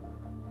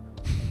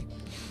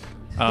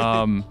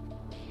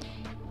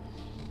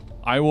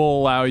 I will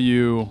allow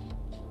you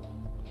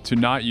to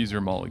not use your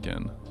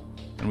mulligan,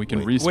 and we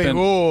can respin. Wait,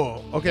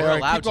 whoa. Okay, We're all right.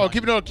 allowed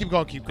Keep going. Keep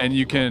going. And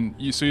you can,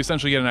 so you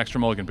essentially get an extra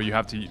mulligan, but you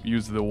have to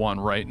use the one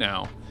right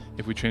now.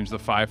 If we change the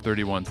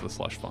 531 to the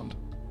slush fund,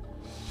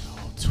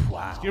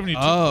 Wow. Giving you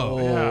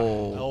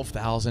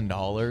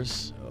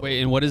 $12,000.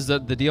 Wait, and what is the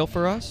deal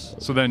for us?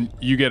 so then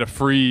you get a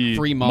free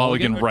mulligan?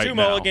 mulligan right Two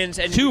now. mulligans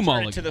and Two you return it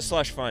mulligans. to the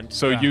slush fund.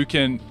 So you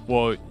can,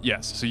 well,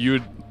 yes. So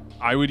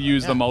I would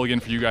use the mulligan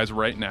for you guys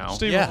right now,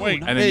 Steven,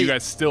 wait. and then you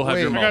guys still have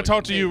wait, your I I mulligan. gotta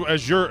talk to you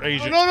as your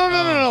agent.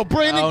 No.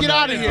 Brandon, get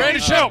out of here.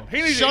 Brandon, shut up.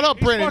 He needs Shut to- up,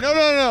 he's Brandon. fucking-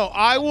 No.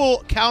 I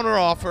will counter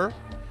offer.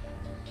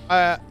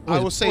 I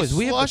will say Boys,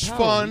 we have the slush power.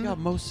 We fund got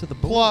most of the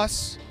board.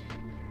 plus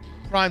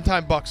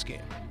primetime Bucks game.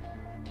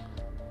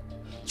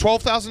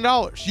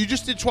 $12,000. You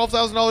just did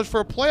 $12,000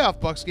 for a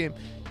playoff Bucks game.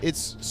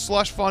 It's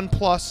slush fund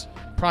plus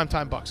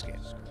primetime Bucks game.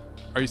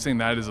 Are you saying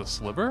that is a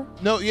sliver?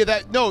 No, the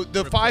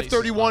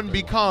 531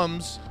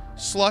 becomes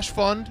slush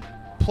fund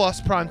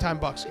plus primetime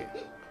Bucks game.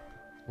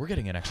 We're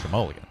getting an extra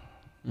mulligan.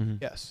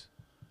 Yes.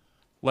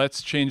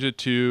 Let's change it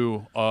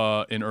to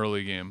an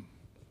early game,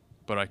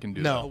 but I can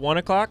do No. that. 1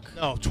 o'clock?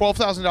 No,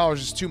 $12,000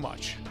 is too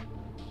much.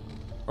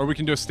 Or we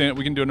can do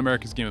we can do an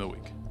America's Game of the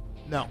Week.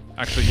 No.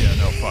 Actually, yeah,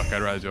 no, fuck.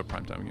 I'd rather do a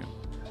primetime game.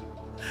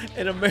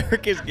 An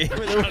America's game of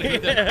the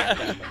week.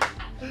 This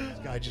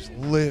guy just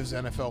lives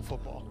NFL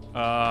football.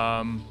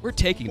 We're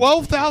taking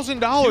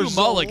 $12,000 is a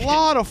mulligans.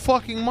 lot of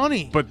fucking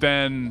money. But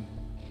then,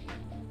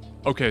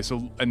 okay,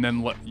 so and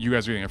then you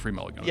guys are getting a free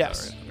mulligan. is that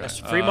Yes. right? Okay. That's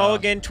free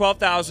mulligan,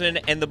 12,000,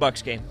 and the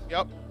Bucks game.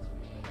 Yep.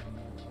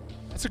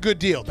 That's a good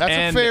deal. That's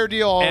and, a fair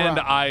deal all And around.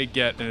 I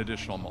get an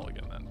additional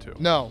mulligan then too.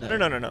 No.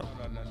 No.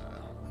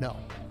 No.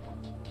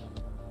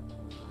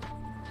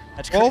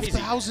 That's crazy.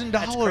 $12,000.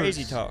 That's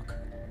crazy talk.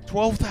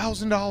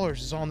 $12,000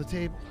 is on the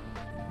table.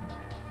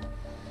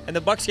 And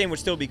the Bucks game would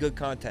still be good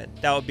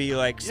content. That would be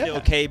like still Yeah.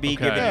 KB Okay.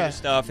 giving you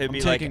stuff. It'd I'm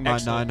be like taking my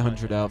excellent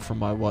 900 out from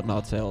my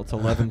whatnot sale. It's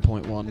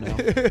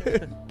 11.1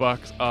 now.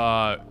 Bucks.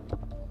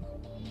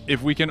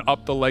 If we can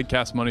up the leg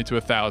cast money to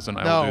 1,000,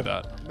 I will do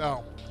that.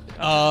 No.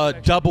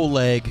 Double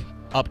leg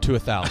up to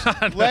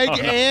 1,000. Leg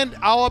and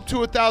I'll up to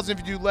 1,000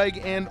 if you do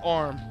leg and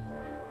arm.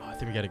 I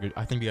think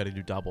we gotta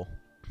do double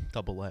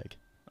leg.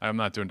 I'm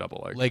not doing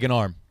double leg. Leg and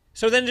arm.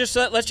 So then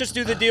let's just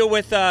do the deal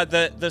with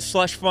the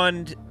slush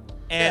fund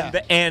and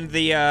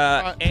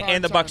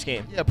the Bucks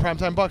game. Yeah,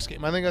 primetime Bucks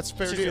game. I think that's a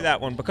fair Let's just deal. do that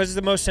one because it's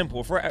the most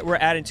simple. If we're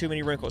adding too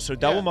many wrinkles, so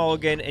double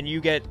mulligan and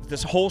you get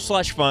this whole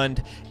slush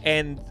fund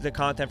and the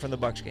content from the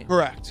Bucks game.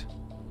 Correct.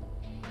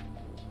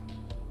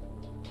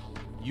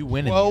 You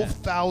win in the end.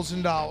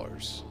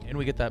 $12,000. And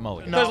we get that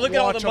mulligan. Because look at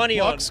all the Watch money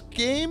a on- Bucks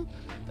game.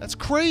 That's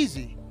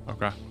crazy.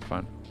 Okay,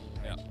 fine.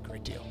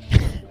 Great deal.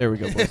 There we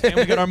go, boys. And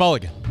we get our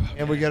mulligan.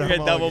 And we get We a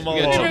get double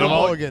mulligan. Double Double-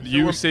 mulligan.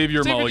 You save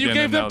your Steven, mulligan. you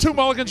gave and them now 2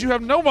 mulligans. You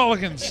have no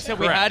mulligans. So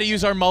we had to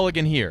use our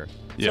mulligan here.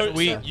 Yeah. So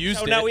we used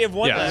so it. now we have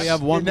one Yes. left. We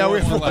have one Now more we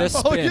have for one this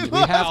mulligan spin. We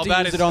left. have to that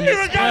use is it on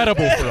this.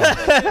 incredible for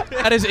us.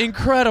 That is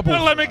incredible.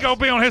 Don't let me go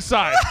be on his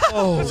side.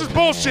 This is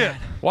bullshit.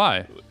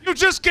 Why? You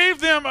just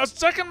gave them a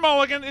second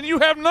mulligan and you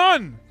have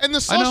none. And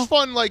the I know. slush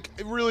fund, like,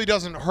 it really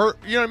doesn't hurt.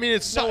 You know what I mean?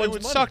 It's No it one's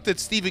would money. suck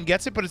that Steven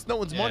gets it, but it's no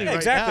one's money right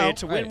exactly. now.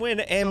 It's a win-win,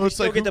 and So we it's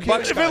still like, get the who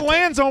Bucks. cares? If it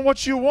lands on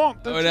what you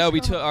want, then Oh no, we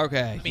took.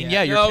 Okay. I mean,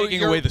 yeah, you're No,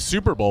 taking away the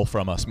Super Bowl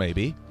from us,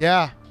 maybe.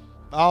 Yeah.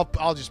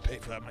 I'll just pay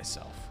for that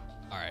myself.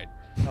 All right.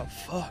 Oh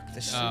fuck!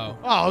 This. Oh.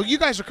 Oh, you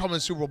guys are coming to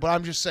the Super Bowl, but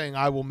I'm just saying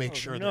I will make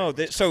sure. No,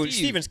 that so Steve,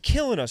 Steven's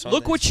killing us. On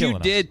Look this. what you Killing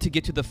us. did to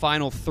get to the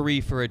final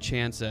 3 for a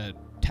chance at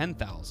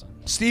 10,000.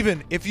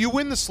 Steven, if you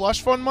win the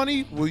slush fund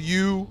money, will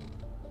you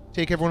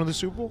take everyone to the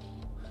Super Bowl?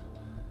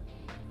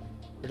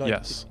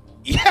 Yes.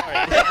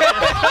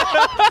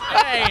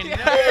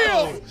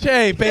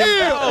 Hey,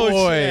 baby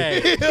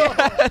boy.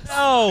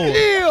 No.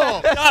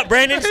 Deal. Stop,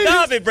 Brandon!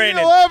 Stop it,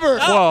 Brandon! Deal ever.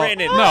 Stop,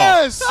 Brandon!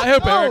 Yes. I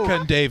hope No. Erica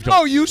and Dave don't.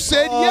 Oh, you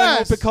said I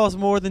yes. hope it costs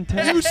more than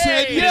 10. You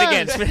said Spin it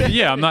yes. again.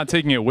 Yeah, I'm not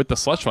taking it with the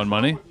slush fund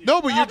money.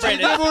 No, but you're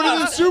taking everyone to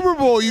the Super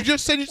Bowl. You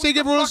just said you take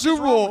everyone to the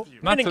Super Bowl.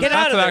 Not Brandon, to, get not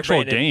out to of the there, actual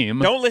Brandon. game.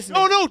 Don't listen.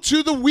 No,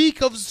 to the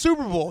week of the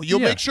Super Bowl.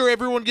 You'll Yeah. make sure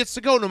everyone gets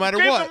to go no matter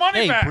Gave the what. money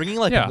Hey, back. bringing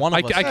like Yeah, one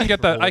of us. I can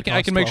get that. I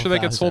can make sure that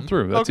gets sold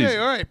through. That's Okay, easy.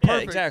 all right, Yeah,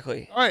 perfect.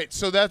 exactly. All right,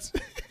 so that's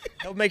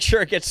He'll make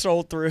sure it gets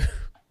sold through.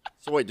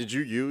 So wait, did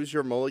you use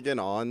your mulligan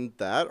on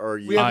that, or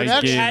you? We have I an gave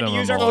extra- had to them a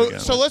use our mulligan.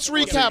 So let's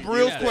recap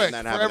real Yeah. quick And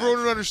then for have an everyone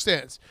who extra.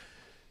 understands.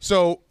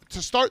 So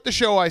to start the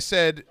show, I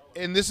said,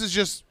 and this was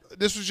just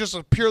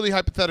a purely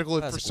hypothetical.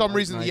 If That's for some a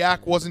reason the nice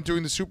Yak one. wasn't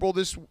doing the Super Bowl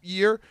this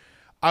year,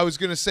 I was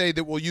going to say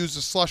that we'll use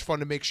the slush fund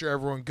to make sure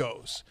everyone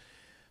goes.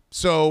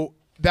 So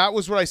that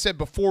was what I said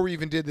before we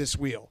even did this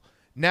wheel.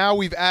 Now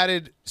we've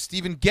added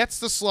Steven gets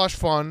the slush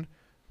fund,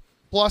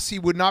 plus he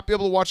would not be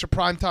able to watch a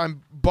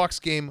primetime Bucks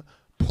game.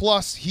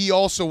 Plus, he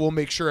also will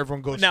make sure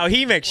everyone goes. Now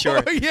he makes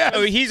sure. Yes.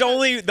 So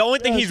the only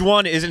thing he's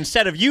won is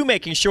instead of you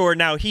making sure,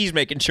 now he's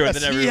making sure Yes,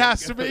 that everyone. he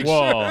has to make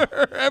Whoa.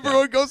 sure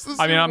everyone goes to the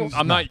Super I mean, Bowl.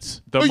 I'm not.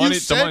 The Oh, money. you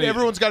said the money.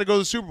 everyone's got to go to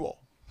the Super Bowl.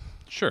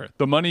 Sure.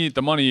 The money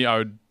I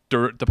would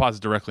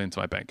deposit directly into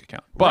my bank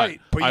account. But,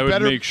 Right, but you I would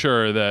better- make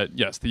sure that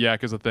yes, the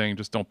Yak is a thing.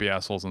 Just don't be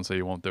assholes and say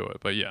you won't do it.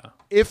 But yeah,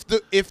 If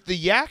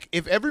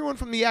everyone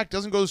from the Yak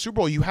doesn't go to the Super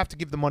Bowl, you have to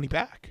give the money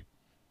back.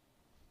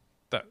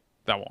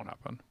 that won't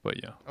happen.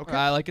 But yeah, Okay.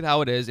 I like it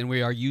how it is, and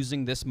we are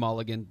using this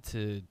mulligan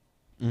to.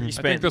 I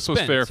think this was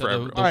spin, fair so for the-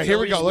 everyone. All right, here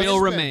we go. Will Let's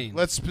spin. remain.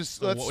 Let's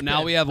Now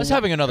spin. we have Let's one.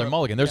 having another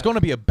mulligan. There's going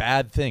to be a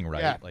bad thing,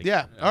 right? Yeah, Like,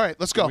 yeah. All right,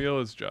 let's The go. wheel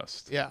is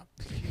just. Yeah.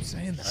 Keep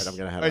saying All this. right, I'm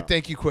gonna All head right, out.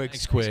 thank you, Quigs.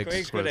 Thanks, Quigs.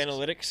 Greg's good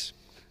analytics.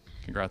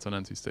 Congrats on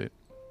NC State.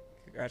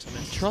 Congrats on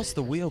that. Trust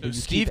the wheel. But you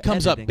Steve keep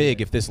comes up editing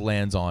big it. if this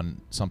lands on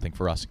something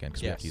for us again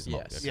because we have to use the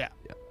mulligan. Yeah.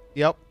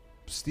 Yep.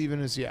 Steven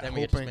is Then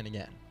we get to spin hoping.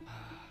 again.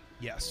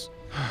 Yes.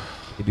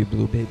 Baby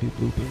blue, baby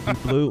blue, baby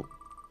blue.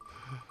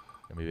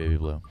 Give me baby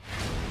blue.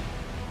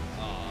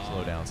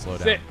 Slow down, slow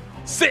down.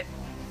 Sit.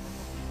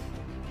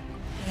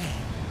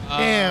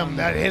 Damn,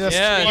 that hit us.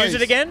 yeah, twice. Use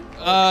it again?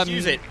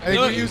 Use it. I think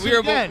Look, we used we it were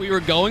again. we were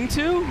going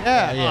to.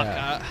 Yeah.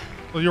 Yeah.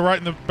 Well, you're right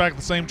in the back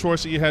the same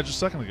choice that you had just a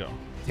second ago.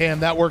 Damn,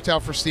 that worked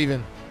out for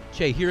Steven.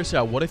 Jay, hear us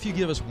out. What if you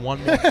give us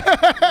one more?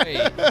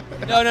 Wait.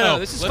 No.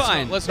 This is let's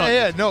fine. Not, let's Yeah, not.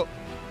 yeah, no.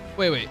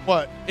 Wait.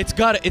 What? It's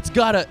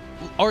gotta.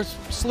 Our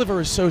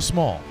sliver is so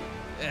small.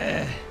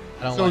 I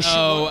don't So like. should-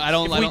 No, I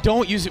don't. If I we don't.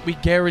 don't use it, we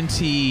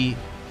guarantee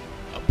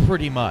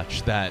pretty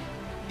much that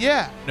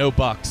Yeah. no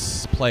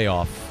Bucks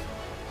playoff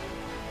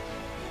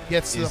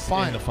Gets to the is in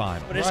final. the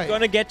final. But it's Right.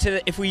 going to get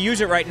to if we use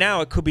it right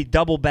now, it could be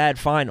double bad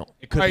final.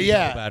 It could All right, be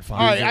yeah. double bad All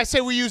final. right, I say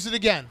we use it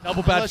again.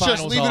 Double bad Let's just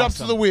final's leave it up to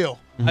awesome. the wheel.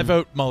 I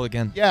vote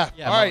mulligan. Yeah.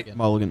 Yeah, All right.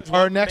 Mulligan.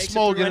 Our Makes next it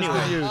through mulligan is anyway.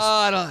 going to use.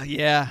 I don't.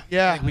 Yeah.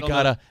 Yeah. We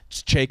gotta.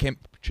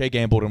 Che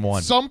gambled and won.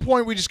 At some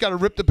point, we just got to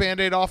rip the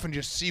Band-Aid off and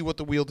just see what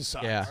the wheel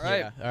decides. Yeah. All right.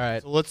 Yeah. All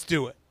right. So let's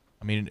do it.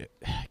 I mean,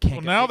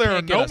 Well, now there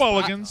are no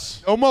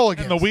mulligans. No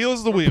mulligans. And the wheel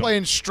is the We're wheel.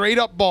 playing straight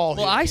up ball.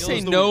 Well, here. I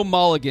say no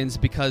mulligans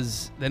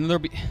because then there'll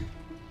be.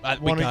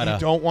 You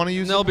don't want to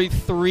use. There'll be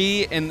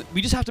 3, and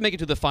we just have to make it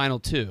to the final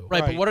 2.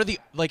 Right, but what are the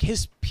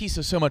his piece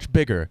is so much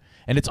bigger,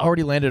 and it's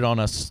already landed on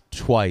us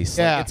twice.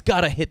 Yeah. Like, it's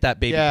got to hit that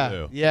baby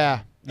blue.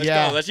 Yeah. Let's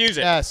go. Let's use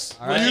it. Yes.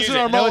 All We're right. using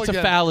our No, it's a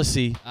mulligan.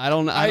 fallacy. I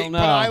don't know.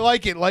 But I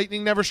like it.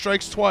 Lightning never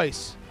strikes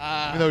twice.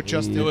 Even though it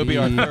just It would be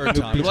our third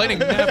time. Lightning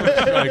never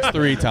strikes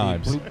 3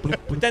 times.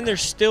 But then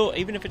there's still,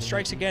 even if it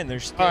strikes again,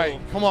 there's still. All right,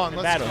 come on,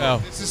 let's battle. go.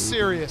 This is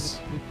serious.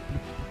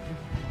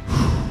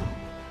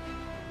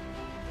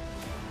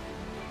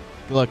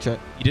 Good luck, Chet.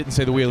 You didn't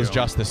say the wheel is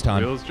just this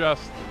time. Wheel is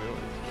just.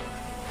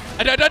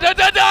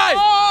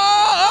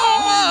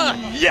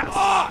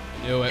 Yes!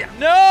 Do it.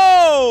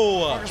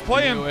 No! Just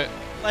playing. Do it.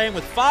 Playing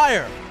with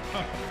fire.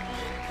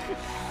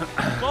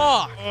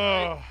 Fuck.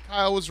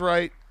 Kyle was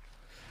right.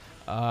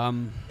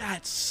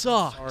 That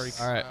sucks. Sorry,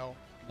 All right. Kyle.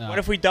 No. What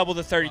if we double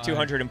the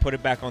 3,200 and put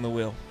it back on the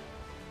wheel?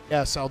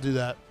 Yes, I'll do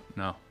that.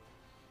 No.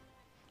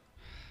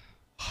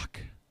 Fuck.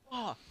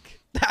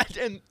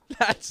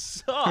 That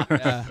sucks.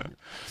 Yeah.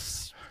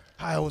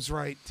 Kyle was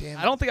right. Damn.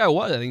 I don't think I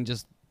was. I think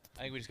just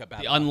I think we just got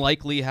bad. the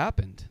unlikely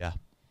happened. Yeah.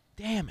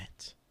 Damn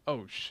it.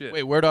 Oh shit.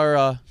 Wait, where'd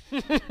our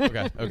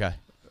Okay.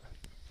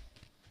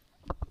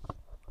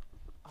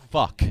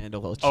 Fuck. And a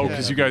little Oh, Chet.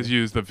 because you guys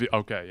used the.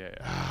 Okay,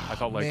 yeah. I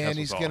thought like Man,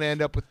 he's gonna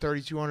end up with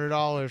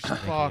 $3,200.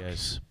 Fuck.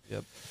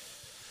 Yep.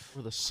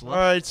 With a All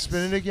right,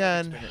 spin it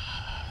again.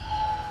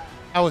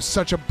 That was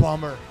such a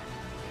bummer.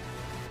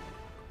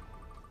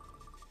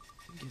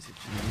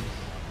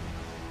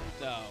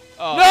 No.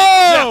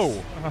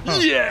 No!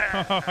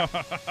 Yeah.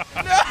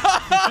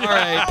 All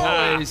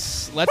right,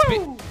 boys.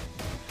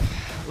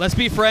 Let's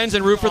be friends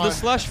and root for the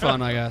slush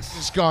fund, I guess.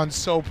 It's gone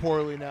so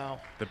poorly now.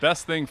 The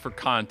best thing for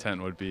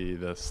content would be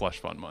the slush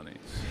fund money.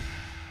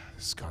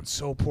 It's gone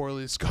so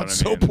poorly. It's gone What I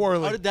so mean.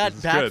 poorly. How did that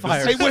This is good.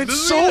 backfire? This It went This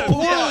is so good.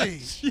 poorly.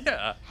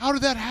 Yeah. How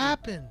did that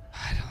happen?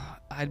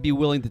 I'd be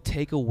willing to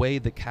take away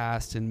the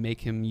cast and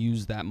make him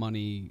use that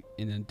money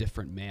in a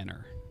different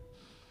manner.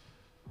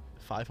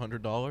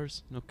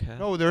 $500? Okay.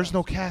 No, there's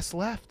no cast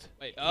left.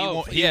 Wait, he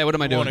what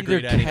am I won't doing?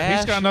 agree to anything.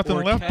 He's got nothing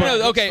left. But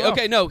No,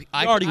 okay, no.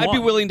 I'd be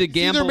won. willing to It's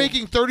gamble. either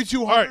making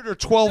 $3,200 or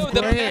 12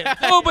 grand.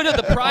 No, but at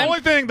the The prime.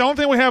 only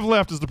thing we have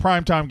left is the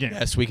primetime game.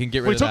 Yes, we can get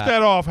If rid we of took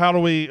that off, how do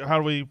we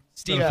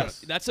Steve, Yes.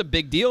 that's a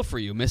big deal for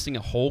you, missing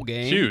a whole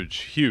game.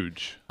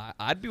 Huge.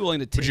 I'd be willing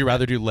to take. Would you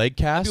rather do leg I'd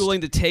cast? be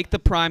willing to take the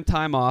prime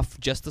time off,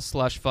 just the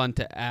slush fund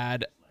to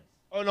add.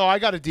 Oh, no, I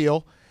got a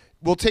deal.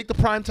 We'll take the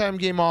primetime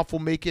game off. We'll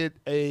make it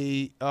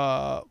a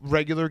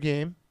regular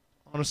game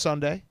on a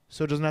Sunday,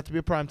 so it doesn't have to be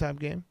a primetime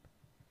game.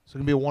 So it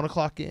can be a 1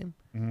 o'clock game.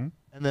 Mm-hmm.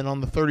 And then on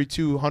the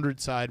 3,200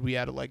 side, we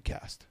add a leg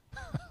cast.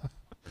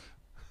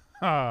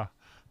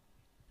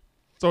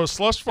 So a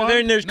slush So fund?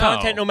 then there's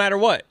content no matter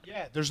what.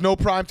 Yeah, there's no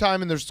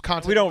primetime and there's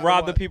content. We don't no matter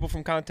rob the what. people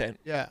from content.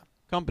 Yeah,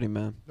 Company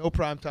man. no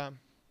primetime.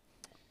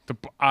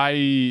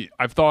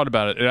 I've thought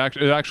about it.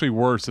 It's actually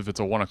worse if it's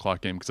a 1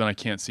 o'clock game because then I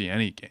can't see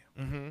any game.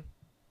 Mm-hmm.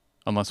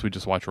 Unless we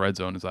just watch Red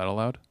Zone. Is that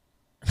allowed?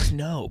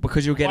 No,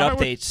 because you'll get Why would-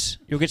 updates.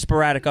 You'll get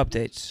sporadic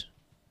updates.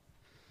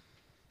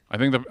 I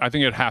think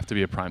it'd have to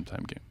be a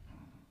primetime game.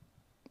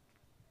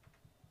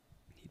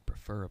 He'd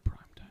prefer a prime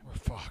time. We're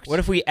fucked. What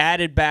if we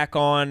added back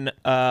on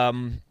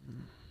the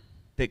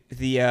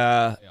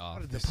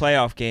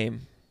playoff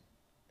game?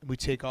 we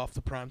take off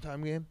the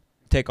primetime game?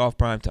 Take off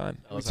prime time.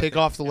 We take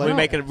off the leg. We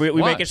make it. We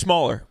Why? make it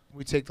smaller,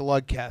 We take the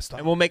leg cast off.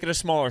 and we'll make it a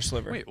smaller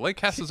sliver. Wait, leg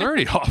cast is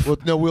already off.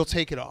 We'll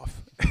take it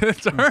off.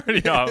 It's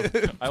already off.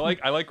 I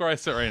like where I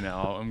sit right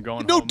now. I'm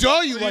going. No, home.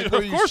 duh, you like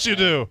where Of course you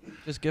do.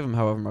 Just give him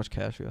however much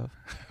cash you have.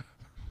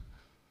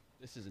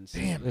 This is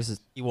insane. Damn, This is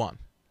He won.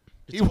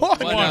 he won.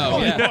 Well,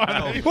 no,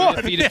 yeah. He won.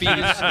 Defeated.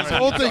 The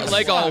whole thing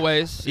Like sucked.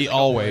 always. He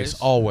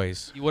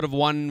always. You would have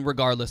won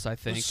regardless, I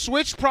think.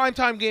 Switch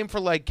primetime game for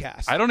leg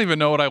cast. I don't even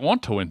know what I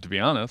want to win, to be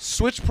honest.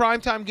 Switch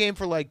primetime game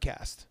for leg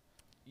cast.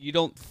 You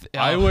don't.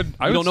 I would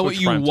You don't know what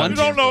switch you primetime want. You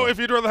don't know if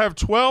you'd rather have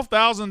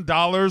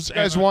 $12,000. You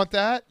guys want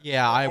that?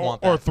 Yeah, I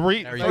want that. Or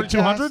three, There you go.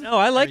 3,200? No,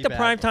 I like the Pretty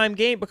bad. primetime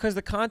game because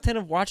the content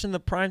of watching the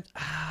prime.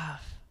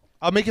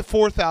 I'll make it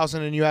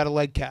 4,000 and you add a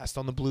leg cast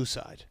on the blue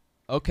side.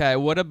 Okay,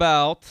 what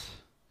about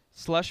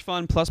slush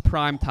fund plus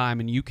prime time,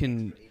 and you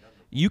can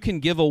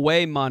give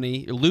away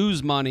money,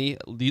 lose money,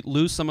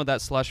 lose some of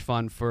that slush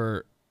fund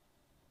for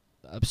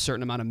a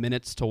certain amount of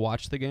minutes to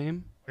watch the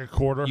game. A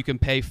quarter. You can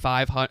pay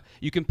 500.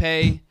 You can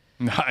pay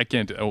No, I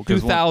can't do it.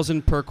 'Cause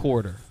 2,000 per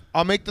quarter.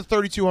 I'll make the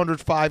 3,200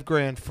 $5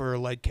 grand for a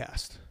leg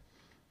cast.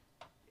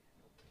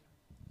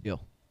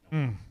 deal.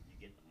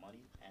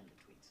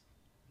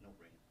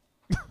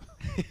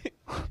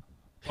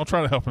 I'll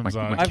try to help him, My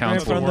Zion.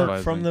 counsel I've from the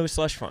advising. the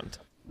slush fund.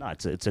 No,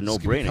 it's a gonna be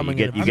no-brainer. You coming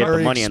get in you get the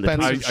very money and the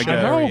expensive tweets. I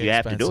get it. You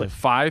have to do it.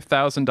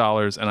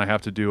 $5,000 and I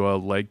have to do a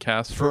leg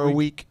cast For a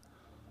week.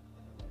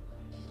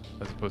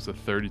 as opposed to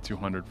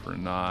 $3,200 for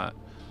not.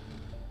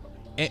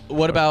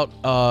 What about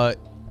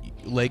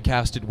leg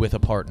casted with a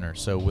partner,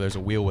 so there's a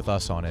wheel with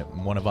us on it,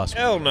 and one of us.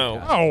 Hell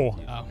no.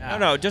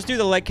 No, just do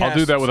the leg cast. I'll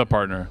do that with a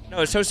partner.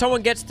 No, so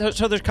someone gets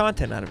so there's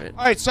content out of it.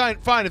 All right,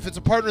 fine. If it's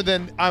a partner,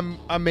 then I'm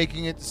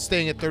making it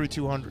staying at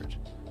 3,200.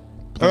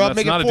 Then Or I'm that's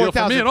making not a deal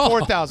for me at all.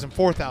 4,000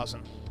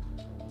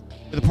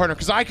 with a partner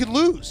because I could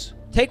lose.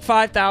 Take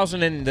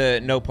 5,000 in the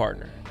no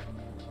partner.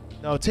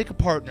 No, take a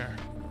partner.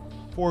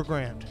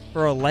 $4,000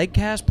 For a leg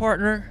cast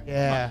partner?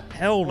 Yeah.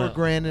 Hell no.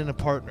 $4,000 in a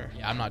partner.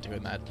 Yeah, I'm not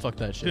doing that. Fuck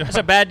that shit. That's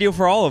a bad deal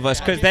for all of us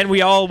because then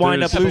we all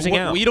wind up losing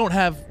out. We don't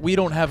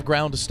have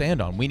ground to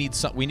stand on. We need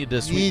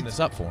to sweeten this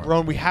up for him.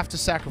 Ron, we have to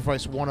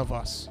sacrifice one of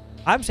us.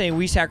 I'm saying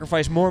we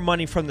sacrifice more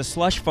money from the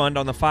slush fund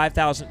on the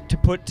 5,000 to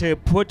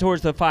put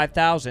towards the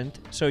 5,000.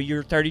 So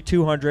you're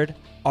 3,200,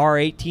 our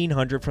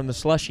 1,800 from the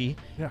slushy,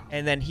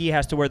 and then he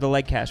has to wear the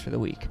leg cast for the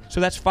week.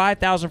 So that's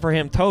 5,000 for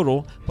him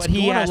total. But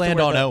he has land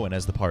to on Owen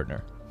as the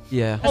partner.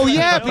 Yeah. Oh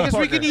yeah, because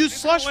we can use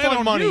slush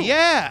fund money.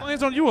 Yeah. It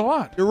lands on you a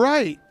lot. You're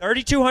right.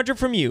 3,200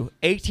 from you,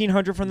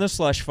 1,800 from the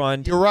slush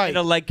fund. You're right. And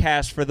a leg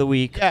cast for the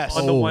week. Yes.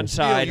 On the one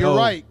side. You're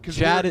right.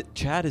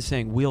 Chad is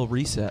saying wheel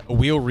reset. A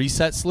wheel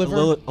reset sliver.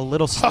 A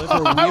little sliver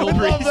I wheel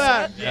love reset.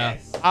 that.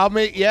 Yes. I'll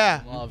make.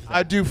 Yeah. Love that.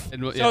 I do.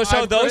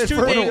 So those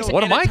two things.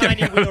 What and am I a tiny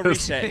getting out of wheel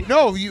this? reset.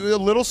 No,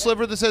 a little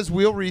sliver that says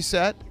wheel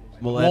reset.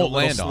 We'll add a Won't little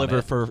land on sliver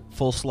it. for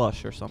full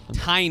slush or something.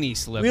 Tiny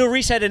sliver. Wheel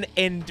reset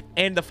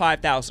and the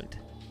 5,000.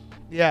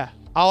 Yeah.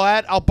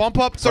 I'll bump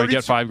up 30. So I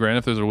get $5,000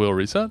 if there's a wheel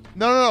reset.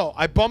 No.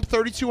 I bump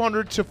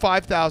 3,200 to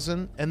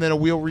 5,000 and then a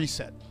wheel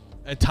reset.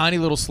 A tiny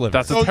little sliver.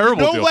 That's a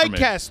terrible no deal leg for me.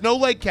 cast. No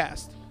leg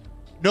cast.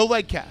 No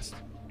leg cast.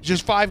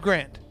 Just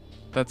 $5,000.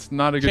 That's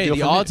not a good Okay, deal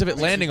the for odds me. of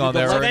it landing on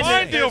there are.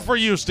 Fine deal for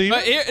you, Steve.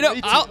 No,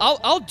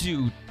 I'll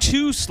do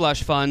 2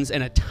 slush funds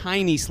and a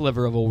tiny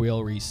sliver of a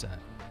wheel reset.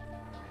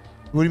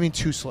 What do you mean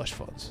 2 slush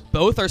funds?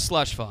 Both are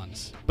slush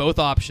funds. Both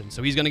options.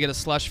 So he's going to get a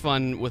slush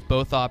fund with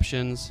both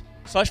options.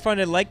 Slush fund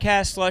and leg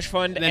cast, slush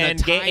fund And then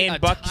and a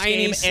Bucks tiny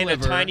game and a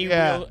sliver tiny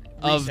wheel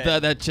of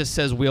reset. that just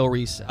says wheel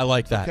reset. I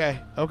like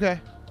that. Okay.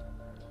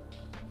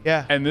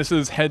 Yeah. And this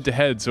is head to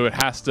head, so it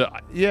has to.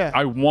 Yeah.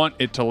 I want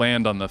it to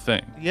land on the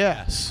thing.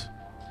 Yes.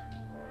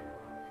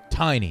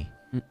 Tiny.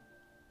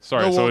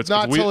 Sorry, No, so well, it's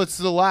not we- till it's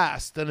the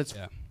last. Then it's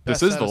This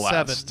best is out the of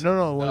last. 7.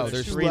 No. No, There's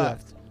there's 2 three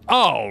left.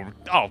 Oh,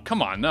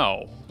 come on,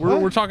 no.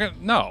 We're talking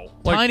no.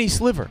 Like, Tiny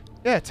sliver.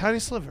 Yeah, tiny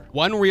sliver.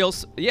 One real,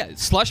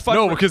 slush fund.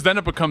 no, because then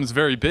it becomes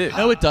very big.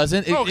 No, it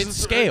doesn't. No, It's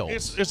scale.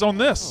 It's on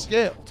this.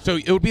 Scaled. So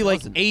it would be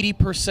like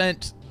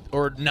 80%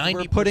 or 90%.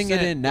 We're putting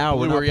it in now.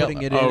 We're blue not or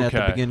putting it yellow. in at the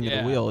Okay. beginning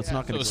of the wheel. It's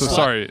not going to So be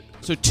sorry.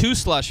 So 2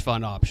 slush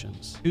fund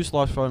options. 2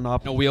 slush fund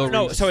options. No wheel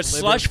No, reset. so it's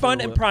Sliver slush for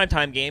fund a and wheel.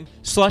 primetime game,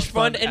 slush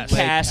fund and leg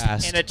cast,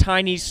 cast. and a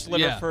tiny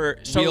sliver for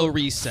wheel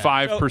reset.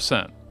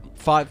 5%.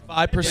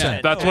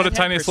 5%. That's what a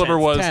tiny sliver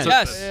was. 10%.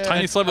 Yes.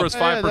 Tiny sliver was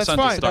Yeah, 5% that's to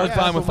fine. start. Yeah,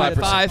 fine with 5%.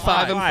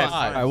 5 and 5.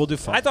 All right, we'll do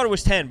 5. I thought it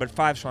was 10, but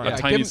 5's fine. Yeah,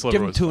 tiny give sliver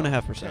him was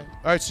 2.5%. All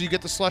right, so you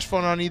get the slush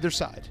fund on either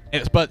side.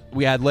 But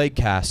we add leg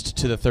cast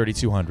to the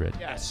 3,200.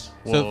 Yes.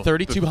 So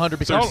 3,200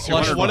 becomes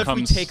slush. 3,200 What if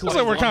becomes- Looks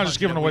like we're kind of just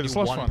giving away the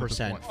slush fund.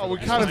 1%. Oh, we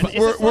It's kind a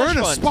of we're in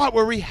a slush fund. spot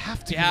where we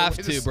have to. You have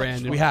give away the to, slush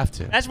Brandon. fund. We have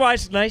to. That's why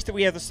it's nice that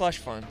we have the slush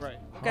fund. Right. You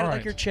gotta All like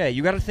right. your Che.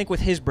 You gotta think with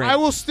his brain. I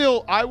will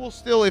still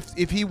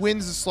if he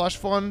wins the slush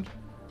fund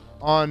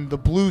on the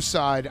blue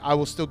side, I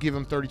will still give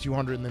him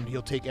 3,200 and then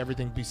he'll take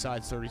everything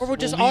besides 30. Or we'll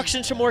just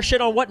auction some more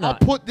shit on I'll whatnot.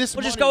 put this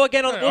We'll just money- go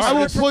again on. I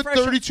will put refresh-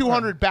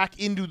 3,200 back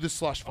into the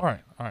slush fund.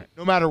 All right.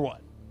 No matter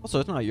what.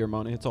 Also, it's not your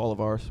money. It's all of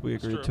ours. We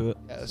agreed to it.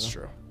 Yeah, that's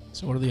true.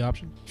 So what are the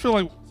options? I feel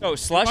like So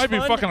slush might be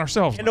fund fucking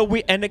ourselves.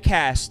 and a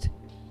cast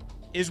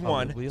is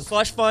one. wheels.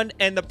 Slush fund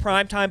and the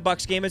primetime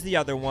Bucks game is the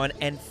other one,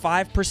 and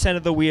 5%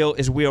 of the wheel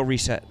is wheel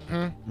reset.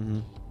 Mm-hmm.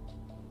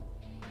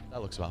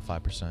 That looks about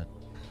 5%.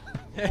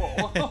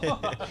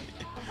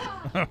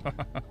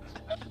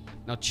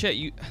 Now, Chet,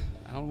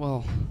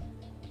 well.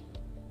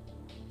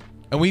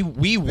 And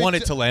we want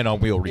it to land on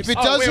wheel If reset.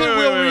 it does wait, hit wait,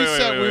 wheel wait, wait,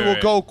 reset, wait, we wait, will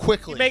wait. go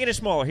quickly. He's making it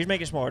smaller. He's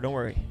making it smaller. Don't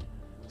worry.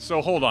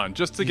 So hold on,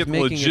 just to He's get the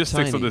making it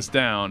logistics of tiny. this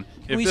down.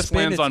 If we this spin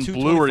lands it on to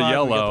blue or 225, we get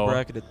the yellow,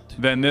 bracket at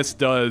then this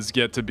does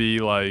get to be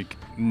like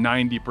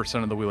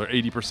 90% of the wheel or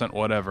 80%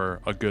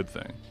 whatever, a good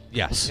thing.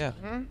 Yes. Yeah.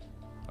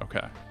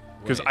 Okay.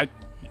 Because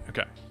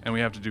okay, and we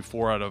have to do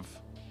 4 out of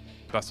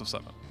best of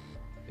 7.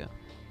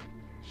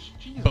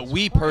 But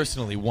we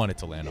personally want it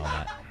to land on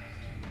that.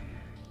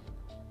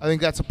 I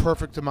think that's a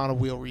perfect amount of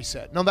wheel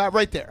reset. No, that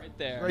right there. Right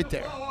there. Right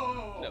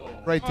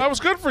there. that was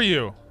good for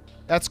you.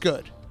 That's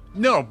good.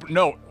 No,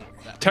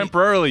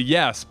 temporarily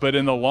yes, but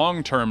in the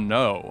long term,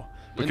 no,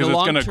 In because the it's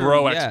long going to term,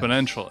 grow yes.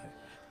 exponentially.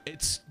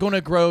 It's going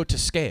to grow to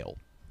scale.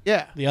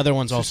 Yeah. The other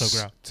ones also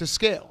grow. To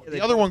scale. The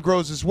other one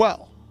grows as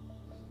well.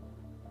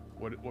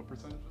 What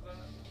percentage is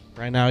that?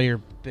 Right now, your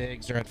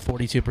bigs are at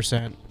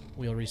 42%.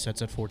 Wheel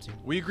resets at 14.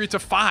 We agreed to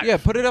 5. Yeah,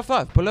 put it at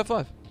 5. Put it at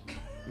 5.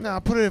 No,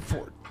 put it at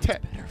 4. 10.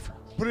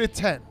 Put it at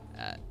 10.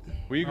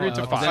 We agreed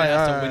to 5. Then it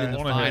has to Alright, win in the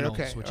alright. finals,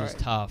 Okay, which is alright.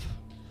 tough.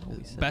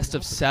 We said Best the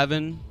of opposite.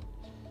 7.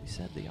 We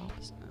said the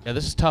opposite. Yeah,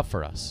 this is tough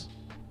for us.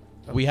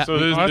 We have So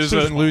there's that's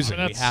a too losing.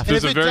 small. We have And to.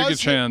 There's if a it very does good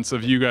chance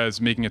of you guys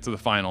making it to the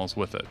finals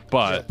with it,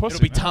 but Pussy,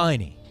 It'll be man.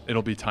 tiny.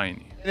 It'll be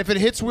tiny. And if it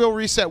hits wheel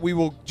reset, we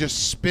will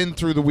just spin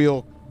through the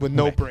wheel with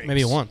no brakes.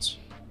 Maybe once.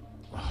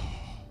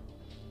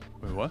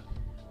 Wait, what?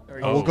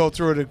 We'll go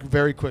through it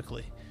very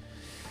quickly.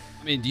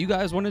 I mean, do you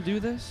guys want to do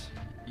this?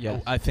 Yeah.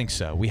 I think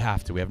so. We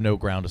have to. We have no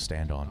ground to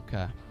stand on.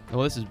 Okay.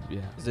 Well, this is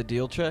Is it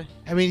deal, Che?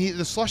 I mean,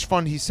 the slush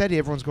fund, he said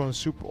everyone's going to the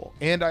Super Bowl.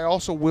 And I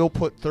also will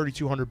put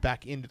 $3,200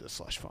 back into the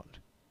slush fund.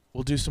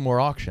 We'll do some more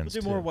auctions.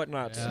 We'll do more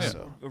whatnots. Yeah.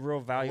 So a real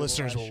valuable.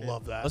 Listeners will shit.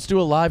 love that. Let's do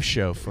a live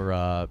show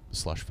for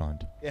slush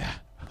fund. Yeah.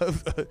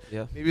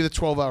 Yeah. Maybe the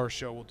 12-hour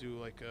show will do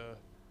like a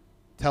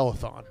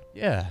telethon.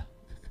 Yeah.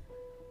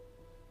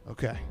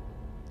 Okay.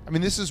 I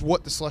mean, this is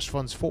what the slush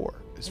fund's for.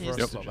 Is for Yep.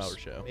 us to 12-hour just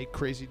show. make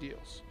crazy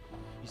deals.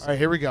 All right,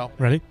 here we go.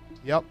 Ready?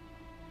 Yep.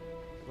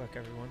 Good luck,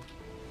 everyone.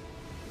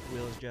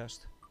 Wheel is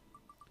just.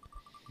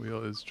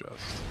 Wheel is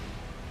just.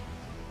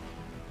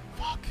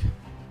 Fuck.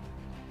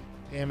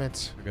 Damn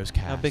it. There goes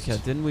Now, cast. Big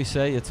Head, didn't we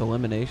say it's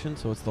elimination,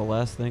 so it's the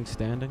last thing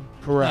standing?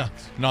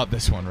 Correct. Not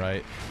this one,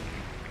 right?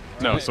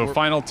 No, so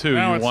final two,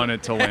 now you it's- want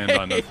it to land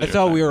on the I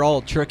thought we were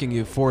all tricking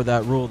you for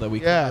that rule that we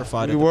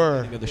clarified we at the were.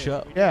 beginning of the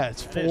show. Yeah,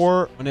 it's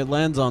for. When it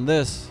lands on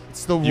this,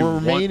 It's the You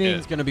want remaining. it.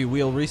 it's going to be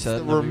wheel reset. The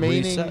and then we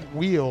remaining reset.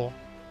 wheel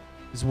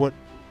is what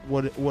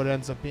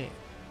ends up being.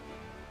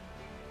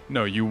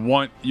 No,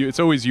 it's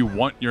always you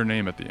want your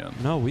name at the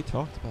end. No, we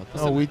talked about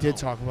this. Oh, we did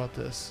talk about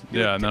this.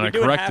 Yeah, and then We I do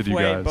it corrected you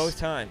halfway guys. both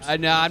times. No,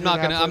 I'm not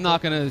gonna. halfway I'm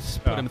not gonna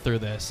put Oh. him through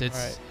this. It's.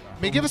 All right.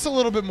 I mean, give us a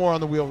little bit more on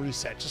the wheel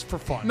reset, just for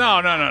fun. No.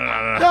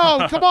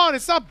 No, come on,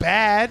 it's not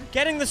bad.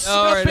 Getting the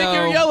All right,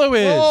 no. yellow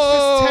is.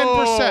 It's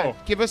 10%.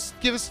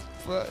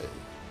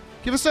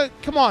 Give us a.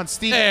 Come on,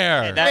 Steve.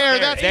 There.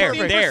 That's there,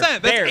 perfect. there,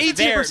 That's there,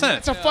 18%.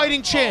 That's a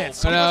fighting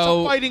chance. Give us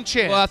No, a fighting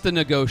chance. We'll have to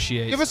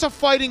negotiate. Give us a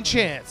fighting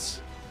chance.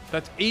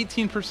 That's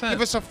 18%.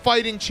 Give us a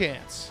fighting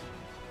chance.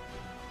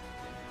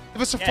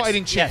 Give us a Yes,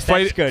 fighting yes, chance.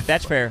 that's good.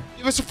 That's fair.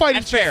 Give us a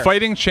fighting That's fair. chance.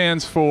 Fighting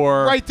chance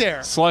for Right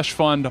there. slush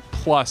fund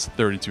plus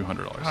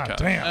 $3,200 God cash.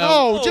 damn.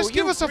 No, just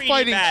give you us a greedy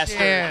fighting bastard.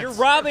 chance. You're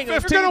robbing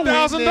us.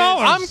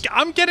 $15,000.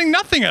 I'm getting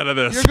nothing out of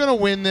this. You're gonna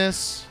win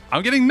this.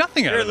 I'm getting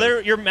nothing out of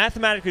this. You're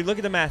mathematically. Look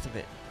at the math of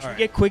it. Should we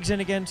get Quigs in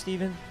again,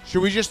 Steven?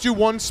 Should we just do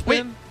one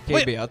spin?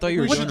 KB, I thought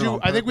you were We doing should it do. on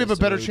I think we have a purpose,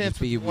 better so it would chance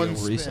just be with one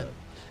wheel reset. spin.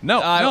 No,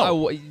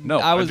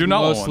 I was do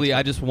not want mostly. one.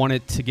 I just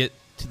wanted to get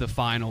to the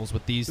finals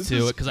with these This two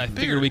is because I bigger.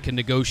 figured we can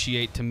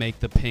negotiate to make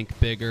the pink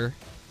bigger.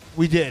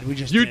 We did. We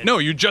just did. No,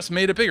 you just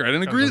made it bigger. I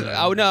didn't agree to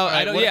that. Oh no, I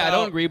right, don't. what Yeah, I about-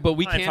 don't agree, but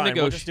we Fine, can fine,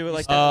 negotiate. we'll just do it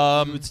like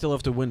that. You would still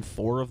have to win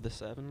 4 of the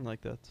 7.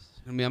 Like that's.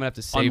 I mean, I'm gonna have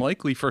to save.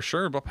 Unlikely for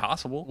sure, but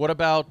possible. What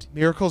about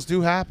Miracles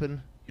do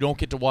happen. you don't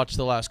get to watch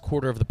the last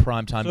quarter of the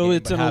primetime So game,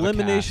 it's but an have a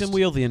elimination cast?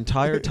 wheel the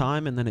entire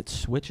time, and then it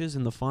switches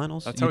in the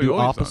finals. That's you how we do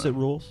always done opposite it.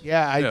 rules.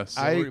 Yeah, Yes.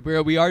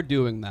 we are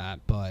doing that,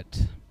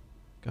 but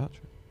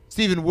Gotcha.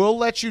 Steven, we'll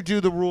let you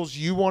do the rules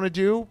you want to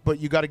do, but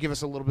you got to give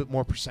us a little bit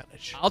more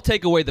percentage. I'll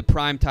take away the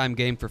primetime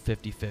game for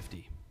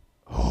 50-50.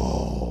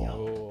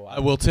 I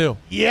will too.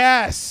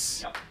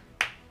 Yes.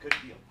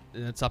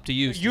 And it's up to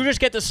you. You just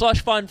get the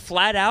slush fund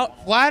flat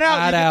out. Flat out.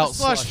 Flat you get out the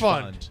slush slush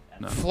fund.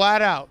 fund. No.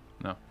 Flat out.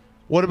 No.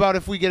 What about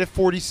if we get it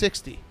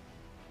 40-60?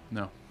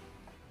 No.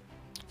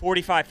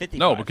 45-55.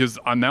 No, because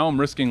now I'm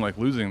risking like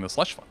losing the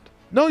slush fund.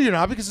 No, you're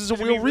not, because it's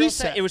a wheel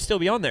reset. It would still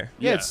be on there.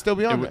 Yeah, it'd still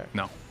be on there.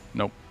 No.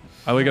 Nope.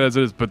 I like it as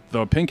it is, but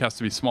the pink has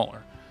to be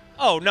smaller.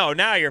 Oh no!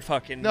 Now you're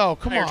fucking. No,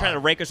 come now You're on. trying to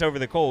rake us over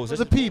the coals. For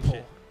This the is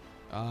people.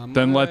 bullshit.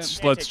 Then let's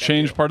take that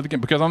change deal. part of the game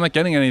because I'm not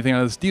getting anything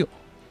out of this deal.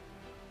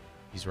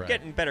 He's right.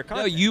 Getting better No,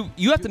 content.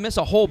 you have to miss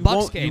a whole Bucks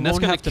won't- game. you That's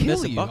won't gonna have to kill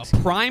miss a you. Bucks A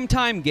game.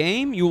 primetime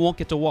game you won't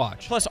get to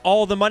watch. Plus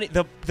all the money,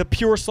 the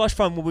pure slush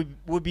fund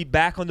would be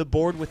back on the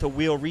board with a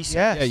wheel reset.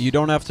 Yes. Yeah, you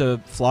don't have to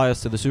fly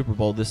us to the Super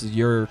Bowl. This is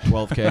your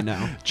 12K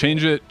now.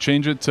 Change it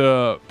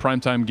to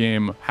primetime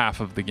game, half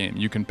of the game.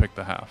 You can pick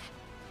the half.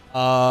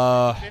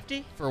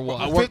 50 For what?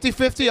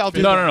 50-50, I'll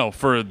do No, that. no.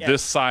 For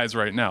this size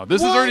right now, this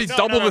is already No,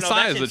 double no, the no,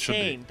 size that's it should be.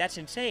 insane. That's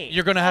insane.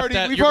 You're gonna have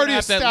to. We've you're already gonna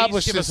have to at established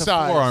least give this us a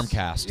size. forearm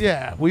cast.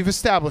 Yeah, we've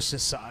established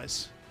this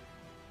size.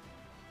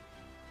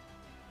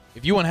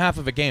 If you want half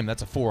of a game,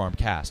 that's a forearm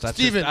cast. That's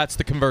Steven, that's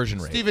the conversion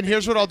rate. Steven,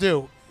 here's what I'll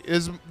do.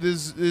 This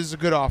is a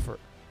good offer.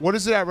 What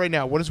is it at right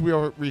now? What is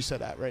wheel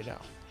reset at right now?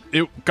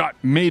 It got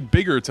made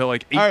bigger to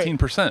like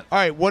 18%. All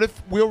right, what if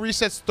wheel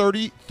resets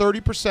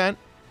 30%,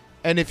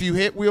 and if you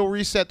hit wheel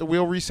reset, the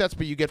wheel resets,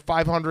 but you get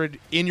 $500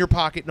 in your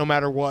pocket no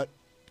matter what,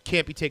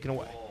 can't be taken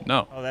away.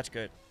 No. Oh, that's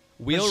good.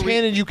 We're just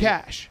handing you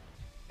cash.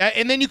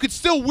 And then you could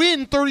still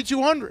win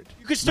 $3,200.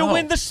 You could still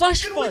win the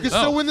slush fund. You could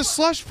still win the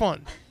slush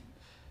fund.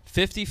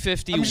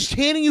 50-50. I'm just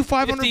handing you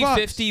 $500.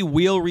 50-50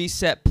 wheel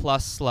reset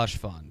plus slush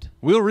fund.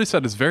 Wheel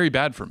reset is very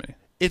bad for me.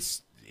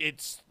 It's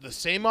the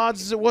same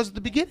odds as it was at the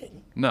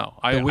beginning. No,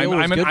 The wheel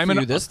was good for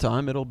you this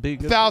time. It'll be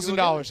good.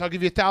 $1,000. I'll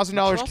give you $1,000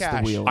 Trust the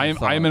cash. wheel. I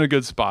am in a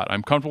good spot.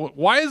 I'm comfortable.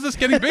 Why is this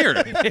getting bigger?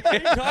 What are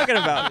you talking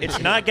about? It's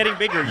not getting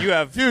bigger. You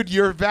have. Dude,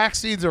 your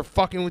vaccines are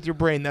fucking with your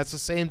brain. That's the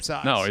same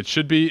size. No, it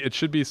should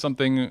be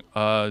something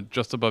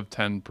just above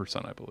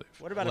 10%, I believe.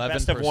 What about a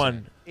best of 11%.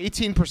 one?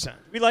 18%.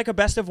 We like a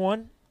best of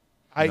one.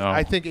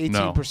 I think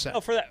No. 18%.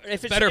 Oh, for that,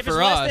 if it's Better if it's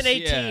for less us, than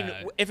 18,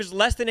 yeah. if it's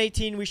less than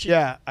 18, we should.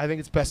 Yeah, I think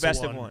it's best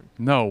of one.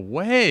 No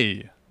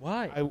way.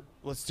 Why?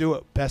 Let's do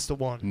it. Best of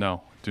one.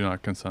 No, do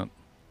not consent.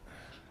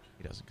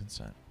 He doesn't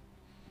consent.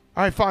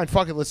 All right, fine.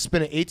 Fuck it. Let's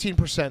spin it.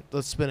 18%.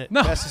 Let's spin it.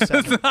 No, Best of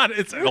 7. it's not.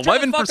 It's You're trying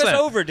to 11%. fuck us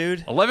over, dude.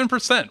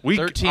 11%.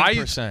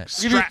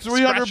 13%. Give you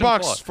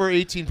 $300 for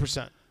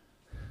 18%.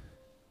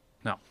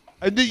 No.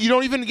 And you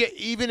don't even get,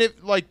 even if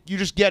like you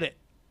just get it.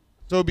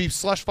 So it'd be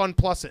slush fund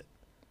plus it.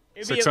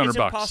 It's $600.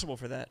 impossible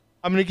for that.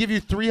 I'm gonna give you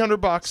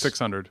 $300.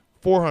 600.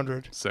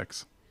 400.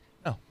 6.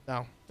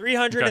 No.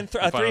 300 and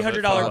Okay, a fine with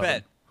it. $300 Fine.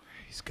 bet.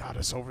 He's got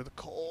us over the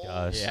coals.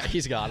 Yeah,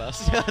 he's got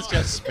us. Let's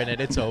just spin it.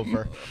 It's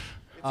over.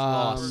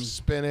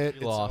 Spin it.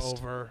 It's lost.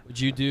 over. Would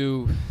you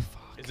do?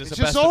 Is this It's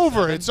a just best of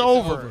over. 7? It's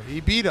over. He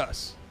beat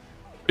us.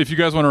 If you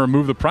guys want to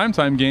remove the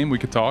primetime game, we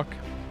could talk.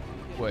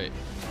 Wait.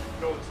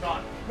 No, it's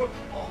not.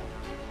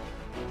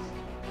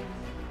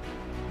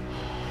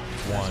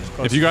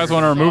 One. If you guys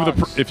want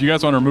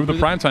to remove the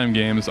primetime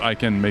games, I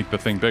can make the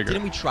thing bigger.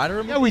 Didn't we try to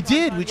remove? Yeah, we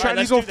did. We tried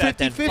to go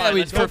 50-50. Fine,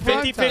 let's go for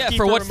primetime. 50-50 Yeah,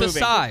 for what's the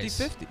removing. size?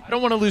 50-50. I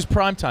don't want to lose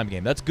primetime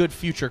game. That's good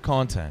future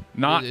content.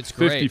 Not It's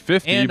great.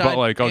 50-50, but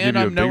like I'll give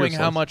you a I'm bigger knowing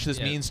how slice. much this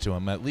Yeah. means to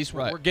him. At least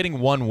Right. we're getting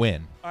one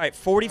win. All right,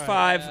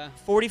 45, Yeah.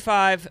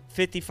 45,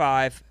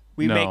 55.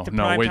 We No, make the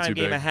no, way primetime too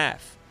game big. a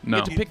half. We No,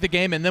 get to pick the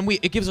game, and then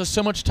it gives us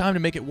so much time to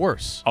make it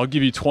worse. I'll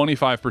give you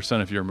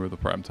 25% if you remove the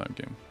primetime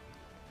game.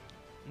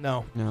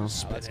 No. No.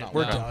 Spin it. not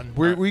We're bad. done.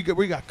 We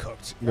got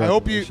cooked. I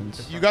hope you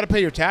Congratulations. got to pay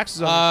your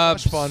taxes on the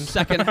slush fund.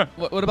 Second.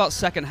 what about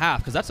second half?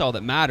 Because that's all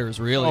that matters,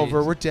 really.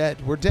 Over. We're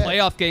dead. We're dead.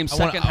 Playoff game,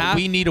 second half.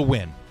 We need a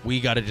win. We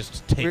got to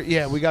just take.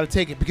 Yeah, we got to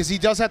take it because he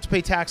does have to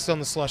pay taxes on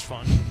the slush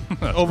fund.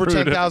 Over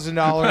rude. $10,000.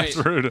 Right. That's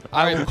rude.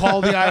 I will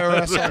call the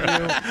IRS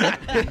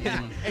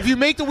on you. If you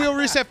make the wheel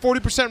reset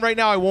 40% right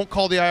now, I won't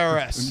call the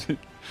IRS.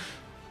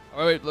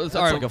 All right, let's. That's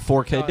All right. like a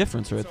 4K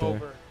difference right It's there.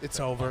 over. It's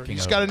over. Fucking You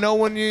just over. got to know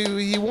when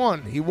he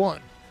won. He won.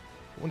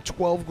 Won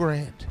 12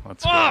 grand.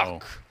 Let's go.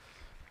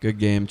 Good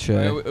game,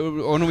 Che.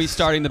 When are we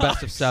starting the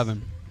best of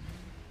 7?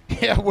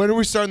 Yeah, when are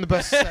we starting the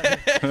best 7?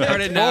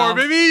 Start it now. More,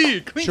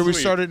 baby. Clean Should we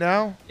sweep. start it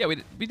now? Yeah, we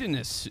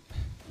didn't.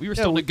 We were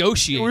Yeah, still we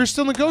negotiating. were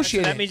still So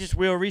negotiating. that means it's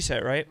wheel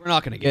reset, right? We're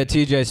not gonna Yeah, get.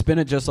 TJ, spin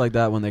it just like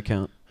that when they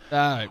count. All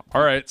right.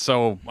 All right,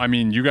 so I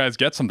mean, you guys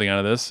get something out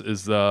of this.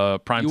 Is the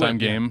primetime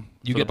game?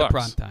 You for get the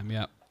Bucks. prime time.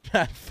 Yeah.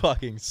 That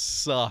fucking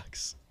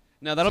sucks.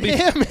 No, that'll be.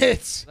 Damn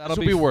it. That'll This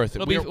will be worth it.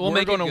 We'll We're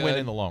make going to it win good.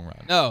 in the long run.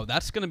 No,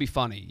 that's gonna be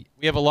funny.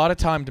 We have a lot of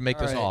time to make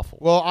All this right. awful.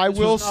 Well, I This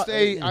will was not-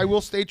 I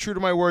will stay true to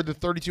my word. The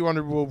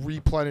 3,200 will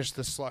replenish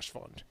the slush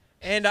fund.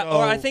 And So-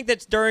 or I think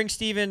that's during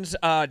Steven's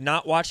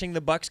not watching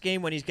the Bucks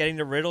game when he's getting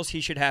the riddles,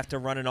 he should have to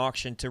run an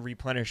auction to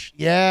replenish.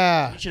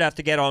 Yeah. He should have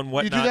to get on You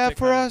whatnot. do that to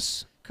for kinda-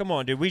 us? Come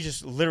on, dude. We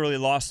just literally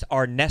lost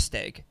our nest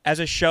egg. As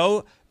a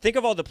show, think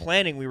of all the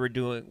planning we were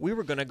doing. We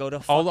were gonna go to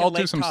fucking I'll do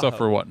Lake some Tahoe. stuff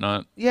for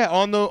whatnot. Yeah,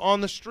 on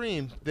the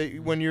stream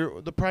when you're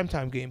the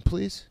primetime game,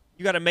 please.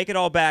 You got to make it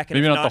all back. And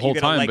Maybe if not the you whole get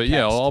a time, leg but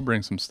yeah, cast. I'll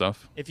bring some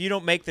stuff. If you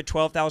don't make the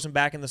 12,000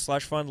 back in the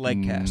slush fund,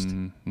 leg cast.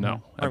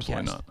 No,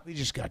 absolutely cast. not. We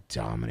just got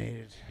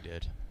dominated. We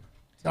did.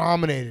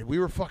 Dominated. We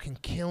were fucking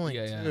killing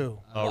Yeah. too.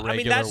 A Well, I mean,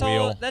 regular that's wheel.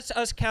 all. That's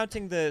us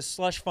counting the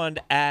slush fund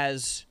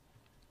as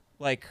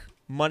like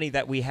money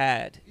that we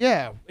had.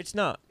 Yeah, It's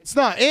not. it's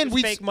not. And It's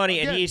we fake money,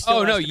 and yeah, he still Oh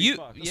has no, to be you.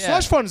 fucked. the Yeah.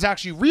 slush fund is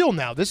actually real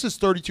now. This is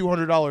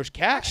 $3,200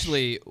 cash.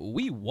 Actually,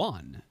 we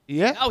won.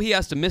 yeah. Now he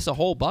has to miss a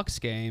whole Bucks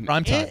game.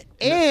 Prime time.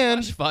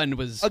 And Slush fund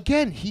was.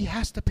 again, he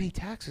has to pay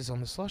taxes on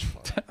the slush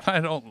fund. I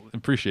don't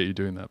appreciate you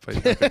doing that, but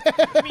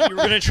I mean, you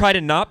were gonna try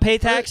to not pay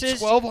taxes.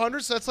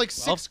 1,200, so that's like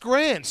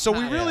 $6,000. So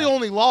we really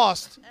only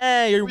lost.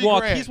 Hey, $3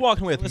 grand. he's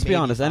walking with. Let's be maybe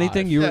honest. 5.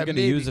 Anything you Yeah, were going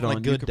to maybe, use it on a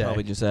on, you good could day.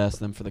 probably just ask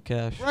them for the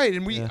cash. Right,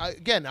 and we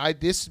Yeah.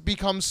 this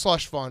becomes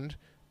slush fund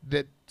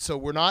that so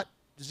we're not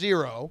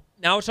zero.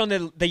 Now it's on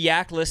the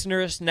Yak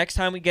listeners. Next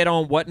time we get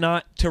on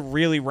Whatnot to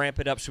really ramp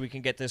it up so we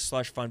can get this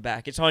slush fund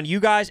back. It's on you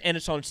guys and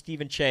it's on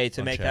Steve and Che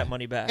to On make Che. that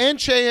money back. And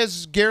Che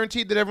has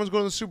guaranteed that everyone's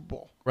going to the Super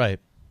Bowl. Right.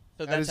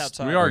 so that that's is-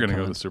 outside. we are going to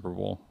go to comment. the Super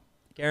Bowl.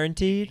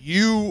 Guaranteed.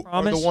 You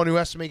Promise? are the one who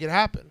has to make it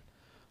happen.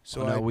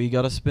 So So now we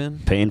got to spin.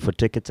 Paying for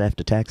tickets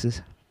after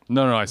taxes?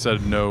 No, I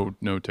said no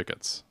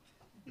tickets.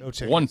 no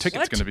tickets. One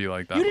ticket's What? going to be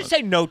like that. You didn't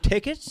say no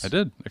tickets. I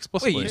did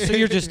explicitly. Wait, so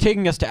you're just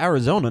taking us to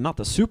Arizona, not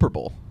the Super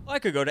Bowl? I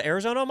could go to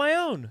Arizona on my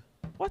own.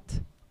 What?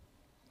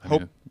 I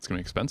Hope- mean, it's going to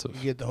be expensive.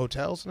 You get the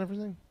hotels and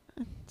everything.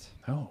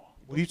 No,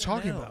 What are you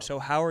talking No. about? So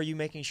how are you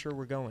making sure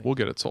we're going? we'll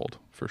get it sold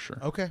for sure.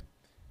 Okay.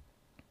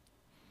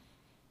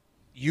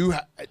 You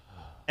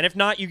And if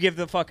not, you give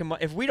the fucking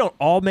money. If we don't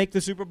all make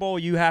the Super Bowl,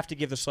 you have to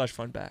give the slush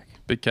fund back.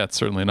 Big Cat's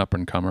certainly an up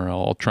and comer.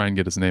 I'll try and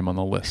get his name on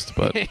the list,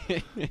 but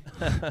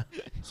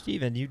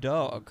Steven, you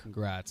dog.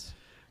 Congrats.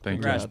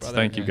 Congrats, you, brother.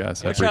 thank you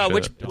guys. I Which appreciate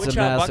which, it. It's which a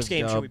Bucks massive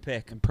game should job. we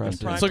pick?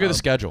 Impressive. Prime Let's look at the time.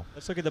 schedule.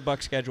 Let's look at the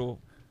Bucks schedule.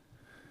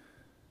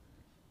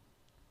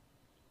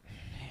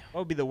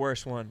 What would be the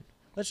worst one?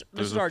 This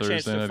There's is a our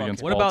chance Thursday to night fuck.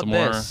 against What about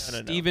Baltimore. this? No,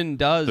 no, no. Steven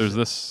does. There's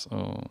this.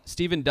 Oh,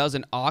 Steven does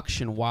an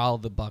auction while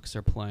the Bucks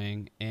are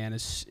playing, and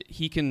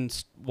he can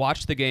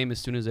watch the game as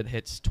soon as it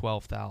hits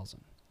 12,000.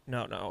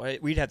 No.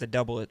 We'd have to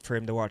double it for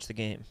him to watch the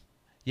game.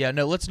 Yeah,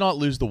 no, let's not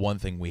lose the one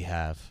thing we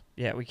have.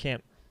 Yeah, we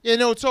can't. Yeah,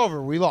 no, it's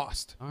over. We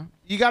lost. All right.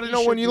 You got to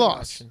know when you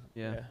lost.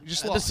 Yeah. You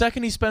just The lost.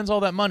 second he spends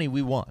all that money,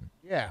 we won.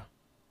 Yeah.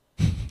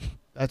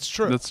 That's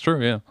true. That's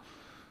true. Yeah.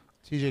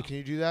 TJ, can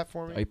you do that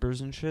for me?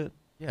 Diapers and shit.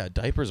 Yeah,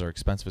 diapers are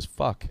expensive as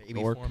fuck. Baby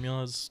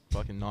formulas,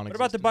 fucking non-existent. What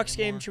about the Bucks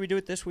anymore. game? Should we do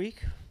it this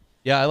week?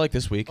 Yeah, I like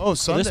this week. Oh,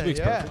 Sunday. This week's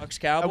yeah. perfect. Bucks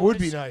Cowboys. That would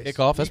be nice.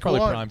 Kickoff. That's Week probably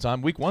one. prime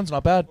time. Week 1's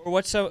not bad. Or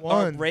what's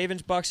One.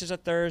 Ravens Bucks is a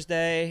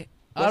Thursday.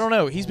 I don't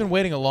know. He's been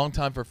waiting a long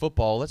time for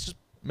football. Let's just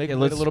make it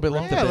wait a little bit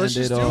longer. Yeah, let's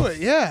just do it.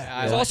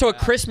 Yeah. There's also a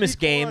Christmas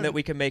game that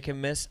we can make him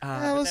miss.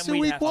 Yeah, let's do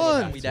we'd week have to-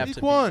 one. we'd have Week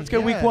to- one. Let's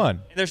go week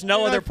 1. There's no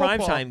Sunday other night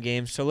football. primetime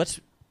games, so let's.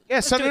 Yeah,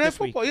 Let's Sunday do it Night this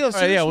week. Football. Yeah, let's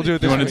All right, do yeah, this we'll do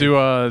week. it You want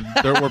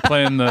this to do? We're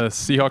playing the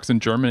Seahawks in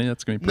Germany.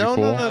 That's gonna be pretty No,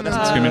 cool. no, It's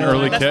gonna be an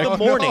early That's kick. the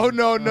morning.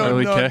 No,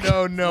 Early kick.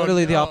 no.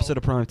 Literally the no. opposite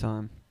of prime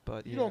time.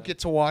 But You don't get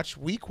to watch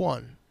week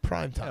 1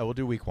 prime time. Yeah, we'll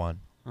do week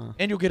 1. Huh.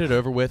 And you'll get it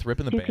over with,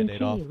 ripping the To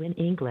Band-Aid off. continue in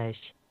English,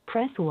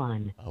 press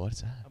 1. Oh,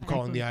 what's that? I'm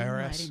calling the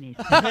IRS.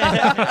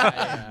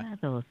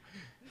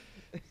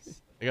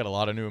 They got a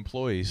lot of new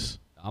employees.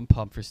 I'm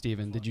pumped for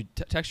Steven. Did you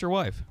text your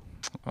wife?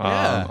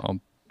 Yeah.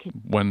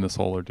 When this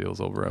whole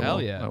ordeal's over, I Hell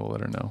will, yeah. I will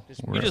let her know.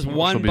 You just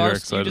won She'll be very You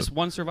excited. just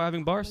won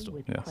Surviving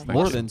Barstool. Yes, thank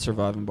More you. than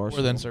surviving Barstool.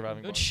 More than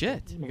surviving. Good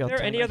shit. Are there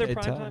any other paid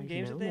primetime time.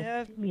 games that they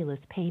have? Stimulus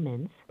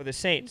payments. For the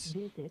Saints.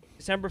 Visit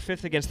December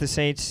 5th against the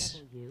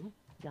Saints.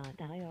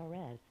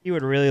 w.irs. You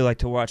would really like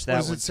to watch that What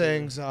is one. it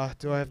saying, Zah?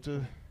 Do I have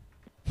to?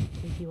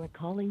 If you are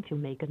calling to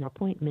make an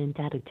appointment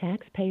at a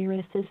taxpayer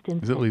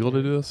assistance Is it legal to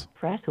center, do this?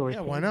 press or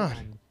Yeah, why say not?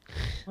 1.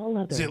 All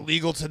other Is it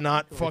legal to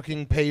not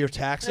fucking pay your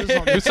taxes?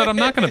 On Who said I'm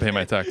not going to pay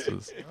my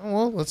taxes? Oh,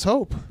 well, let's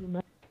hope.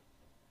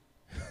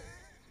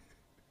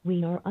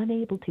 We are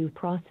unable to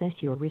process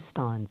your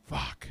response.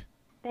 Fuck.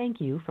 Thank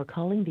you for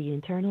calling the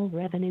Internal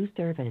Revenue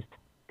Service.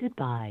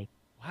 Goodbye.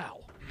 Wow.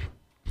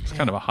 It's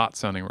kind of a hot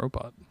sounding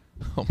robot.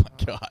 Oh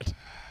my god.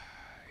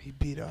 He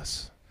beat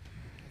us.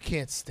 I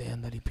can't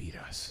stand that he beat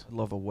us. I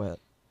love a wet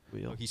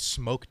wheel. Oh, he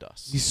smoked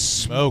us. He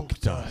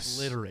smoked us.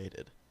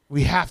 Obliterated.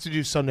 We have to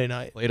do Sunday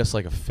night. Played us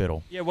like a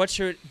fiddle. Yeah, but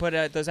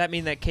does that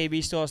mean that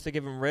KB still has to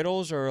give him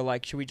riddles, or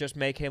like should we just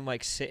make him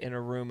like sit in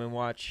a room and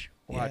watch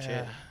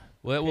it?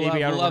 We'll Maybe I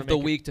don't have wanna the make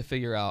it- week to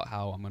figure out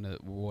how I'm gonna.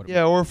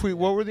 Yeah, or if we,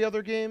 what were the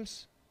other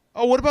games?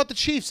 Oh, what about the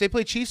Chiefs? They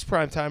play Chiefs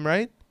prime time,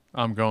 right?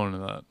 I'm going to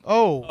that.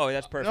 Oh.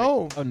 that's perfect.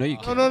 No. Oh no, you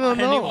can't.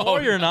 No.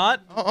 you're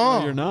not.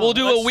 No, you're not. We'll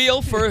do a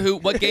wheel for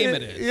what game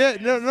it is. Yeah,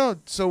 no.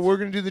 So we're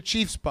gonna do the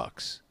Chiefs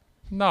Bucks.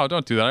 No,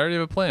 don't do that. I already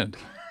have it planned.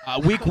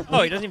 Week.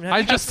 Oh, he doesn't even have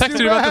I to just That's texted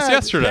too you about this bad.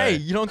 yesterday. Hey,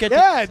 you don't get.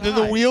 Yeah, to the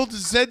decide. wheel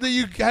said that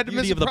you had to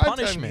miss Beauty a of the primetime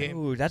punishment. game.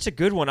 Ooh, that's a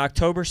good one.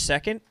 October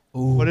 2nd.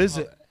 What is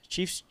it?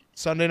 Chiefs.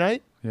 Sunday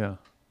night? Yeah.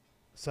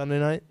 Sunday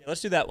night? Yeah,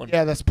 let's do that one.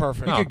 Yeah, that's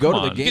perfect. No, You could go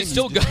come to the on. game. He can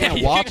still you go. just can't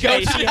He watch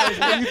can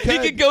it. go- He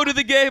could go to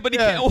the game, but he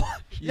Yeah. can't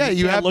watch. Yeah,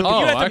 you have look to. at Oh,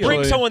 You have to bring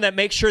actually- someone that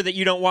makes sure that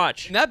you don't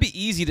watch. And that'd be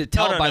easy to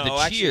tell no, by no, the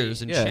actually,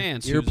 cheers and yeah.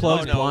 chants. who's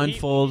Earplugs, won. He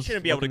blindfolds,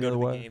 shouldn't be able to looking go to the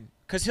the other way. game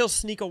because he'll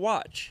sneak a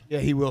watch. Yeah,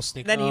 he will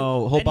sneak. Then he-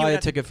 No, then he'll you buy a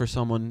have to- ticket for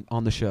someone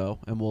on the show,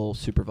 and we'll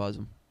supervise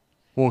him.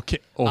 Well,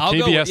 I'll KB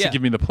go- has yeah. to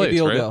give me the place, Maybe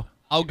he'll right? go.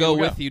 I'll go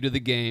Here we with you to the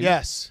game.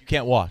 Yes. You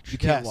can't watch. You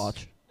can't Yes.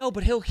 watch. No,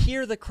 but he'll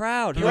hear the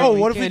crowd. No, He'll-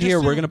 what if he we can't just hear?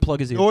 do We're gonna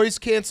plug his ear. noise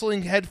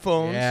canceling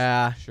headphones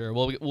Yeah. Sure.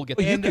 Well, we'll get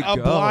and could a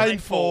go.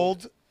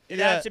 blindfold? It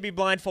Yeah. has to be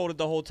blindfolded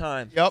the whole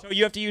time. Yep. So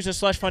you have to use a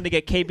slush fund to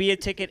get KB a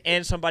ticket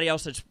and somebody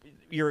else that's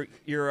you're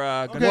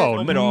gonna Okay.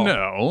 film it all.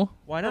 No.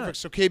 Why not? Perfect.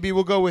 So KB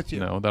will go with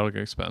you. No, that'll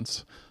get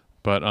expense.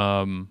 But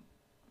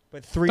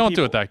But three. don't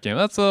people. do it that game.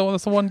 That's the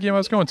one game I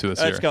was going to this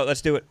Let's year. go.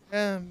 Let's do it.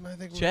 I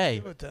think we'll Jay.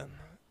 do it then.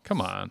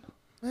 Come on.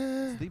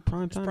 The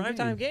prime time.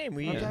 Primetime game.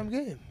 We Primetime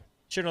game.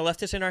 shouldn't have left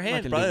this in our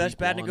hands, gonna brother. do That's week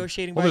bad one.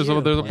 negotiating Well, by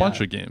there's you. a bunch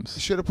Yeah. of games.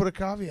 Should have put a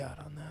caveat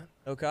on that.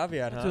 No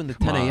caveat, Not huh? doing the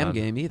Come 10 a.m. on.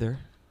 game either.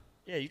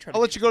 Yeah, you try.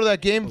 I'll let you go to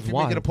that game if you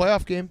Why? make it a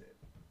playoff game.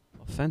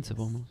 Offensive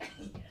almost.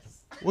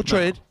 We'll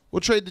trade. We'll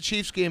trade the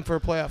Chiefs game for a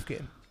playoff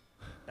game.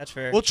 That's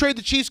fair. We'll trade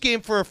the Chiefs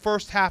game for a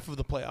first half of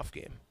the playoff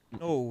game.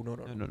 No.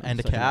 And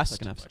the Second half, cast?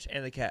 second half.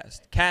 And the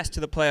cast. Cast to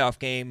the playoff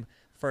game,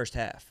 first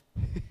half.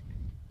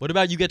 What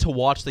about you get to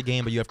watch the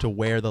game, but you have to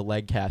wear the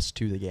leg cast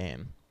to the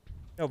game?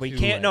 No, but he Two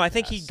can't. leg No, I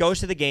think he casts. goes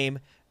to the game,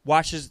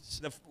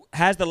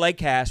 has the leg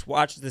cast,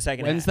 watches the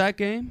second When's half. that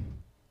game?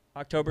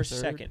 October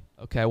Third. 2nd.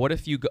 Okay. What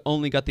if you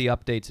only got the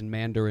updates in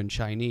Mandarin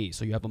Chinese?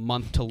 So you have a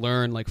month to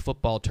learn like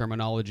football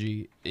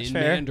terminology in That's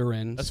fair.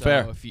 Mandarin. That's so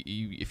fair.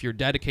 If you're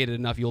dedicated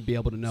enough, you'll be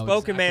able to know Spoken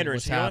exactly Mandarin,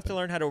 what's so you don't have to happening.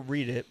 learn how to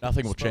read it.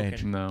 Nothing will Spoken.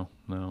 change. No.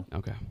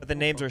 Okay. But the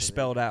names are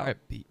spelled out. All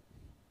right.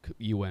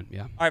 You win.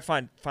 Yeah. All right,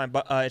 fine.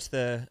 But it's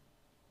the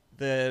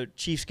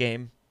Chiefs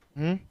game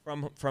Hmm?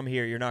 from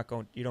here. You don't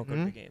go to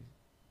Hmm? the game.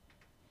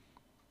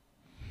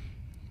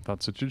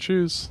 That's what you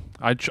choose.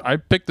 I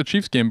picked the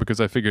Chiefs game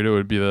because I figured it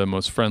would be the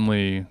most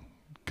friendly.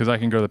 Because I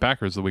can go to the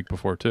Packers the week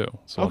before too.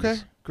 So I'll Okay,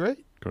 just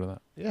great. go to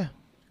that. Yeah,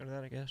 Go to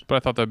that, I guess. But I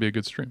thought that'd be a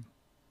good stream.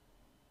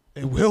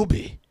 it will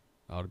be.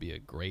 That would be a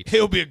great.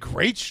 It'll be a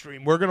great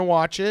stream. We're gonna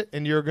watch it,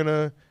 and you're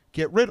gonna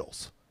get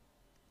riddles.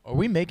 Are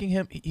we making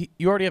him?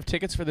 You already have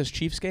tickets for this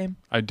Chiefs game?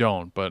 I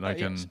don't, but I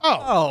can.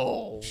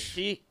 Oh.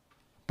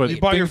 But you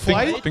bought your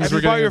flight? Have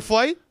you bought your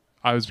flight?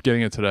 I was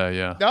getting it today.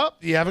 Yeah. Nope,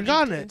 you haven't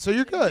gotten it, so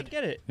you're good.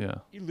 Get it. Yeah.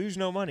 You lose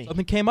no money.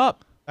 Something came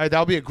up. All right,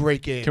 that'll be a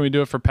great game. Can we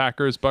do it for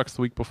Packers Bucks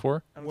the week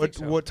before?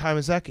 What time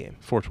is that game?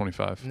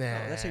 4:25. Nah,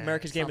 that's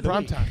America's game of not the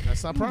prime week. time.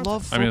 That's not prime time.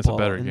 Love I mean, it's a football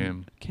better and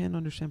game. Can't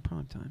understand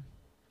prime time.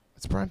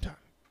 It's prime time.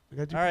 We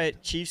gotta do All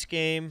right, Chiefs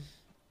game.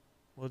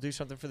 We'll do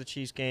something for the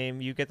Chiefs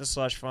game. You get the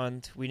slush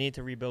fund. We need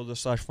to rebuild the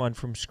slush fund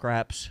from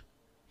scraps.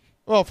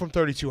 Well, from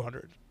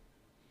 3,200.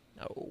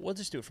 No, we'll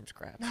just do it from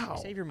scraps. No,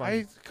 Save your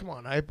money. Come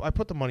on, I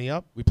put the money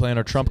up. We playing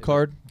our trump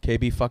card?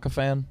 KB fuck a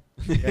fan?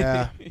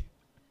 Yeah.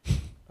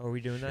 Are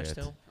we doing that Shit.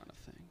 still? trying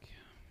to think.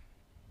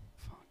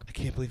 I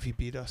can't believe he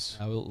beat us.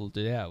 We'll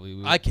do. Yeah,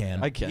 we. I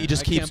can. I can. He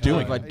just I keeps can't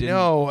doing believe I it. didn't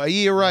No,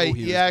 you're right. know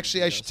he was Yeah, gonna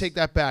actually, I beat should us. take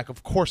that back.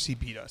 Of course he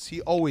beat us.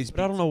 He always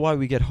But I don't know why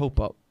we get hope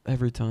up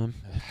every time.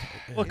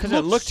 Well, because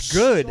it looked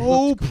good.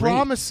 So looked great.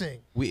 promising.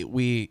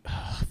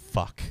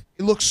 Fuck.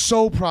 It looks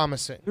so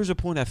promising. There's a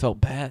point I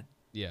felt bad.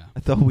 Yeah. I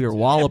thought we were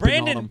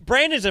walloping on him.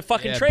 Brandon's a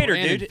fucking Yeah, traitor,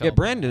 Brandon dude. felt Yeah,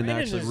 Brandon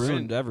Brandon actually is-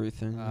 ruined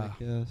everything. Ah.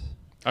 I guess.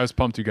 I was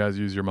pumped you guys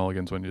used your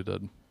mulligans when you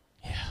did.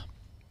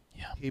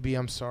 KB,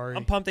 I'm sorry.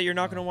 I'm pumped that you're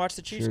not going to watch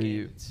the Chiefs Sure game.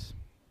 you.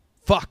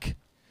 Fuck.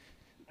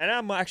 And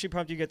I'm actually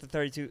pumped you get the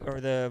 32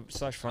 or the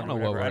slush fund. I don't or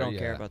know what whatever. I we're- don't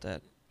care yeah. about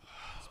that.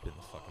 Spin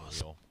the fucking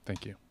wheel.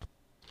 Thank you.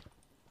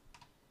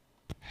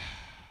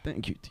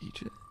 Thank you,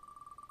 TJ.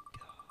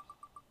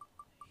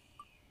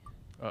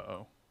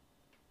 Uh-oh.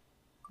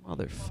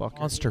 Motherfucker.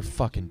 Monster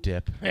fucking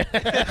dip. I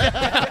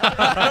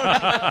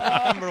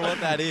don't remember what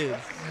that is.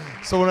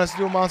 Someone has to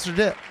do a monster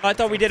dip. I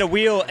thought we did a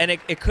wheel, and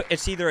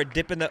it's either a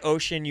dip in the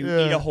ocean, you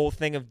Yeah. eat a whole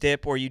thing of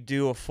dip, or you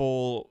do a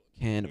full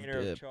Can of container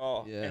of dip.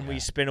 chaw, Yeah. and we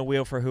spin a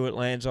wheel for who it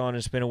lands on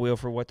and spin a wheel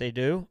for what they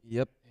do.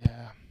 Yep.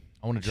 Yeah.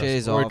 I want to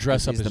Shay's dress, or off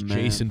dress 'cause up he's as the man.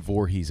 Jason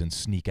Voorhees and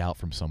sneak out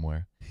from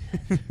somewhere.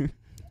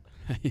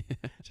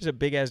 Just a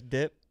big ass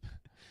dip.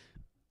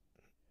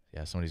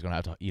 Yeah, somebody's gonna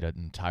have to eat an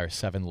entire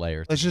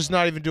 7-layer. Let's just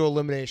not even do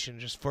elimination.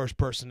 Just first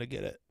person to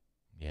get it.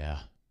 Yeah.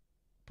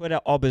 Put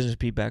All Business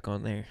Pete back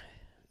on there.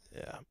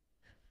 Yeah.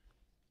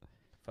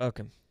 Fuck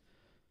him.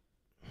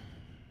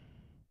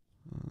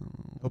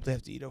 Hope they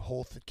have to eat a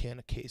whole can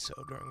of queso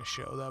during the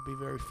show. That'd be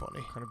very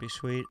funny. Gonna be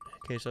sweet.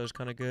 Queso's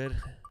kind of good.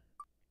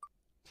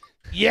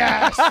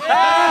 Yes! All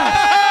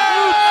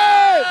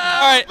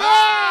right.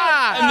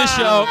 End the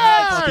show.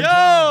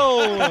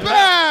 Yo!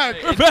 Back!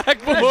 We're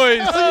back,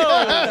 boys.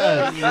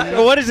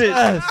 What is it?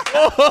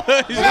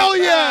 Hell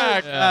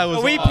yeah! That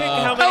was we pick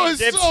how That many was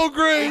dips. so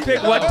great.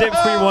 Pick what dips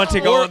we want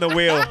to go on the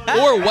wheel.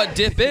 Or what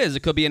dip is.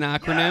 It could be an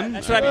acronym.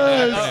 That's what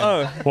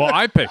I mean. Well,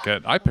 I pick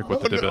it. I pick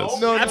what the dip is.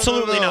 No,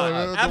 Absolutely not.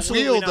 The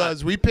Absolutely wheel not.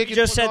 does. We pick You it.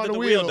 just put said on that the a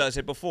wheel does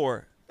it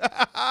before.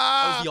 That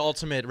was the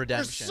ultimate We're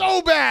redemption.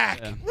 so back.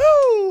 Yeah.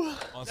 Woo!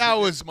 Monster That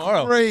dip was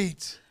tomorrow.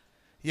 great.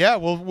 Yeah,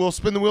 we'll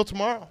spin the wheel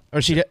tomorrow. Or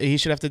he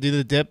should have to do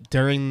the dip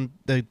during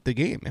the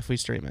game if we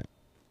stream it.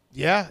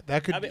 Yeah,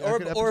 that could. I mean, that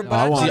could or happen. but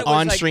I thought The it was like-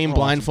 on-stream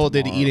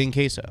blindfolded eating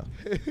queso.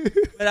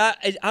 But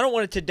I don't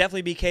want it to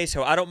definitely be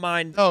queso. I don't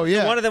mind. Oh,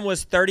 yeah. One of them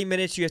was 30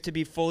 minutes. You have to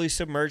be fully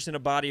submerged in a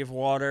body of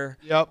water.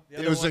 Yep. The It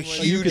other was a one was-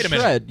 You huge. could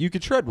shred. You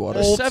could shred water.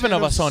 There's Whole 7 tin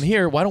of us of on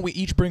here. Why don't we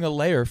each bring a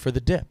layer for the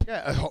dip?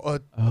 Yeah.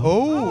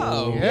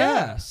 Oh,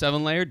 Yeah.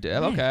 7-layer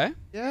dip. Okay.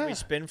 Yeah. We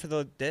spin for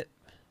the dip.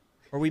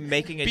 Are we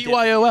making a dip?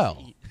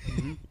 BYOL.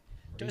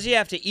 Does he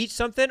have to eat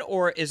something,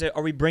 or is it?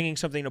 Are we bringing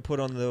something to put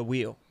on the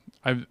wheel?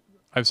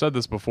 I've said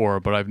this before,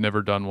 but I've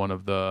never done one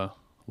of the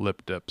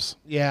lip dips.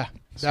 Yeah.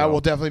 That So- will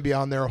definitely be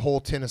on there. A whole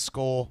tin of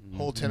Skull,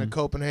 whole tin of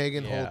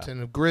Copenhagen, Yeah. whole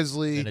tin of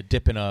Grizzly. And a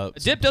dip in a A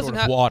dip some doesn't sort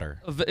of have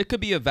water. It could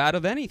be a vat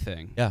of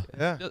anything. Yeah.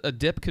 Yeah. A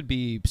dip could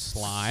be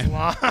slime.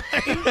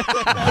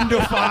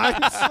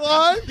 Undefined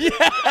slime?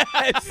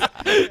 Yes.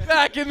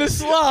 Back in the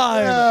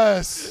slime.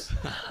 Yes.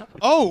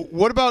 Oh,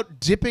 what about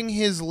dipping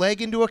his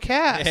leg into a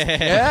cast?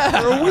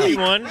 Yeah. For a week.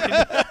 One.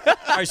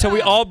 All right, so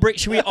we all bring.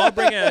 Should we all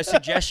bring a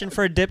suggestion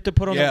for a dip to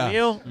put on Yeah. the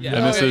wheel? Yeah.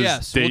 And this Okay, is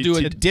yes. We'll date do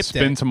a dip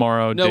spin day.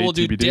 tomorrow. No, date we'll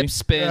do TBD. dip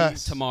spin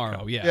Yes.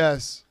 tomorrow. Yeah.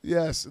 Yes.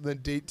 Yes. And then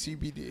date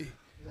TBD.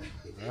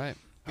 All right.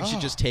 We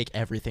should just take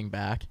everything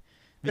back.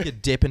 We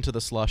could dip into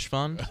the slush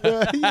fund.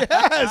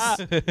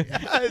 Yes.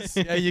 Yes.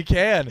 Yeah, you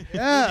can.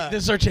 Yeah.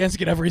 This is our chance to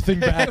get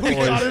everything back, We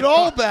boys. got it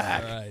all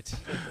back. All right.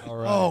 All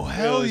right. Oh,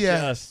 hell Really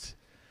yes.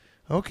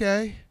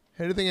 Okay.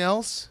 Anything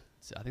else?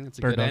 I think that's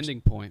a Bird good dogs.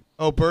 ending point.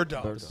 Oh, bird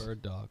dogs.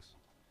 Bird dogs.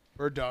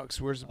 Bird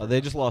dogs. Where's the bird They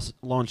dogs? just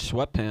launched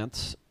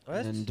sweatpants,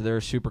 What? and they're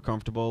super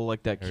comfortable,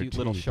 like that They're cute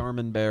little teed.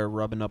 Charmin bear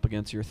rubbing up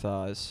against your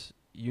thighs.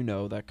 You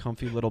know, that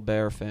comfy little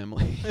bear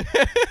family.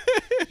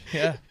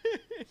 Yeah.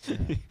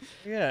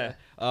 Yeah.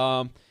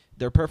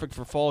 They're perfect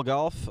for fall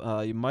golf.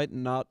 You might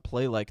not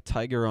play like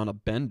Tiger on a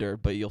bender,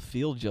 but you'll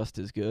feel just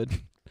as good.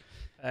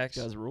 X.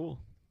 Guys rule.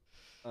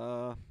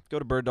 Go to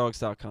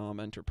birddogs.com,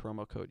 enter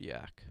promo code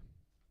YAK.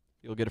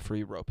 You'll get a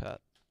free rope hat.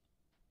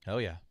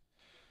 Hell yeah.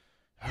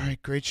 All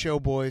right. Great show,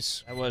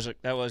 boys. That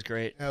was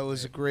great. That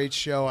was a great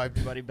show.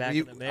 Everybody back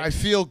in the mix. I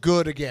feel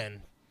good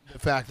again. the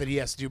fact that he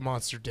has to do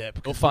monster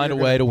dip. He'll find a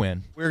way to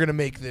win. We're gonna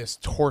make this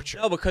torture.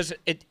 No, because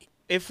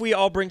if we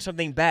all bring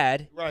something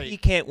bad, Right. he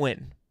can't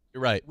win.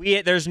 You're right.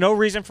 There's no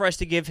reason for us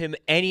to give him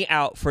any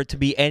out for it to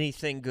be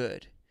anything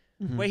good.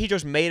 Mm-hmm. Wait, he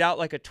just made out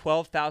like a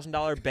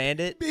 $12,000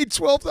 bandit. Made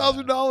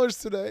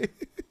 $12,000 today.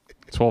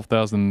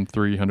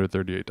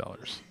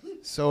 $12,338.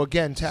 So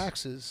again,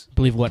 taxes. I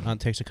believe Whatnot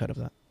takes a cut of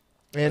that.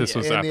 And, This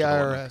was and after the the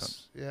Whatnot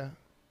IRS. Yeah.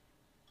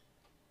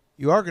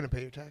 You are going to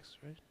pay your taxes,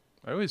 right?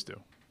 I always do.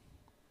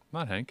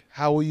 Not Hank.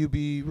 How will you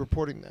be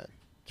reporting that?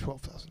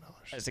 $12,000.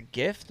 As a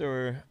gift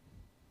or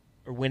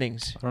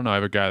winnings? I don't know. I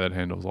have a guy that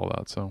handles all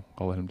that, so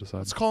I'll let him decide.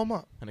 Let's call him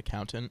up. An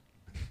accountant.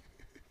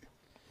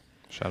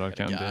 Shout out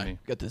Accountant Danny.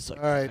 Got this. All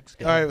right.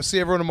 All right. We'll see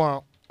everyone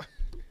tomorrow.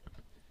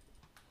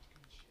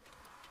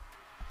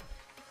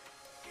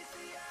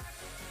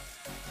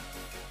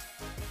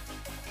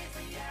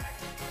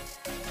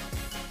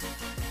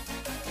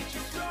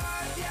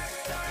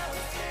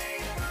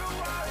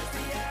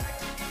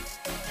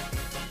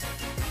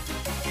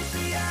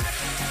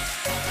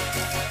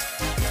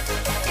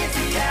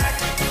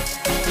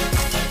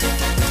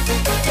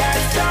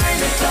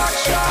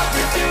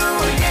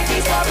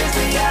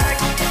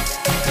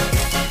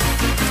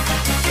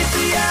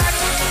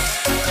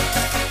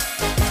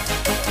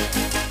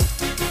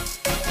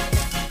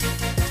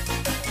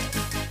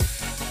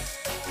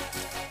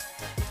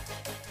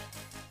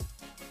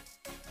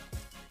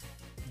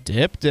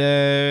 Dip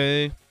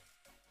day.